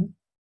sudden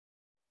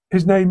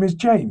his name is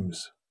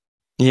James,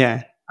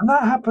 yeah, and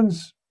that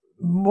happens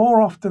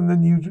more often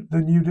than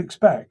you'd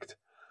expect.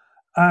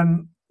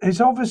 And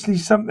it's obviously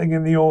something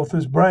in the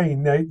author's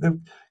brain. They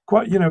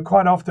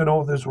quite often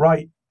authors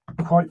write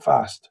quite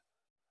fast,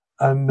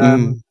 and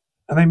mm,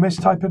 they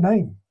mistype a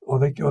name, or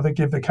they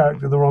give the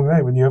character the wrong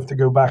name, and you have to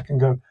go back and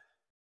go,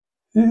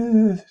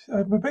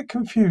 I'm a bit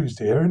confused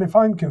here, and if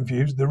I'm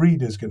confused, the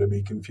reader's going to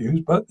be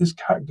confused. But this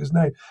character's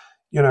name,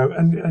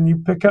 and you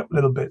pick up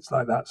little bits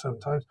like that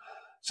sometimes.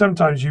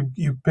 Sometimes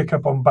you pick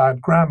up on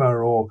bad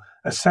grammar, or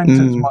a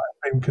sentence mm, might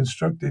have been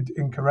constructed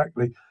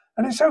incorrectly,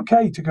 and it's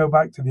okay to go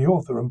back to the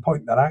author and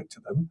point that out to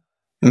them.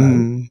 You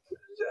know, mm,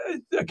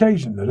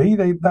 occasionally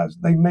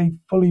they may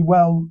fully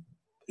well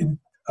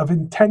have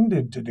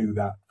intended to do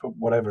that for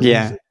whatever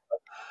yeah, reason,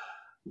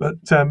 but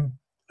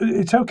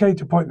it's okay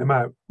to point them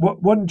out.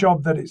 One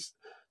job that is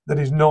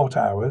not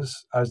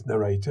ours as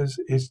narrators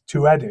is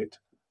to edit.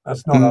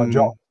 That's not our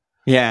job. mm,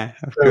 yeah,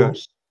 of So,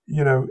 course.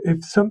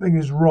 if something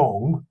is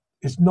wrong,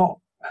 it's not.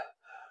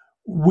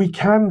 We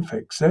can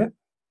fix it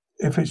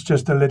if it's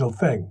just a little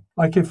thing.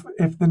 Like if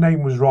the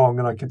name was wrong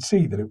and I could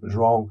see that it was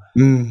wrong,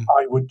 Mm,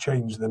 I would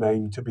change the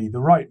name to be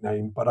the right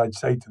name. But I'd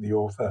say to the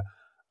author,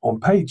 on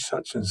page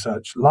such and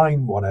such,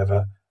 line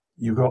whatever,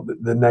 you got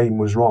the name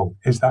was wrong.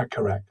 Is that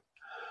correct?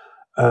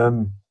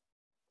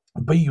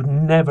 But you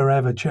never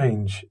ever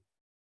change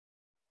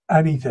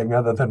anything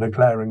other than a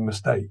glaring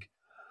mistake.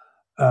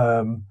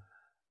 Um,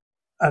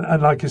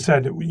 and like I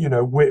said,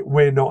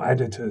 we're not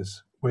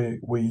editors. We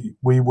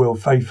will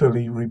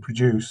faithfully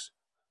reproduce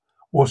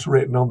what's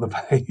written on the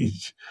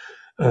page,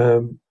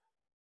 um,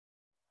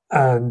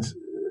 and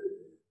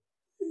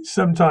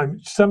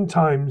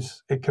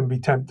sometimes it can be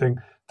tempting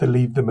to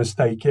leave the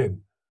mistake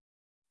in,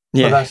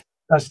 but yeah.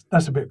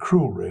 that's a bit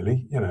cruel,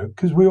 really,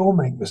 because we all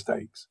make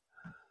mistakes.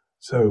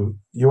 So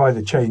you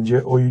either change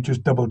it or you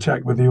just double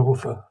check with the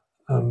author.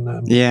 And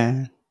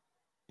Yeah,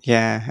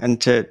 yeah,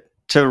 and to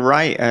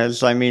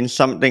writers, I mean,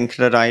 something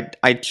that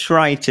I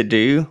try to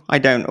do. I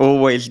don't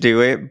always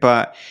do it,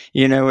 but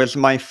as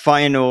my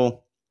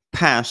final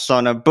pass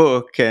on a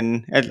book,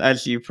 and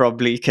as you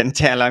probably can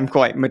tell, I'm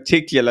quite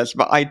meticulous.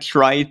 But I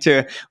try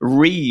to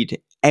read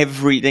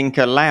everything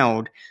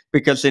aloud,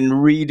 because in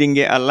reading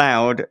it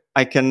aloud,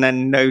 I can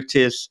then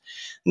notice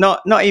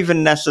not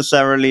even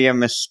necessarily a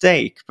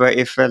mistake, but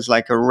if there's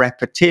like a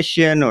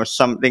repetition or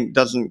something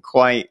doesn't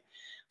quite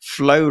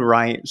flow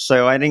right.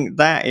 So I think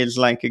that is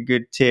like a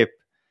good tip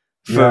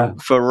yeah,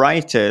 for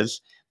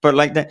writers. But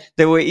like that,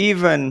 there were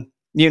even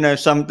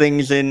some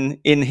things in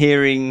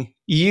hearing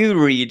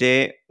you read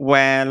it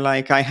where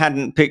like I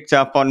hadn't picked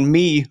up on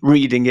me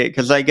reading it,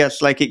 because I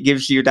guess like it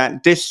gives you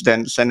that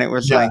distance, and it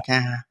was yeah, like,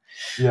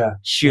 yeah,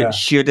 should yeah,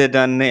 should have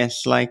done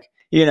this. Like,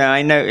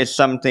 I noticed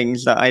some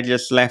things that I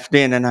just left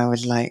in, and I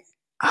was like,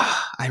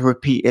 I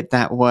repeated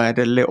that word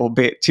a little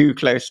bit too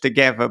close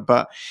together.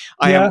 But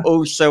I am yeah.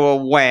 also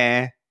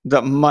aware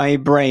that my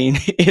brain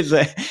is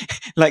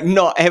like,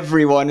 not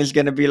everyone is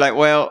going to be like,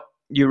 well,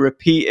 you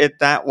repeated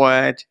that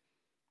word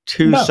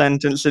two No,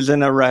 sentences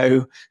in a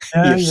row.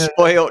 yeah, You've yeah,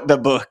 spoiled the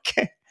book.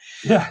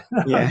 yeah,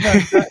 no, Yeah. no,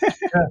 exactly.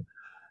 Yeah,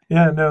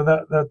 yeah, no,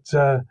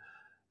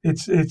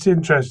 it's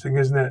interesting,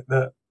 isn't it,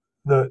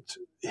 that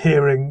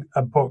hearing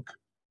a book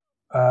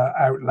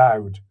out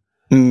loud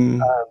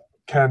Mm,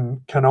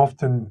 can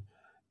often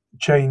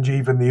change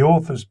even the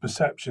author's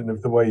perception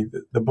of the way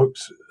that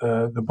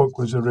the book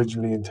was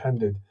originally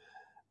intended.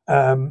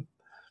 I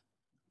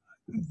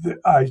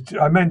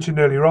mentioned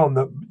earlier on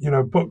that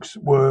books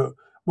were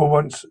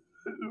always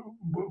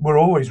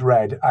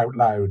read out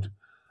loud.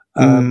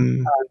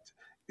 And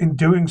in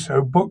doing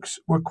so, books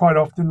were quite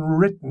often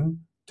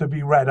written to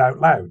be read out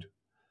loud.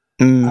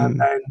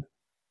 And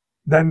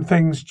then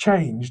things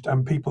changed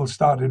and people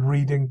started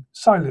reading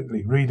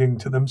silently, reading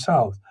to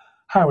themselves.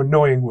 How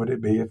annoying would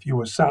it be if you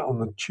were sat on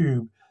the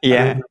tube and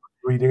everyone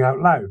reading out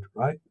loud,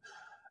 right?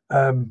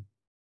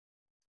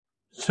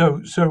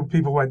 So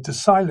people went to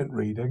silent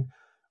reading,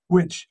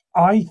 which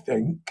I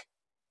think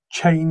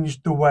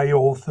changed the way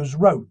authors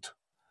wrote.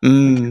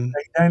 Because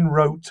they then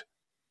wrote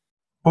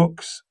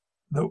books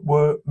that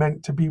were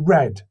meant to be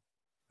read,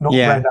 not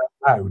read out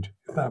loud,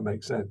 if that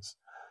makes sense.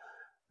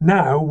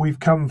 Now we've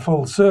come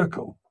full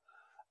circle.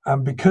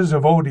 And because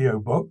of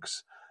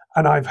audiobooks,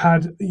 and I've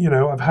had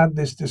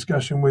this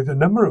discussion with a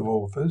number of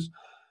authors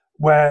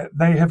where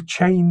they have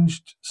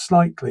changed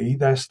slightly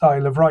their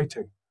style of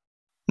writing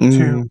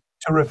to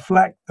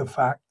reflect the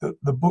fact that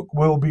the book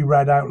will be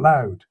read out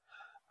loud.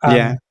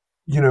 And,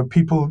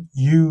 people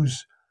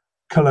use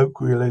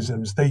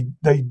colloquialisms.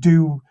 They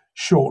do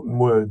shorten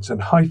words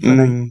and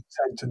hyphenate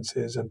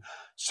sentences. And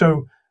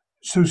so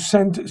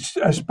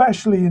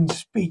especially in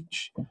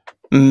speech,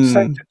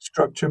 sentence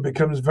structure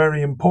becomes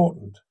very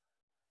important,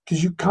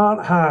 because you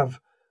can't have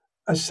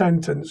a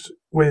sentence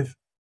with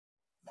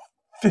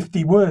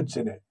 50 words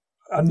in it,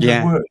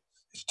 100 words.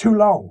 It's too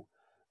long.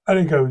 And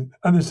it goes,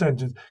 and the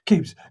sentence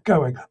keeps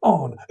going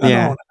on and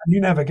on, and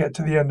you never get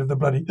to the end of the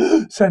bloody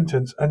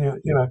sentence. And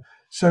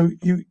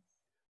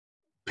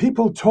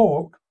people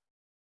talk.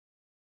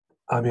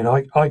 I mean,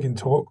 I can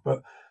talk,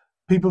 but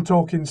people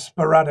talk in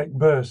sporadic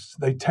bursts.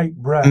 They take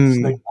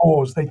breaths, they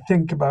pause, they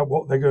think about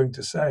what they're going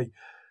to say.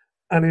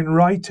 And in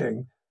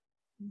writing,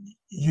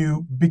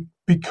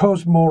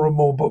 because more and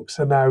more books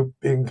are now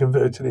being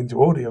converted into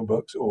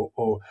audiobooks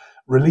or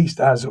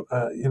released as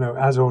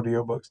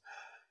audiobooks,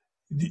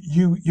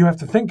 you have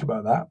to think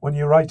about that when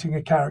you're writing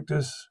when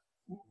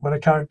a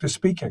character's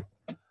speaking.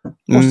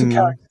 What's the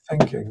character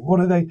thinking? What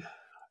are they?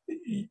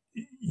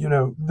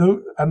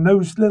 And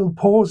those little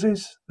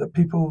pauses that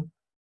people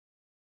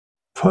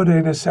put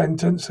in a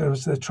sentence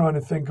as they're trying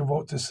to think of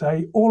what to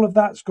say, all of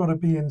that's got to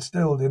be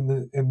instilled in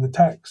the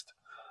text,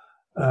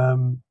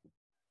 and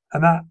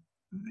that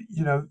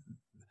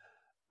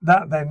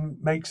that then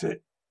makes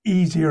it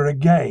easier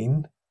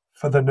again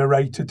for the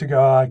narrator to go,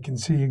 I can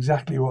see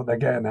exactly what they're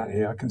getting at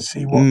here. I can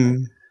see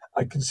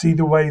I can see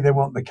the way they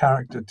want the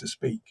character to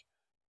speak,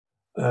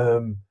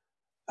 and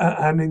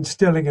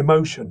instilling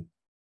emotion.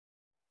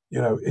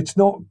 You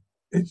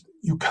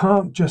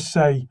can't just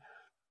say,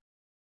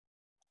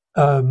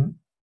 a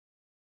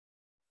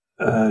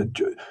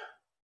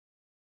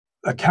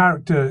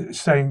character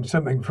saying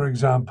something, for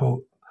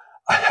example,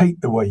 I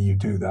hate the way you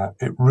do that.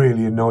 It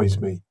really annoys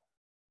me.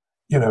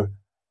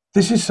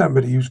 This is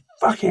somebody who's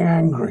fucking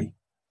angry.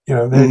 They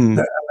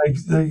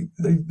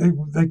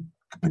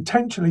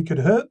potentially could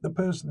hurt the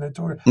person they're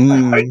talking.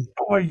 I hate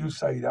the way you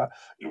say that.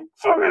 You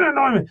fucking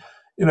annoy me.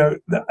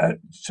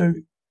 So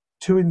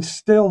to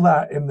instill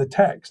that in the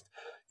text,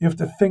 you have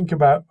to think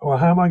about, well,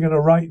 how am I going to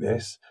write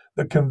this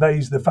that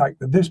conveys the fact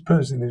that this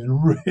person is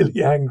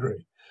really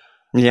angry?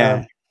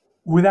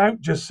 Without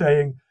just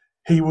saying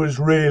he was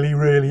really,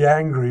 really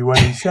angry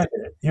when he said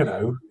it,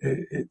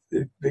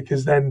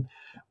 because then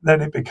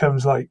it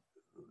becomes like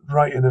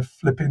writing a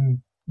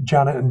flipping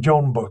Janet and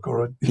John book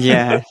or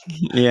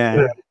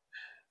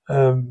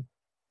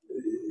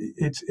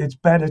it's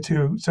better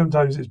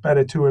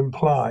to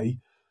imply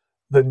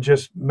than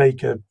just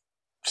make a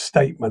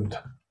statement,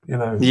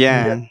 get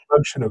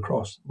emotion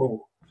across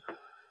more.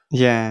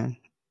 I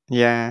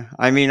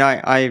mean,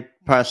 I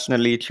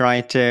personally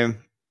try to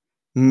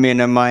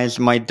minimize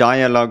my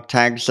dialogue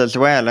tags as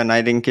well, and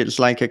I think it's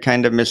like a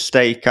kind of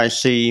mistake I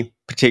see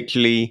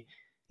particularly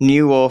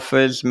new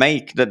authors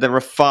make, that there are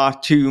far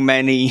too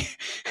many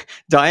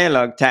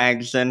dialogue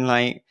tags. And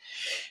like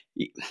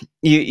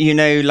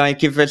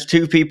like if there's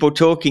two people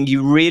talking,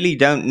 you really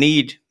don't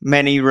need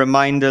many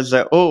reminders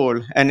at all,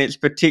 and it's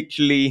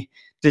particularly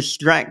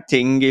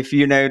distracting if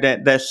you know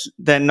that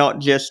they're not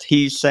just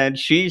he said,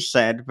 she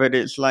said, but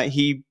it's like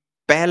he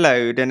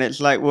bellowed, and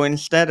it's like, well,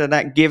 instead of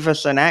that, give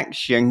us an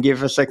action,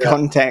 give us a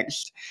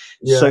context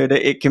so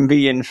that it can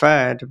be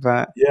inferred.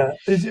 But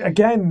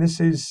again, this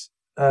is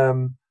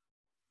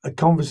a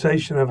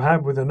conversation I've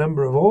had with a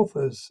number of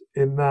authors,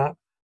 in that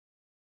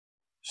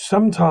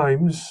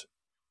sometimes,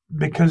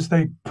 because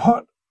they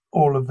put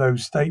all of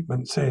those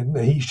statements in,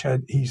 the he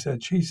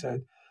said, she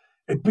said,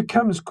 it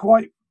becomes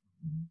quite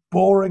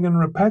boring and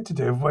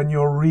repetitive when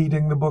you're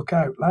reading the book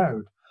out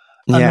loud.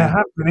 And there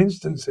have been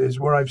instances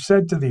where I've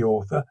said to the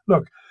author,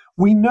 look,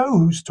 we know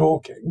who's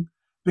talking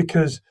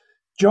because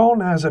John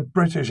has a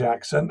British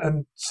accent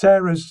and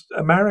Sarah's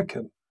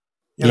American.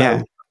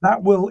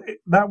 That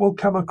will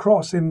come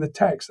across in the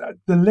text.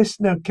 The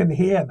listener can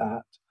hear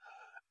that.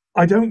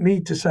 I don't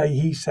need to say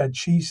he said,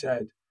 she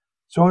said,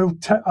 So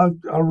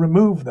I'll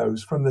remove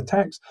those from the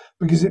text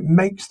because it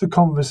makes the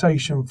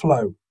conversation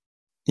flow.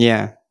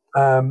 Yeah.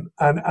 And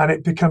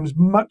it becomes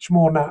much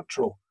more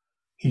natural,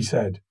 he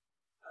said.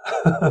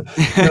 You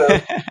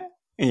know,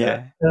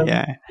 Yeah.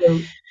 so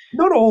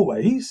not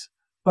always,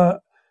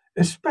 but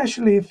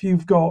especially if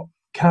you've got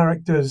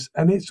characters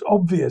and it's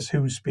obvious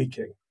who's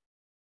speaking,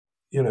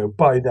 you know,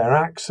 by their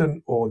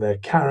accent or their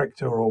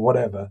character or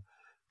whatever,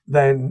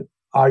 then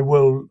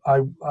I'll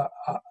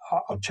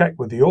check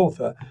with the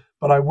author,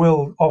 but I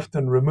will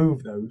often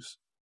remove those.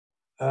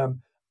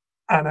 And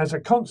as a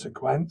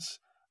consequence,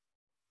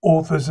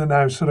 authors are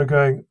now sort of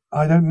going,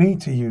 I don't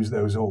need to use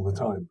those all the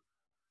time.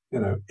 You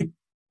know, it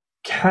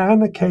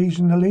can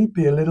occasionally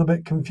be a little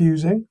bit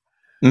confusing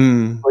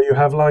where you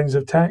have lines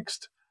of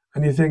text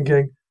and you're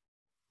thinking,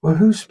 well,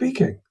 who's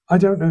speaking? I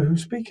don't know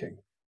who's speaking.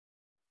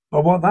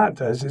 But what that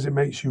does is it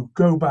makes you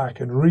go back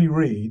and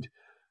reread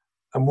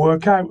and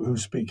work out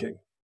who's speaking.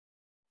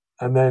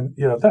 And then,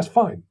 you know, that's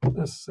fine. But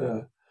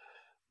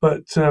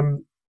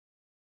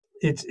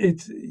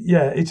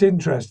it's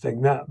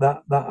interesting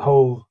that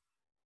whole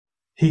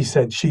he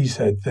said, she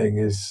said thing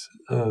is,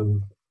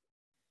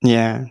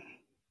 Yeah.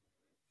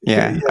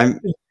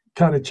 it's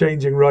kind of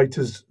changing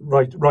writers'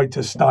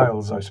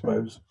 styles, I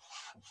suppose,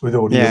 with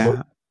audiobooks.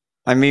 Yeah.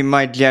 I mean,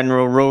 my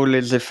general rule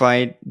is if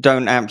I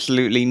don't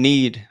absolutely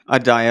need a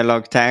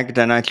dialogue tag,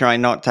 then I try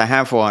not to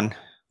have one.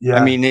 Yeah.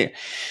 I mean, it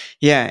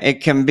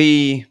can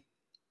be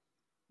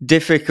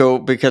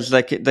difficult because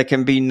there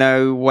can be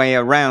no way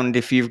around.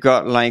 If you've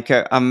got like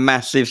a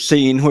massive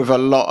scene with a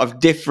lot of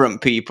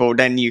different people,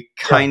 then you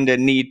kind of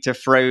need to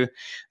throw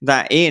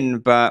that in.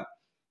 But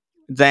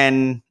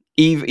then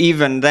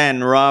even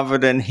then, rather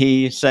than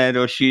he said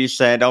or she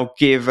said, I'll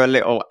give a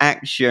little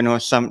action or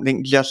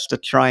something just to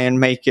try and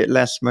make it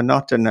less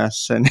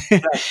monotonous and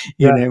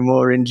you know,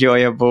 more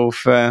enjoyable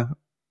for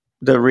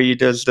the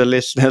readers, the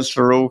listeners,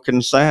 for all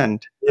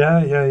concerned. Yeah.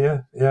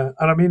 And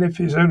I mean, if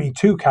it's only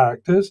two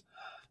characters,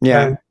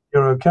 then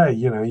you're okay.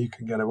 You know, you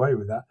can get away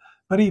with that.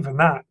 But even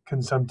that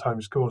can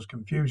sometimes cause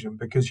confusion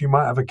because you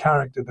might have a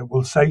character that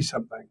will say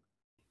something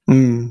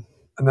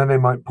and then they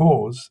might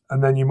pause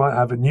and then you might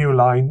have a new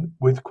line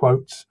with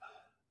quotes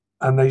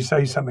and they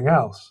say something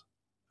else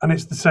and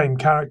it's the same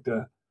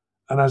character.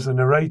 And as the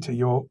narrator,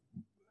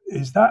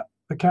 is that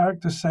the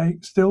character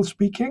still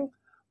speaking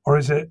or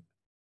is it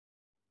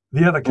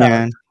the other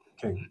character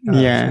speaking? You know,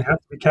 so you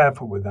have to be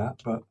careful with that.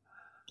 But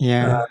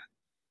I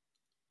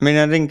mean,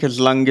 I think as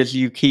long as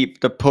you keep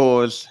the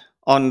pause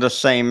on the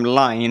same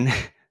line,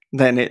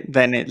 then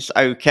it's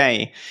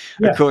okay.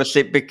 Of course,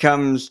 it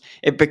becomes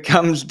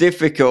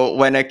difficult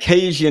when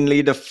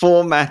occasionally the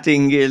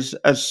formatting is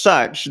as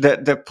such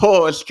that the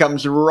pause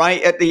comes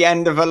right at the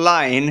end of a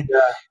line.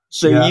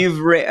 So you've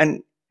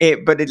written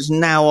it, but it's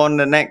now on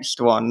the next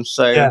one.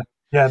 So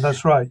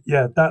that's right.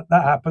 Yeah, that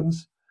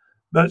happens.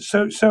 But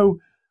so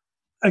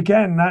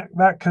again,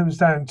 that comes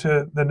down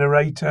to the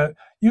narrator.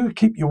 You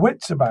keep your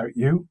wits about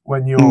you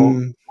when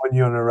you're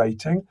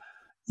narrating.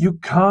 You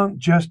can't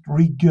just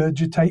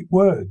regurgitate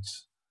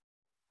words.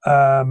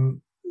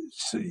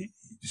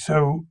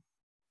 So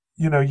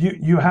you know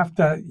you have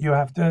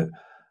to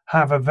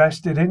have a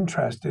vested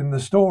interest in the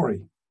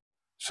story,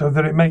 so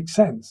that it makes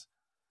sense,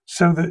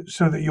 so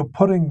that you're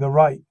putting the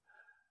right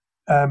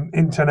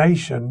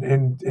intonation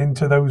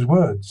into those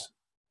words.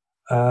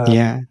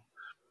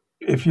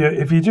 If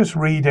you're just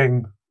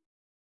reading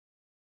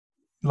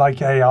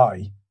like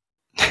AI,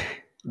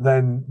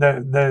 then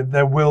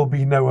there will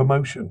be no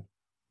emotion.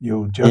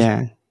 You'll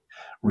just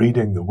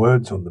reading the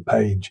words on the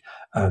page,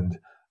 and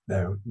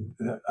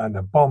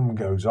a bomb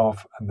goes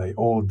off, and they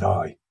all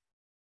die.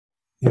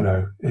 You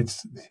know,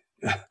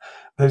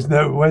 there's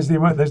no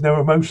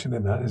emotion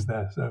in that, is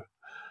there? So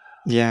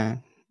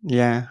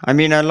I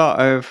mean, a lot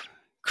of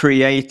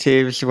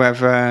creatives,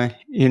 whether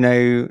you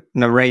know,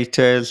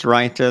 narrators,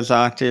 writers,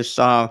 artists,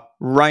 are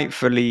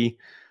rightfully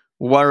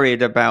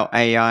worried about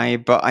AI,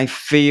 but I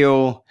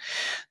feel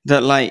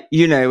that, like,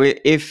 you know,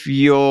 if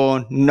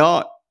you're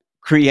not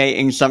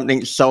creating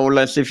something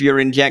soulless, if you're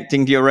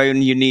injecting your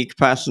own unique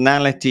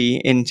personality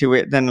into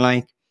it, then,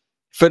 like,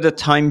 for the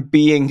time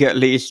being at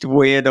least,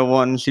 we're the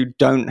ones who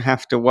don't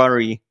have to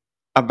worry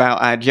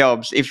about our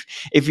jobs.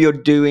 If you're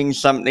doing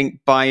something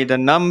by the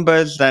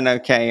numbers, then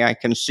okay, I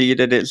can see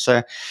that it's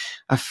a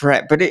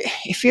threat. But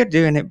if you're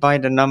doing it by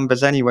the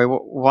numbers anyway,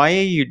 why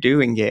are you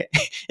doing it?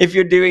 If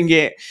you're doing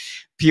it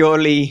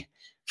purely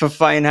for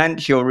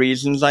financial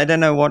reasons, I don't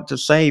know what to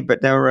say,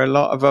 but there are a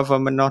lot of other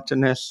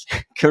monotonous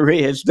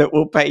careers that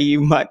will pay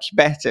you much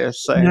better.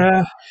 So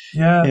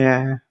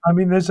yeah. I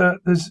mean,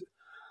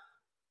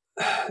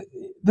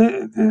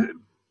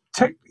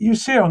 you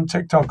see on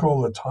TikTok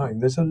all the time.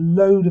 There's a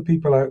load of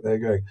people out there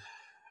going,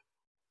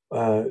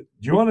 do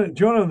you want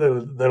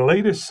the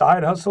latest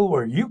side hustle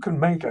where you can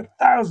make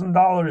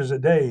 $1,000 a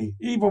day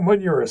even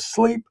when you're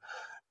asleep?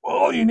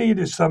 All you need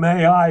is some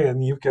AI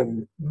and you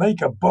can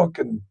make a book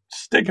and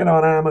stick it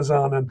on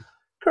Amazon, and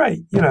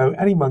great, you know,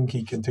 any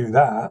monkey can do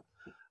that.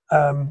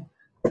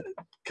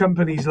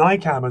 Companies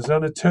like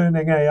Amazon are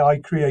turning AI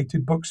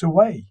created books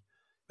away.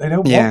 They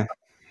don't want them.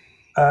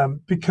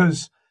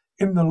 because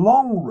in the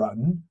long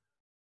run,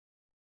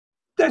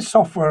 there's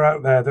software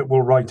out there that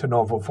will write a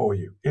novel for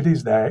you. It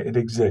is there. It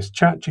exists.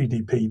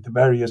 ChatGPT, the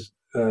various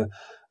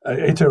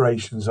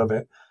iterations of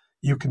it,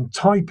 you can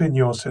type in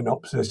your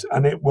synopsis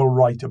and it will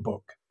write a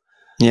book.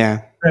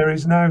 Yeah. There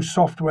is now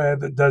software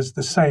that does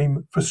the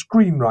same for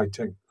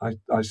screenwriting.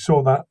 I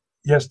saw that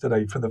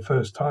yesterday for the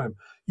first time.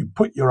 You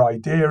put your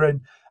idea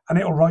in and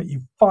it'll write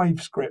you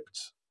 5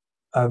 scripts,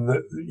 and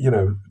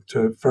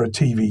for a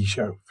TV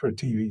show, for a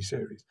TV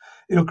series.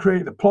 It'll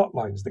create the plot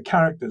lines, the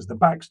characters, the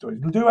backstory.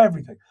 It'll do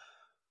everything.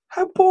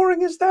 How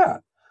boring is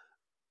that?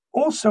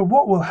 Also,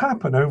 what will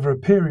happen over a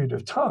period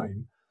of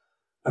time,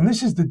 and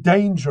this is the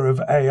danger of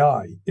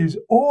AI, is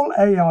all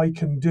AI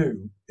can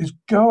do is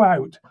go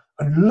out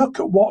and look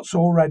at what's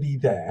already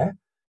there,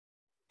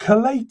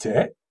 collate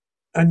it,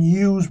 and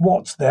use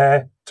what's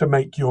there to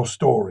make your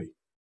story,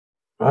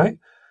 right?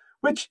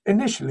 Which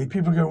initially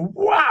people go,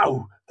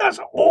 wow, that's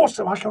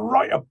awesome. I can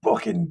write a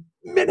book in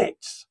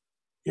minutes.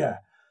 Yeah.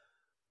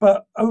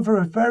 But over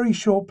a very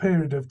short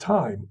period of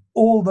time,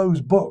 all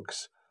those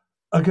books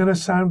are going to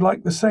sound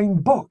like the same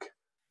book.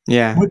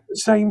 Yeah. With the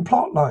same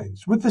plot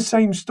lines, with the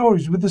same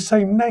stories, with the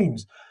same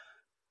names,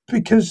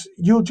 because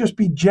you'll just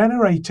be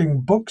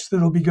generating books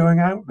that'll be going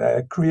out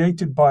there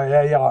created by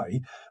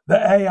AI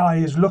that AI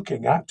is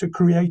looking at to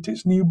create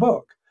its new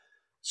book.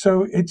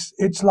 So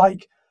it's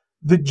like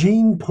the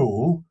gene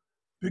pool.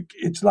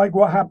 It's like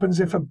what happens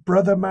if a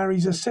brother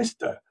marries a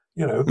sister.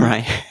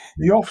 Right.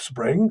 The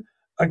offspring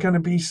are going to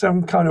be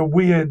some kind of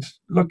weird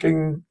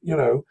looking,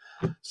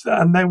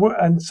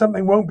 and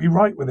something won't be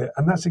right with it.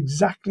 And that's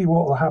exactly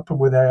what will happen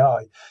with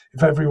AI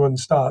if everyone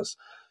starts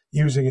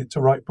using it to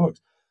write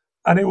books.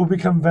 And it will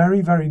become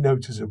very, very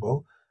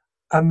noticeable,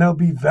 and they'll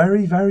be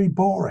very, very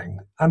boring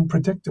and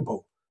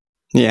predictable.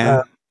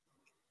 Yeah.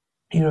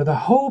 The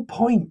whole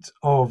point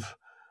of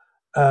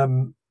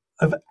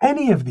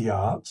any of the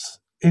arts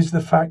is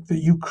the fact that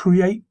you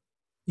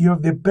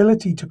have the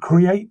ability to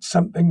create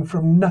something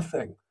from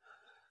nothing.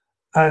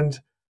 And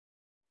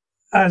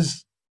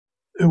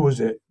who was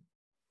it?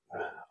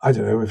 I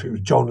don't know if it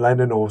was John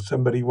Lennon or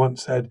somebody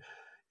once said,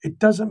 it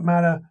doesn't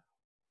matter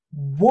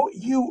what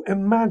you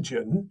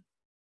imagine.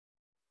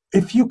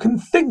 If you can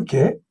think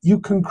it, you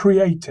can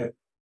create it.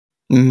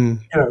 Mm.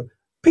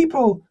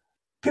 People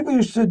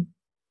used to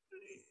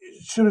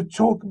sort of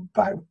talk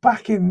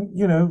back in,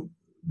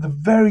 the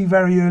very,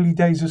 very early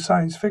days of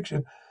science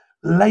fiction,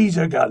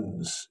 laser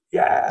guns.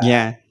 Yeah.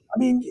 Yeah. I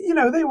mean,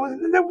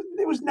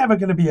 there was never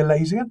going to be a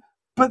laser gun,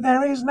 but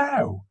there is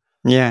now.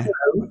 Yeah.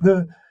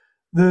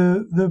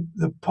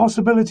 The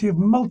possibility of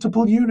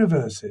multiple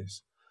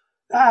universes.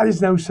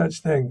 There's no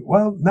such thing.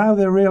 Well, now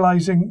they're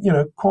realizing,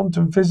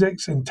 quantum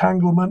physics,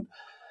 entanglement.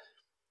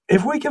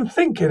 If we can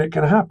think it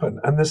can happen.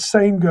 And the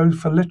same goes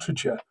for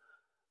literature.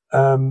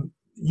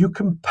 You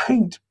can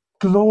paint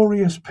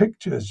glorious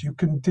pictures. You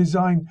can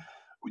design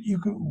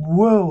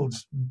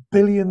worlds,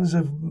 billions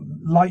of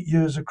light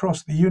years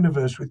across the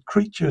universe with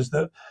creatures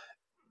that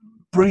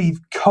breathe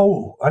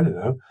coal. I don't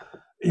know.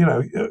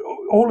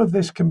 All of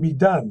this can be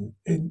done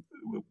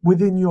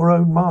within your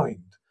own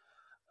mind.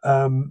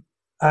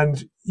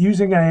 And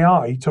using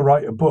AI to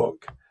write a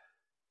book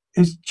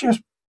is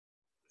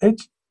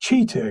it's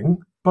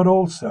cheating, but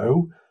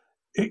also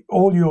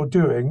all you're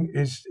doing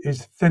is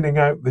thinning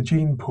out the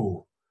gene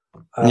pool.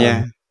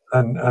 Yeah.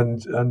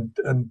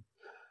 And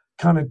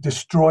kind of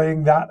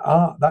destroying that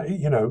art that,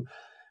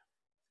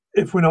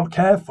 if we're not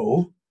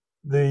careful,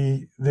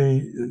 the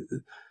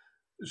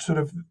sort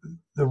of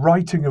the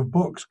writing of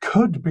books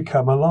could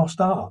become a lost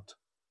art.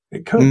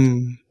 It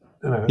could,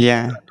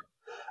 Yeah.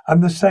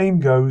 And the same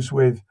goes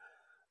with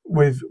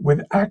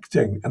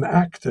acting and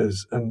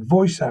actors and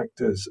voice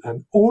actors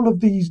and all of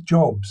these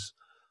jobs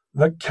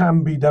that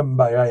can be done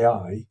by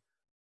AI,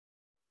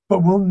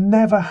 but will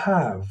never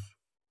have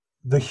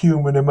the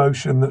human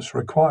emotion that's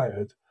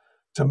required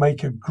to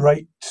make a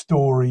great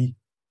story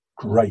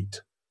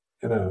great,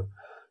 to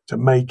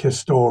make a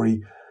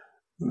story,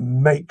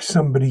 turn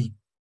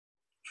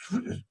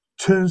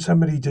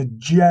somebody to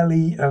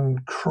jelly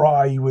and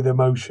cry with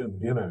emotion,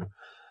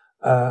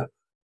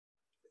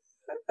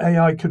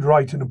 AI could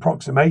write an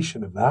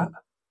approximation of that,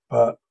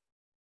 but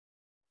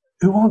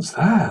who wants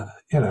that?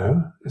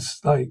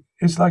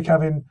 It's like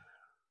having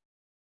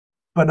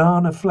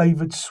banana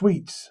flavored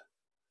sweets.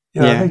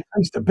 They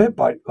taste a bit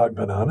like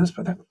bananas,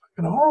 but they're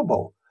fucking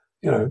horrible.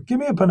 Give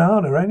me a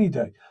banana any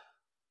day.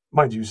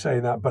 Mind you,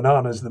 saying that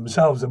bananas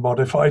themselves are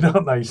modified,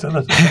 aren't they?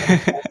 So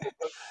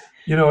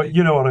you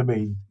know what I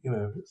mean.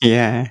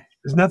 Yeah.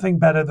 There's nothing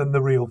better than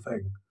the real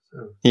thing.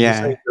 So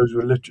Yeah. the same goes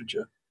with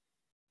literature.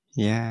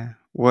 Yeah.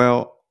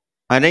 Well,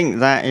 I think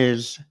that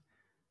is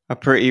a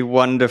pretty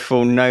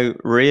wonderful note,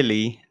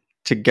 really,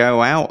 to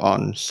go out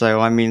on.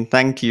 So, I mean,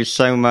 thank you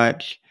so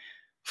much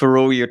for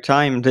all your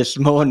time this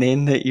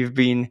morning that you've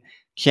been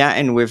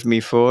chatting with me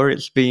for.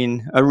 It's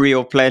been a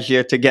real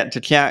pleasure to get to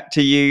chat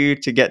to you,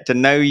 to get to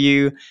know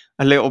you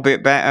a little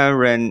bit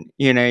better. And,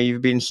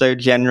 you've been so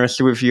generous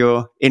with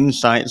your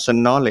insights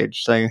and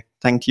knowledge. So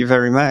thank you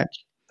very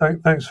much.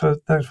 Thanks for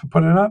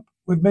putting up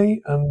with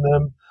me,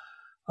 and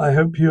I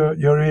hope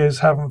your ears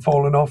haven't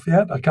fallen off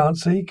yet. I can't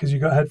see because you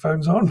got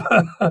headphones on.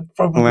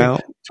 Probably Well,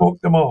 talk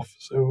them off.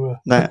 So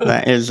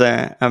that is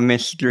a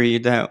mystery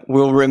that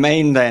will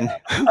remain then.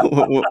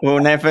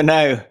 We'll never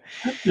know.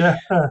 yeah,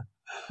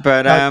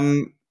 But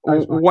Nice,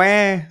 nice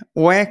one.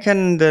 where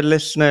can the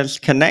listeners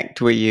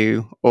connect with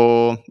you?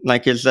 Or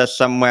like, is there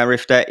somewhere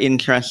if they're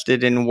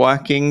interested in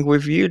working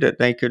with you that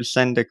they could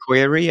send a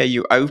query? Are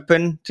you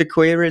open to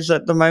queries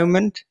at the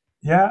moment?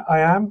 Yeah, I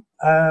am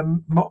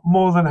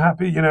more than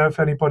happy. If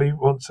anybody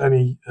wants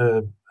any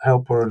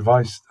help or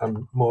advice,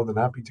 I'm more than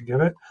happy to give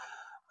it.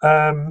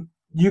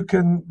 You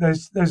can.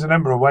 There's a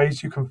number of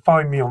ways you can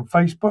find me on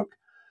Facebook.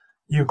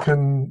 You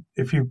can,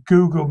 if you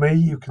Google me,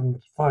 you can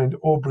find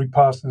Aubrey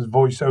Parsons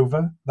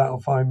voiceover. That'll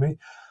find me,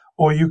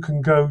 or you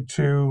can go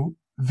to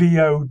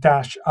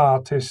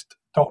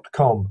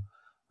vo-artist.com.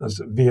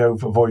 That's VO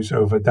for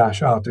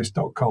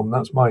voiceover-artist.com.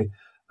 That's my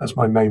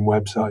main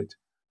website.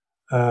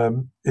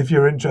 If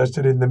you're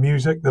interested in the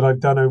music that I've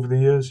done over the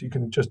years, you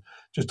can just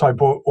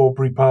type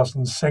Aubrey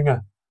Parsons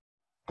singer,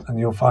 and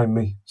you'll find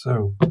me.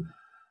 So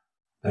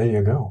there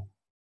you go.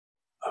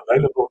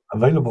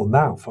 Available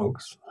now,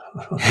 folks.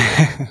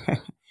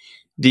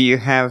 Do you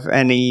have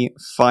any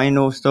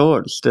final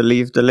thoughts to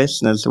leave the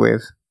listeners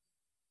with?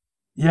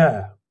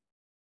 Yeah.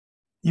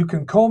 You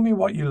can call me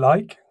what you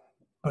like,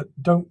 but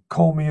don't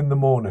call me in the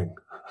morning.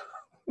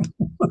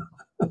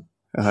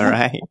 All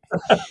right.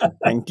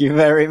 Thank you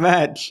very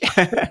much.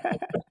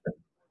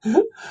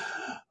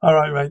 All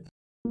right, mate.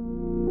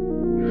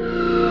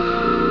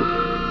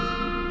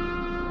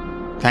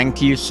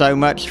 Thank you so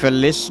much for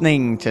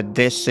listening to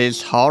This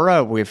Is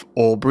Horror with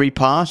Aubrey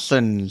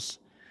Parsons.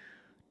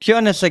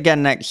 Join us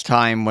again next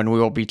time when we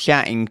will be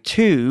chatting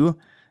to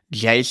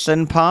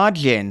Jason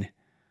Pargin.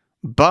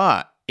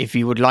 But if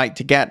you would like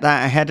to get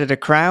that ahead of the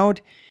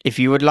crowd, if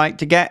you would like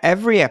to get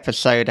every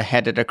episode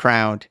ahead of the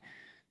crowd,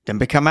 then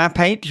become our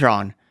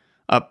patron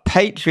at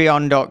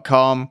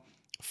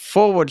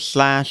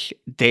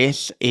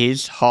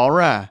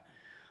patreon.com/thisishorror.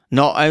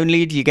 Not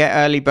only do you get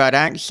early bird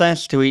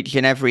access to each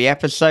and every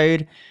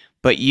episode,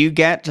 but you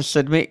get to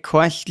submit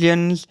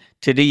questions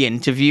to the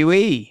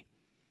interviewee.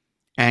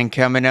 And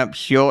coming up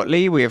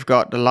shortly, we have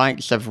got the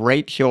likes of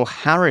Rachel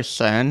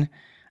Harrison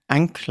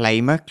and Clay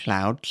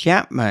McLeod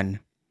Chapman.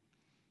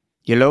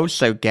 You'll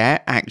also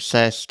get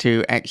access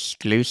to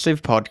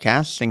exclusive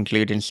podcasts,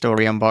 including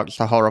Story Unboxed,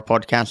 the horror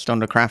podcast on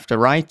the craft of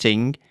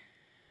writing,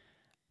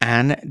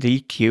 and the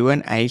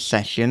Q&A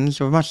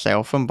sessions with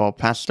myself and Bob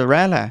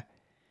Pastorella.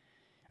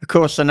 Of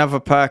course,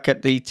 another perk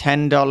at the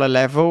 $10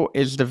 level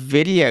is the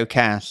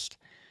videocast,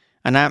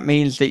 and that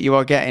means that you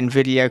are getting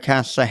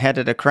videocasts ahead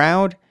of the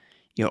crowd.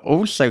 You're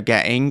also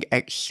getting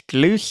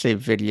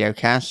exclusive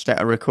videocasts that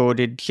are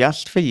recorded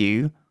just for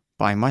you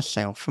by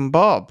myself and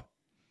Bob.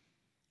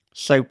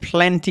 So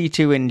plenty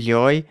to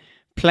enjoy,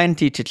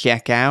 plenty to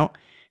check out.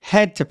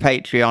 Head to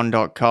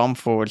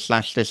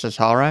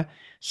patreon.com/thisishorror.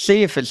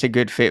 See if it's a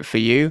good fit for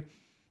you.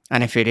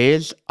 And if it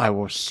is, I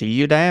will see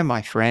you there,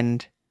 my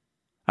friend.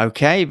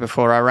 Okay,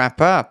 before I wrap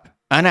up,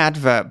 an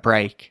advert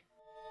break.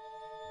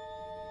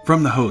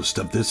 From the host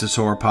of This Is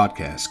Horror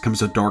podcast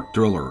comes a dark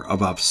thriller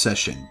of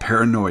obsession,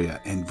 paranoia,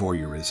 and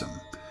voyeurism.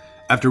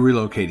 After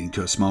relocating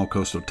to a small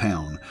coastal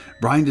town,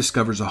 Brian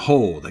discovers a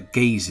hole that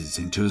gazes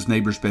into his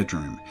neighbor's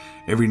bedroom.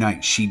 Every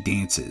night she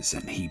dances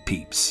and he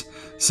peeps.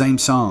 Same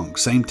song,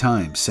 same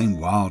time, same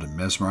wild and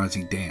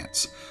mesmerizing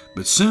dance.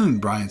 But soon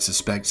Brian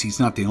suspects he's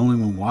not the only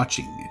one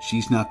watching, and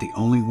she's not the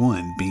only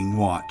one being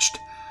watched.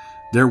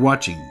 They're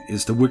Watching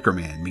is The Wicker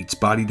Man meets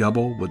Body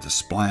Double with a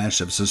splash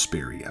of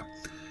Suspiria.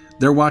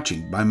 They're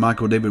Watching by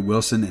Michael David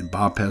Wilson and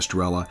Bob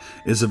Pastorella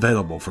is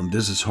available from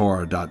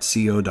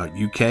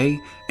thisishorror.co.uk,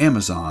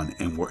 Amazon,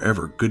 and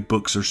wherever good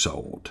books are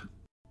sold.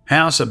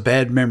 House of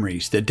Bad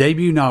Memories, the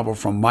debut novel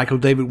from Michael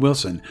David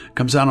Wilson,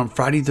 comes out on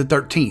Friday the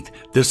 13th,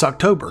 this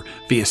October,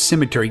 via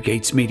Cemetery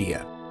Gates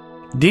Media.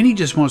 Denny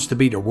just wants to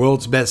be the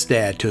world's best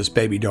dad to his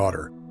baby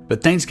daughter,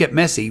 but things get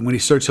messy when he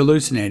starts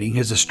hallucinating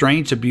his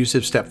estranged,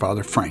 abusive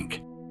stepfather,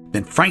 Frank.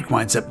 Then Frank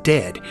winds up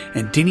dead,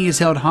 and Denny is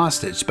held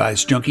hostage by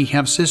his junkie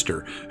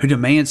half-sister, who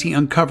demands he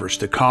uncovers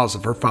the cause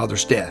of her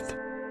father's death.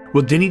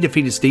 Will Denny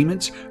defeat his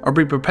demons, or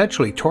be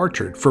perpetually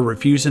tortured for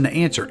refusing to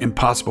answer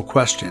impossible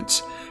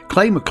questions?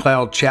 Clay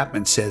McLeod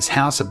Chapman says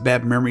House of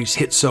Bad Memories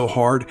hits so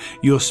hard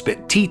you'll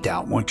spit teeth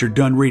out once you're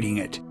done reading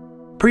it.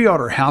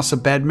 Pre-order House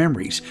of Bad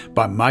Memories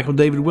by Michael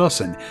David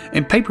Wilson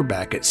in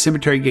paperback at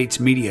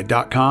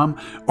cemeterygatesmedia.com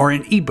or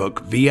in ebook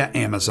via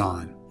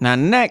Amazon. Now,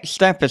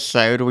 next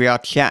episode, we are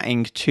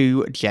chatting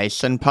to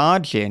Jason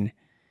Pargin.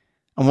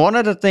 And one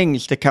of the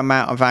things to come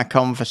out of our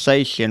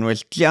conversation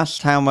was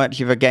just how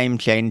much of a game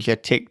changer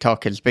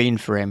TikTok has been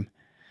for him.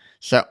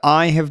 So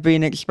I have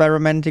been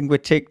experimenting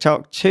with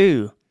TikTok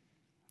too.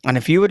 And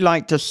if you would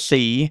like to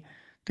see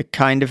the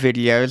kind of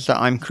videos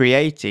that I'm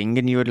creating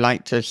and you would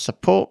like to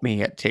support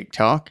me at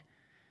TikTok,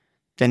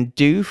 then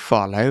do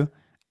follow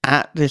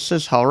at This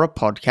Is Horror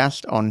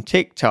Podcast on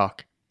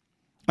TikTok.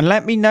 And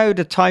let me know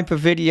the type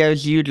of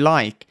videos you'd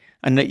like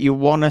and that you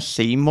want to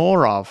see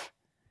more of.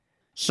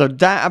 So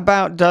that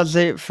about does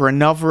it for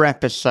another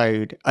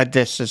episode of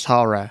This Is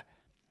Horror.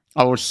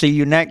 I will see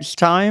you next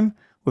time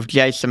with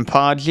Jason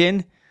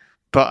Pargin,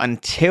 but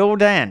until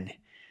then,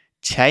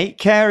 take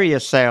care of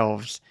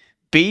yourselves,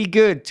 be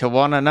good to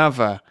one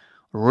another,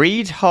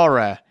 read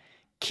horror,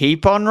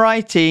 keep on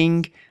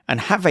writing,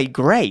 and have a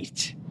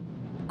great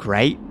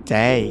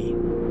day.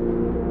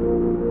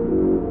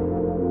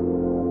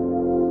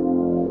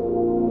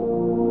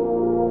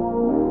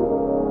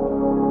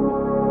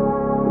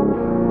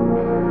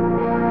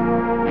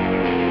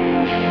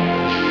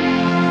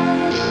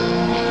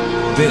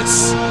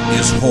 This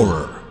is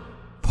Horror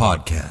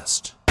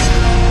Podcast.